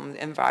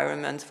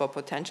environments for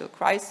potential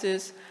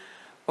crisis,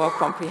 or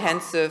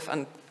comprehensive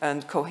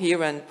and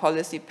coherent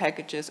policy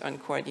packages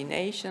and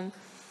coordination,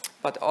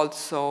 but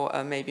also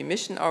maybe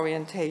mission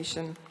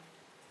orientation.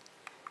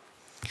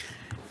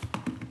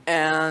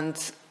 And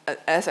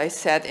as I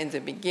said in the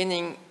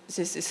beginning,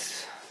 this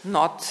is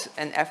not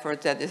an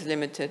effort that is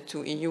limited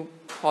to EU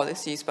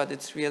policies, but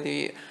it's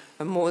really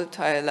a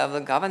multi-level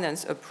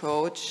governance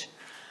approach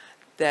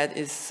that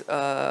is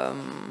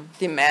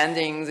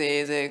demanding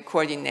the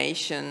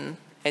coordination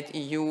at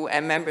EU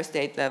and member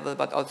state level,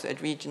 but also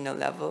at regional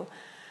level.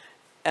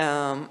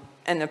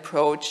 An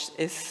approach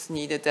is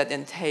needed that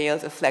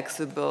entails a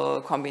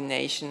flexible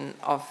combination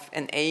of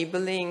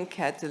enabling,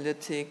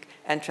 catalytic,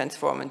 and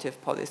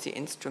transformative policy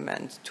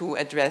instruments to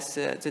address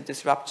the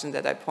disruption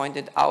that I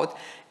pointed out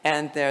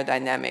and their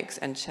dynamics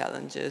and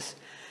challenges.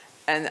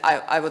 And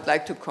I would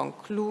like to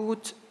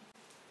conclude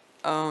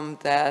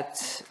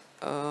that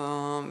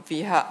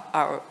we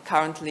are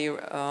currently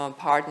a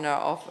partner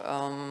of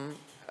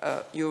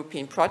a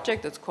European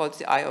project that's called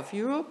the Eye of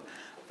Europe,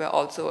 where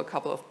also a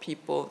couple of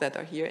people that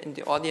are here in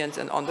the audience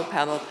and on the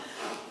panel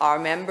are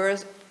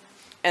members.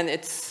 And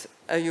it's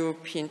a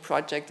European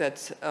project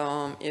that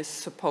is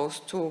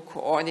supposed to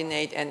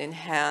coordinate and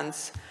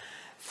enhance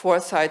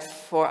foresight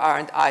for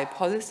R&I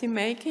policy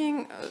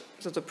making.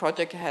 So the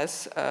project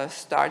has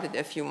started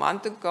a few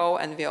months ago,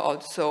 and we are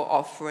also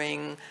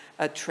offering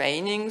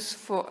trainings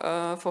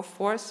for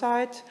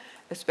foresight,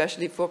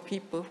 especially for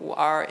people who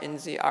are in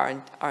the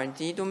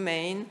R&D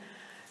domain.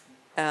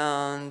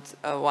 And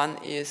one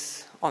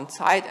is on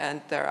site,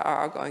 and there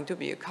are going to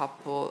be a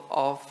couple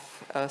of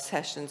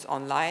sessions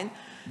online.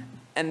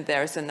 And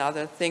there's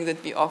another thing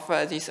that we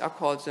offer. These are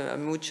called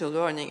mutual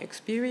learning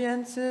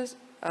experiences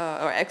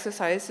or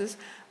exercises,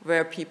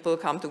 where people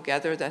come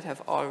together that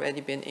have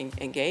already been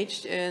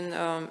engaged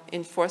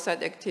in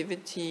foresight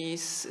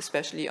activities,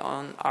 especially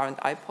on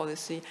R&I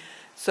policy.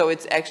 So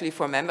it's actually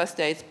for member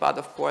states, but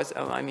of course,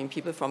 I mean,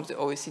 people from the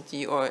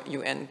OECD or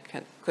UN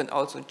can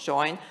also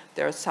join.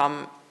 There are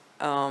some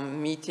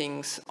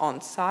meetings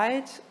on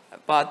site,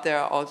 but there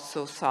are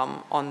also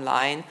some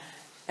online.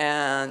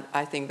 And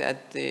I think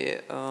that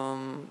the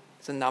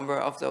number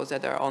of those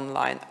that are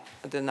online,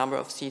 the number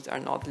of seats are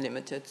not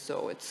limited,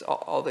 so it's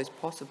always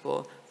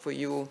possible for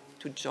you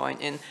to join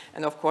in.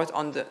 And of course,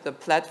 on the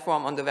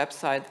platform, on the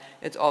website,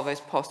 it's always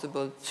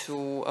possible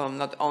to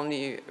not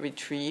only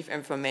retrieve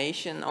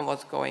information on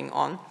what's going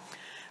on,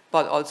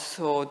 but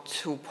also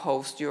to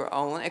post your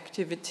own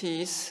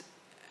activities,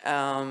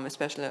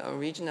 especially at a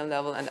regional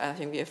level. And I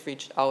think we have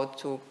reached out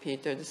to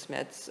Peter de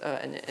Smet's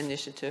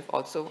initiative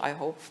also, I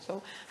hope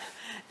so.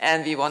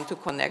 And we want to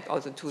connect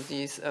also to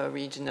these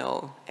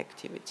regional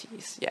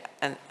activities. Yeah,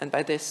 and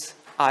by this,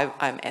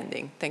 I'm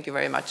ending. Thank you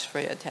very much for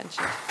your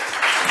attention.